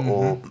Amal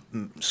or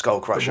Skull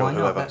Crusher or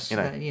whoever.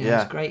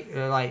 It's great.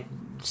 Like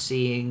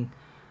seeing,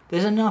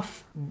 there's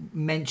enough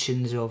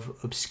mentions of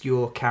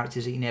obscure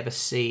characters that you never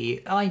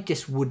see. I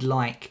just would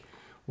like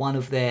one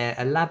of their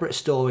elaborate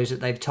stories that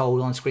they've told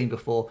on screen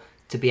before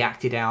to be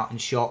acted out and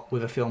shot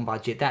with a film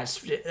budget.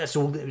 That's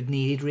all that was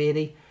needed,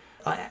 really.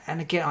 And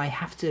again, I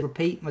have to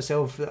repeat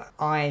myself that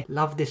I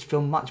love this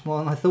film much more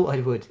than I thought I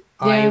would.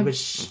 Yeah. I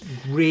was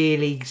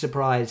really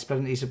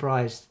pleasantly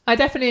surprised. I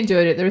definitely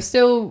enjoyed it. There are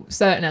still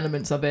certain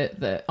elements of it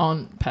that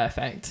aren't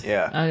perfect.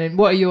 Yeah. And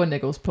what are your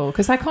niggles, Paul?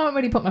 Because I can't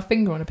really put my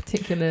finger on a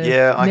particular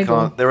I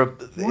can't.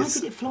 Why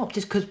did it flop?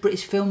 Just because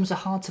British films are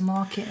hard to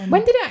market?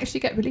 When did it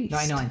actually get released?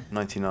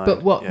 99.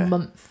 But what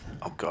month?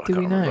 Oh God, do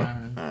we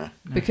know?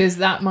 Because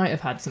that might have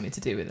had something to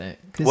do with it.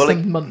 Because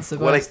some months are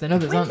worse than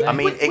others, aren't they? I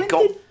mean,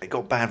 it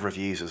got bad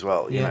reviews as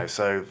well. You know,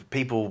 so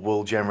people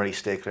will generally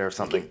steer clear of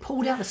something. It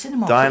pulled out the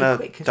cinema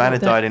pretty quick. Diana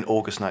died in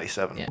August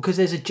 '97. Yeah. Because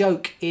there's a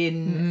joke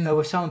in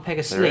with Simon Pegg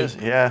asleep.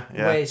 Yeah.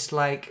 Where it's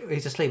like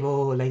he's asleep.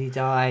 Oh, lady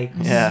di.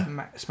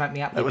 Smack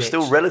me up. It was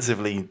still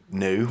relatively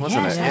new,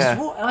 wasn't it? That's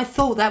what I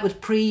thought. That was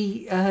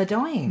pre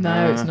dying.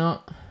 No, it's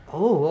not.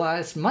 Oh, well,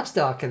 it's much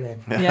darker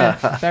then.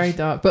 Yeah, very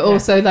dark. But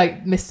also,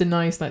 like, Mr.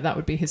 Nice, like, that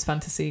would be his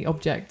fantasy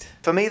object.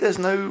 For me, there's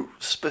no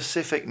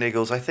specific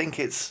niggles. I think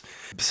it's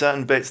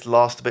certain bits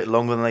last a bit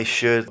longer than they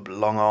should,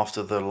 long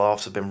after the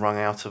laughs have been wrung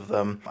out of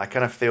them. I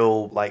kind of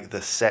feel like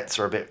the sets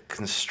are a bit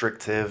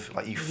constrictive.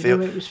 Like, you feel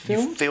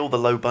the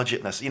low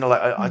budgetness. You know,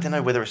 like, I don't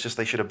know whether it's just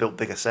they should have built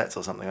bigger sets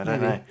or something. I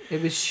don't know.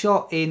 It was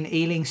shot in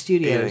Ealing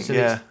Studios, so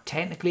it's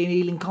technically an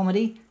Ealing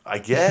comedy. I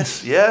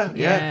guess,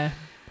 yeah.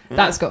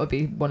 That's got to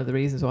be one of the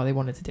reasons why they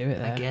wanted to do it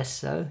there. I guess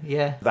so,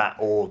 yeah. That,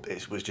 or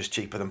it was just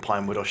cheaper than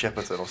Pinewood or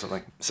Shepperton or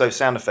something. So,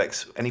 sound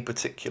effects, any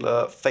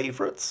particular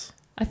favourites?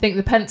 I think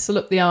the pencil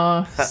up the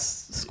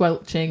arse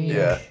squelching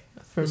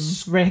from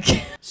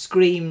Rick.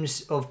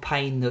 Screams of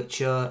pain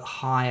that are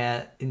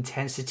higher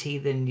intensity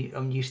than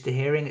I'm used to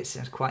hearing. It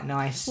sounds quite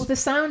nice. Well, the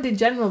sound in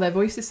general, their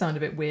voices sound a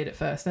bit weird at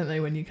first, don't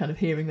they, when you're kind of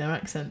hearing their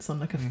accents on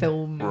like a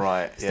film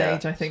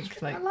stage, I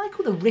think. Like, I like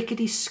all the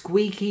rickety,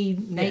 squeaky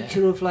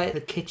nature of like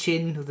the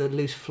kitchen, with the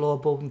loose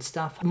floorboard and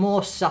stuff.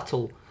 More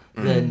subtle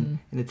than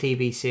in the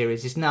TV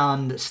series. There's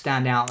none that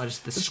stand out as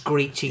the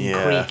screeching,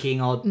 creaking,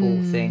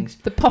 oddball things.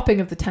 The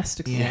popping of the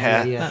testicles.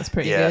 Yeah. That's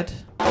pretty good.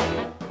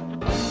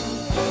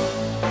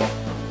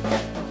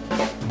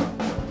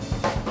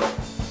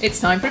 It's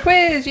time for a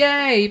quiz.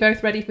 Yay! You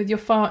both ready with your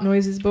fart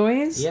noises,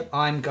 boys? Yep,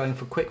 I'm going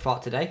for quick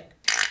fart today.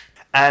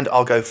 And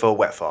I'll go for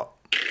wet fart.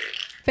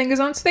 Fingers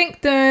on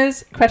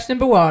sphincters. Question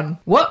number 1.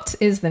 What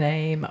is the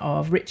name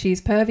of Richie's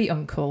pervy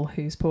uncle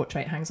whose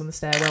portrait hangs on the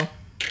stairwell?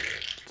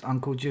 It's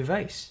Uncle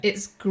Gervais.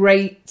 It's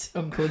Great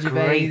Uncle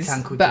Gervais. Great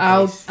Uncle but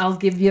Gervais. I'll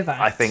give you that.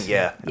 I think,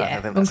 I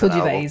think that's Uncle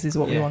Gervais is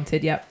what we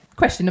wanted,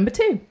 Question number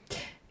 2.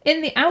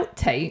 In the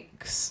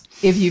outtakes,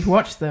 if you've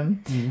watched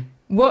them,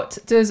 what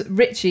does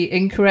Richie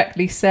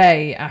incorrectly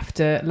say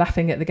after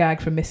laughing at the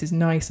gag from Mrs.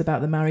 Nice about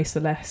the Marie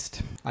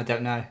Celeste? I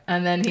don't know.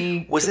 And then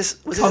he was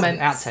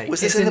comments. Outtake? Was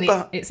this in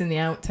the It's in the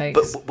outtakes.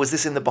 But was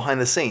this in the behind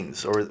the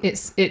scenes or?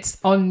 It's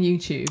on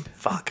YouTube.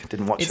 Fuck,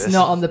 didn't watch this. It's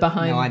not on the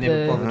behind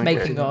the bothered.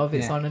 making of.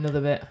 It's on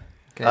another bit.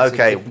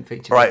 Okay,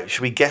 right.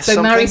 Should we guess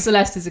something? So Marie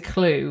Celeste is a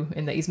clue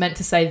in that he's meant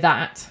to say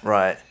that.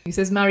 Right. He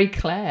says Marie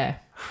Claire.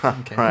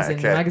 Right, in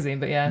the magazine,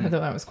 but I thought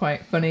that was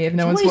quite funny. If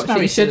no one's watched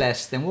Marie it,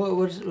 Celeste, then what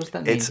was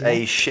that mean? It's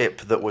a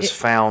ship that was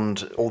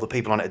found. All the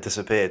people on it had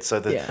disappeared.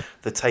 So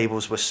the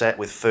tables were set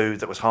with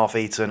food that was half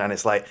eaten, and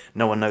it's like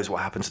no one knows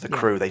what happened to the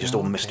crew. They just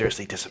all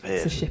mysteriously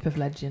disappeared. It's a ship of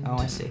legend. Oh,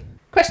 I see.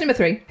 Question number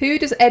 3. Who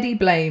does Eddie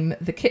blame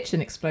the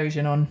kitchen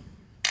explosion on?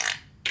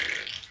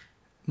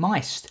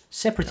 Mice.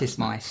 Separatist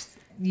mice.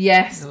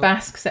 Yes,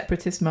 Basque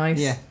separatist mice.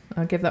 Yeah.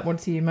 I'll give that one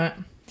to you, Matt.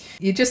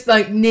 You're just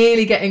like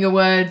nearly getting a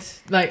word,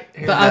 but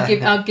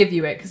I'll give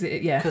you it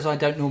because I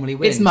don't normally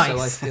win. It's mice. So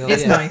I feel,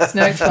 it's mice.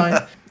 No, it's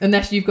fine.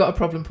 Unless you've got a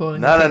problem, Paul.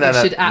 No.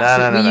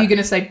 Were you going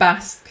to say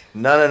Basque?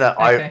 No. Okay.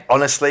 I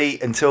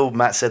honestly, until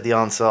Matt said the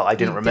answer, I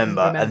didn't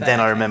remember, and then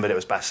I remembered it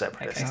was Basque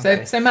separatist.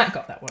 Okay. So Matt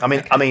got that one.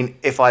 I mean,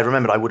 if I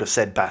remembered, I would have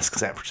said Basque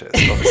separatist.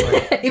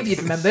 Obviously, if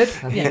you'd remembered.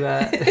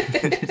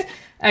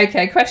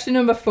 Okay. Question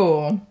number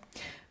 4.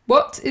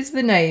 What is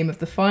the name of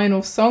the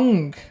final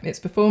song? It's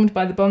performed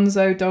by the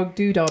Bonzo Dog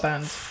Doodah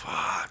Band.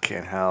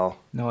 Fucking hell.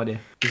 No idea.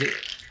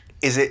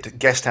 Is it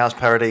Guest House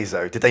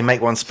Paradiso? Did they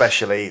make one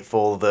specially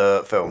for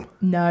the film?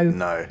 No.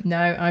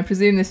 I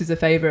presume this is a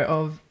favourite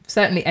of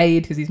certainly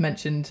Aid, because he's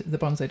mentioned the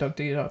Bonzo Dog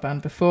Doodah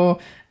Band before.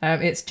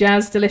 It's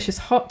Jazz Delicious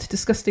Hot,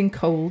 Disgusting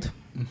Cold.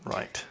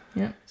 Right.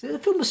 Yeah. So the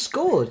film was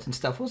scored and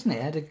stuff, wasn't it?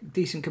 It had a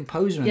decent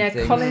composer and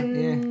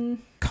things.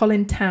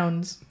 Colin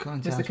Towns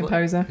was the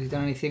composer. Has he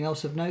done anything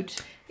else of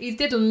note? He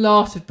did a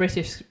lot of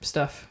British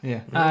stuff.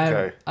 Yeah.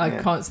 I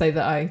can't say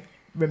that I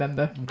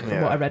remember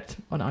from what I read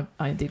on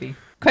IMDb.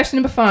 Question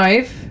number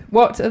 5.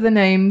 What are the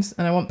names,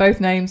 and I want both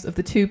names, of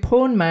the 2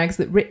 porn mags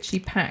that Richie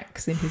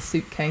packs in his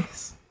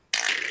suitcase?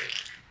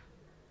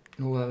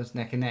 Oh, that was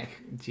neck and neck.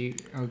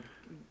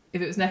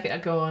 If it was neck,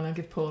 I'd go on. I'll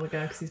give Paul a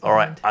go because he's all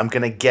right. I'm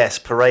going to guess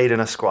Parade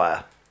and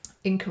Esquire.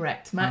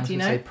 Incorrect. Matt, do you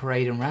know? I was going to say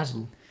Parade and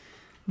Razzle.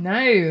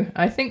 No,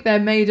 I think they're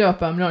made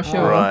up. I'm not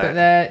sure, but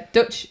they're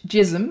Dutch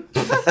Jism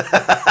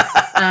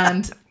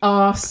and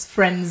Arse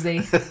Frenzy.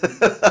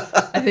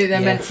 I think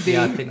they're meant to be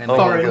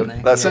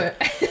foreign.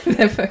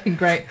 They're fucking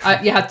great.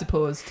 You had to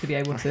pause to be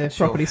able to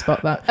properly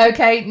spot that.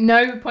 Okay,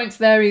 no points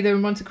there either.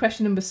 And on to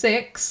question number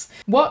 6.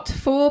 What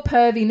 4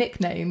 pervy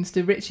nicknames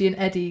do Richie and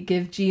Eddie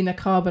give Gina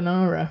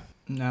Carbonara?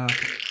 No.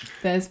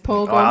 There's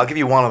Paul. I'll give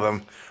you one of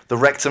them. The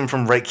Rectum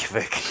from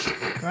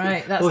Reykjavik.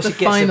 Right, that's the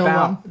final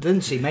one.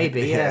 Doesn't she?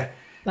 Maybe, yeah.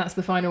 That's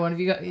the final one.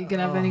 You going to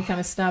have any kind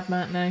of stab,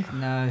 Matt?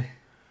 No.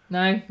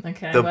 No?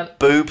 Okay. The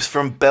Boobs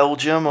from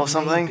Belgium or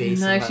something?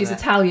 No, she's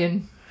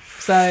Italian.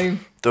 So...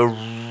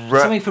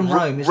 something from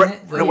Rome, isn't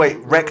it? No, wait,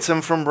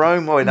 Rectum from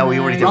Rome? Oh, wait, no, we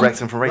already did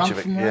Rectum from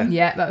Reykjavik.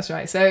 Yeah, that's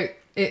right. So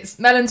it's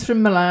melons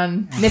from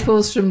Milan,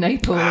 nipples from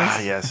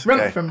Naples,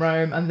 rump from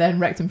Rome, and then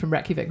rectum from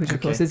Reykjavik, which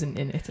of course isn't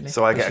in Italy.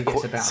 So I get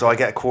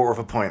a quarter of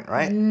a point,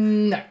 right?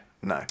 No.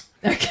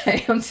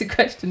 Okay, on to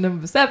question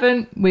number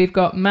 7. We've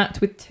got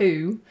Matt with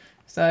 2.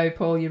 So,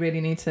 Paul, you really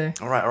need to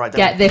All right.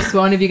 get this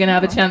one if you're going to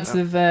have a chance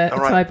of a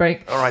tie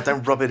break. All right,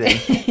 don't rub it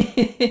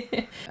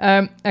in.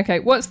 Okay,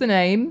 what's the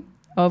name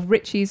of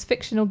Richie's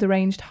fictional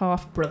deranged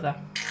half-brother?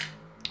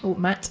 Oh,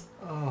 Matt.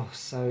 Oh,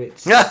 so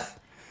it's...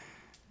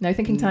 No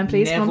thinking time,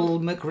 please.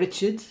 Neville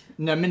McRichard?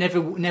 No,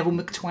 Neville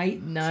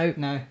McTwaite? No.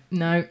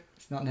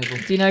 It's not Neville.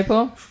 Do you know,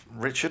 Paul?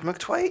 Richard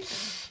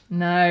McTwaite?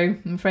 No,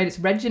 I'm afraid it's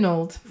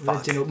Reginald.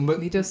 Reginald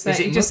He just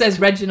says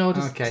Reginald.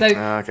 Okay.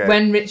 So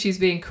when Richie's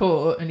being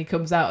caught and he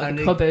comes out of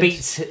the cupboard,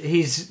 beats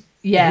his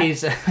and he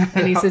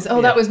says,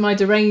 that was my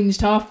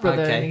deranged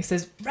half-brother. Okay. And he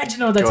says,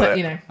 Reginald, All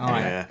right.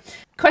 Yeah.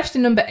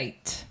 Question number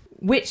 8.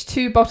 Which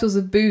 2 bottles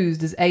of booze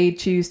does Aid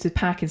choose to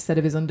pack instead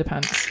of his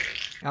underpants?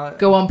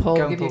 Go on, Paul.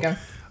 Give you a go.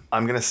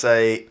 I'm going to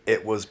say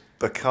it was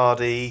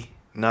Bacardi.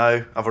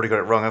 No, I've already got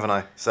it wrong, haven't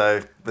I? So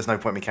there's no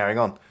point me carrying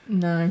on.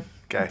 No.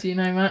 Okay. Do you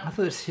know, Matt? I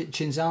thought it was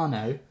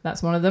Cinzano.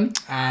 That's one of them.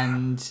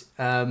 And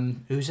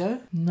Ouzo?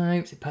 No.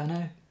 Is it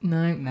Pernod?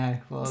 No. No.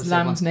 It's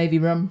Lamb's Navy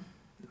rum.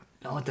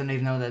 No, I don't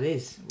even know what that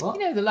is. What?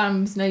 You know the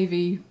Lamb's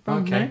Navy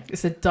rum, Okay. no?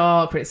 It's a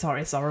dark, it's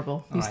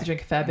horrible. I used to Right.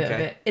 drink a fair bit of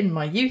Okay. it in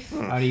my youth.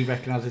 I only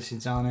recognise the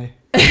Cinzano.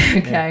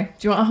 Okay.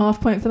 Do you want a half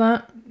point for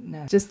that?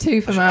 No. Just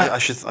 2 for Matt. I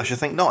should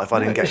think not if I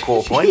didn't get a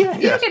quarter point. You're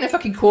getting a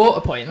fucking quarter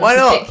point. Why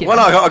That's not? ridiculous.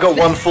 Why not? I got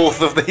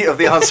 1/4 of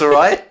the answer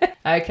right.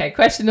 Okay,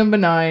 question number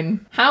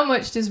 9. How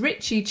much does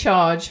Richie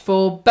charge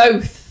for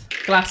both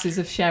glasses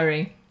of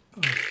sherry?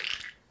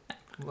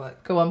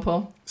 What? Go on,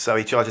 Paul. So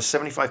he charges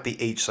 75p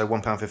each, so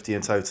 £1.50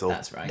 in total.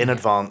 That's right. In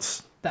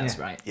advance. That's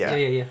right. Yeah.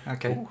 Yeah.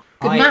 Okay.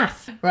 Good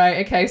math.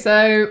 Right, okay,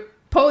 so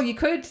Paul, you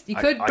could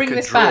I bring could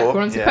this draw, back.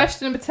 We're on to yeah.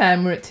 question number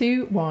 10. We're at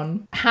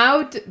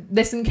 2-1.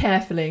 Listen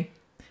carefully.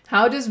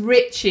 How does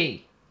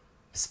Richie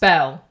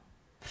spell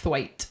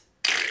thwaite?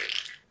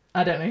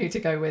 I don't know who to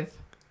go with.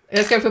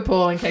 Let's go for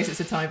Paul in case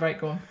it's a tie break.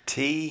 Go on.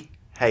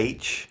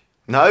 T-H...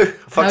 No, I How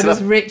fucked it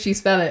does up. Richie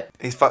spell it?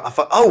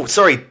 Oh,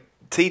 sorry.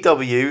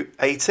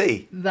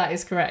 T-W-A-T. That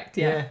is correct,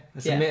 yeah.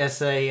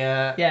 That's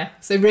a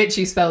So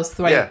Richie spells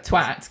thwaite Yeah.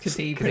 twat because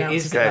he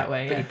pronounces it that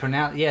way. But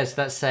Yeah. he yes,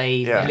 that's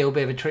a little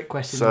bit of a trick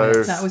question.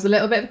 So- That was a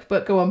little bit,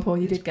 but go on, Paul.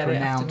 You did get it.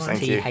 After pronounced mine.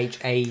 Thank you.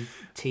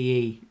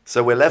 Thate.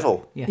 So we're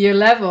level. Yeah. You're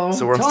level.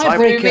 So we're on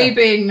Through tiebreaker. me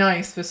being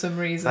nice for some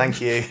reason. Thank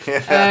you.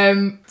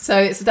 So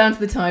it's down to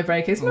the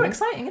tiebreaker. It's more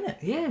exciting, isn't it?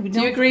 Yeah.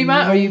 Do you agree,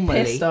 Matt, or are you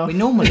pissed off? We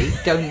normally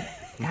don't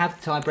have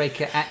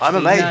tiebreaker. Actually, I'm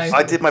amazed. No.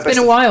 I did my It's best.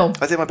 been a while.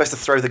 I did my best to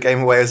throw the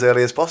game away as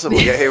early as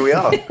possible. Yet here we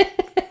are.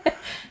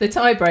 The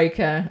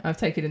tiebreaker, I've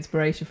taken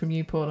inspiration from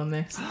you, Paul, on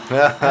this,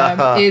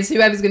 is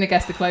whoever's going to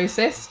guess the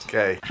closest.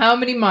 Okay. How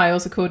many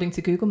miles, according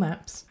to Google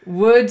Maps,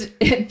 would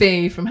it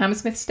be from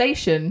Hammersmith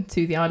Station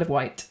to the Isle of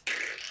Wight?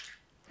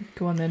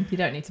 Go on then. You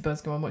don't need to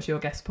buzz. Go on. What's your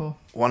guess, Paul?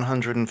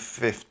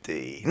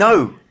 150.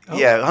 No. Oh.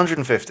 Yeah,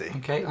 150.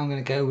 Okay, I'm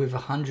going to go with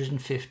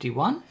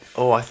 151.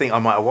 Oh, I think I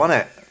might have won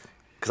it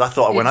because I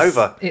thought I went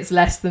over. It's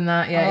less than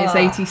that. Yeah, it's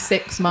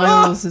 86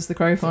 miles as the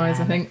crow flies,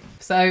 I think.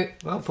 So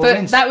Well, Paul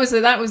wins. that was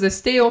a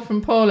steal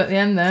from Paul at the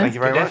end there. Thank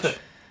you very Good much. effort.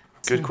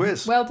 Good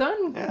quiz. Well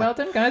done. Yeah. Well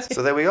done, guys.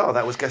 So there we are.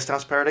 That was Guest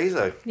House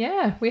Paradiso.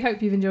 Yeah, we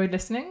hope you've enjoyed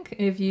listening.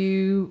 If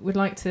you would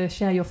like to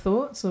share your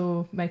thoughts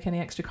or make any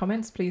extra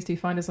comments, please do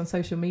find us on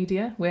social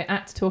media. We're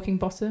at Talking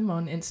Bottom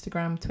on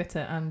Instagram,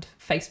 Twitter, and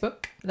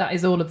Facebook. That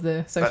is all of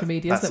the social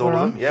medias That's that all we're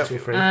of on. them. Yeah. Feel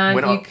free. And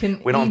We're you not,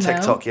 can we're not on email-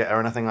 TikTok yet or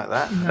anything like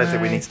that. I don't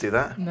think we need to do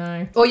that.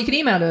 No. Or you can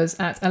email us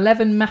at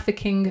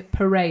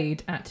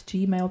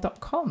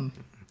 11maffekingparade@gmail.com.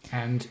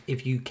 And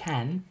if you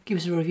can, give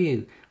us a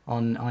review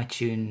on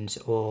iTunes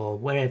or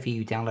wherever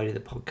you downloaded the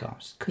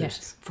podcast. Because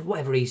Yes. for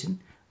whatever reason,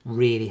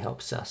 really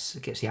helps us.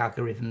 It gets the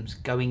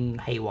algorithms going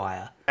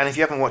haywire. And if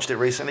you haven't watched it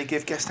recently,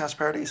 give Guest House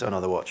Paradiso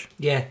another watch.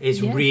 Yeah, it's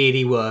Yeah.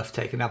 really worth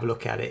taking another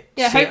look at it.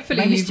 Yeah, See, hopefully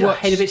maybe you've it's still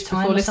ahead of watched its time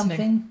before or listening.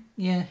 something.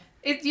 Yeah.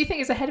 Do you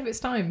think it's ahead of its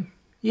time?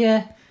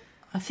 Yeah.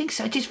 I think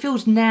so. It just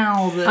feels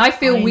now that I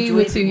feel we enjoy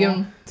were it too more.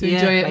 young to Yeah,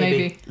 enjoy it,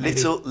 maybe.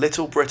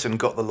 Little Britain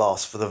got the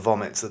loss for the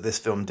vomits that this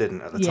film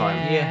didn't at the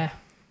time.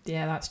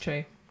 Yeah, that's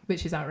true.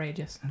 Which is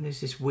outrageous. And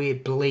there's this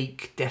weird,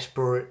 bleak,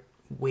 desperate,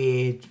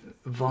 weird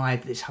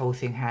vibe this whole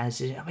thing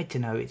has. I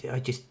don't know. I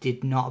just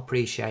did not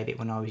appreciate it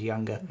when I was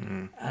younger,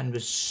 and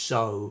was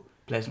so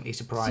pleasantly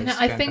surprised.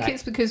 I going think back.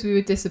 it's because we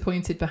were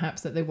disappointed,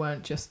 perhaps, that they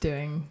weren't just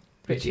doing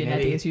Richie and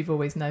Eddie as you've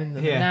always known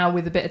them. Yeah. Now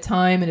with a bit of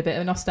time and a bit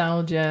of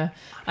nostalgia,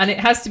 and it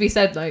has to be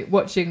said, like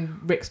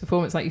watching Rick's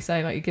performance, like you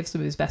say, like he gives some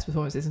of his best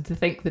performances, and to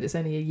think that it's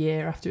only a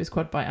year after his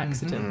quad bike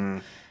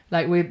accident.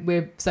 Like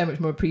we're so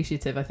much more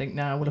appreciative, I think,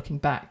 now we're looking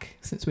back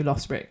since we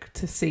lost Rick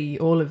to see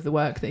all of the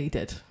work that he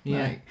did.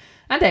 Yeah. Like,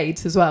 and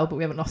Aid as well, but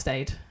we haven't lost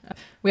Aid.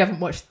 I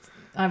haven't watched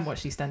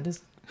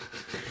EastEnders.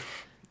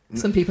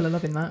 Some people are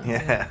loving that.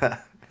 Yeah.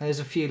 There's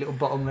a few little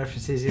bottom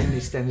references in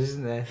EastEnders,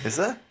 isn't there? Is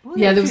there? Well,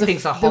 Yeah, there was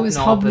things like there was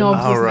Hobnob and- Hobnob. Oh,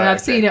 wasn't there? right,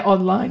 I've seen it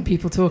online.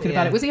 People talking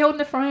about Yeah. it. Was he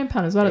holding a frying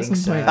pan as well at Think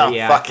some point? so. Oh,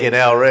 Yeah, I fucking think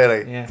hell,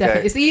 really? Yeah. Definitely.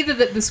 Okay. It's either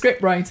that the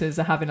script writers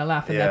are having a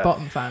laugh and Yeah. they're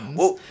bottom fans,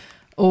 Well-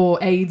 or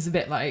Aid's a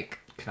bit like,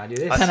 Can I do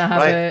this? Can I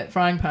have Right. a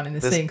frying pan in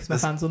this There's- scene because my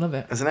there's- fans will love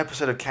it. There's an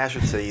episode of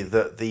Casualty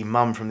that the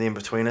mum from The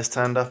Inbetweeners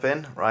turned up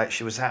in, right?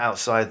 She was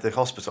outside the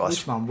hospital.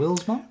 Which mum?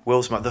 Will's mum?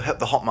 Will's mum, the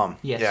hot mum.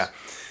 Yes. Yeah.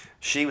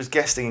 She was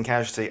guesting in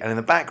Casualty, and in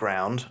the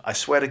background, I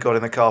swear to God,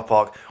 in the car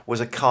park, was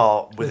a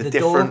car with a the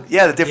different,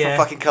 door? the different Yeah,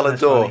 fucking coloured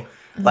that's door. funny.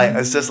 Like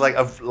it's just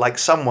like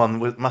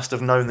someone must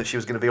have known that she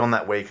was going to be on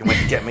that week and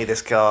went to get me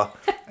this car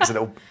as a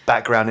little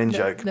background in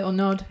joke. Little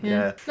nod. Yeah.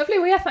 Yeah. Lovely.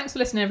 Well, yeah, thanks for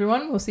listening,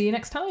 everyone. We'll see you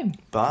next time.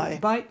 Bye.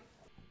 Bye.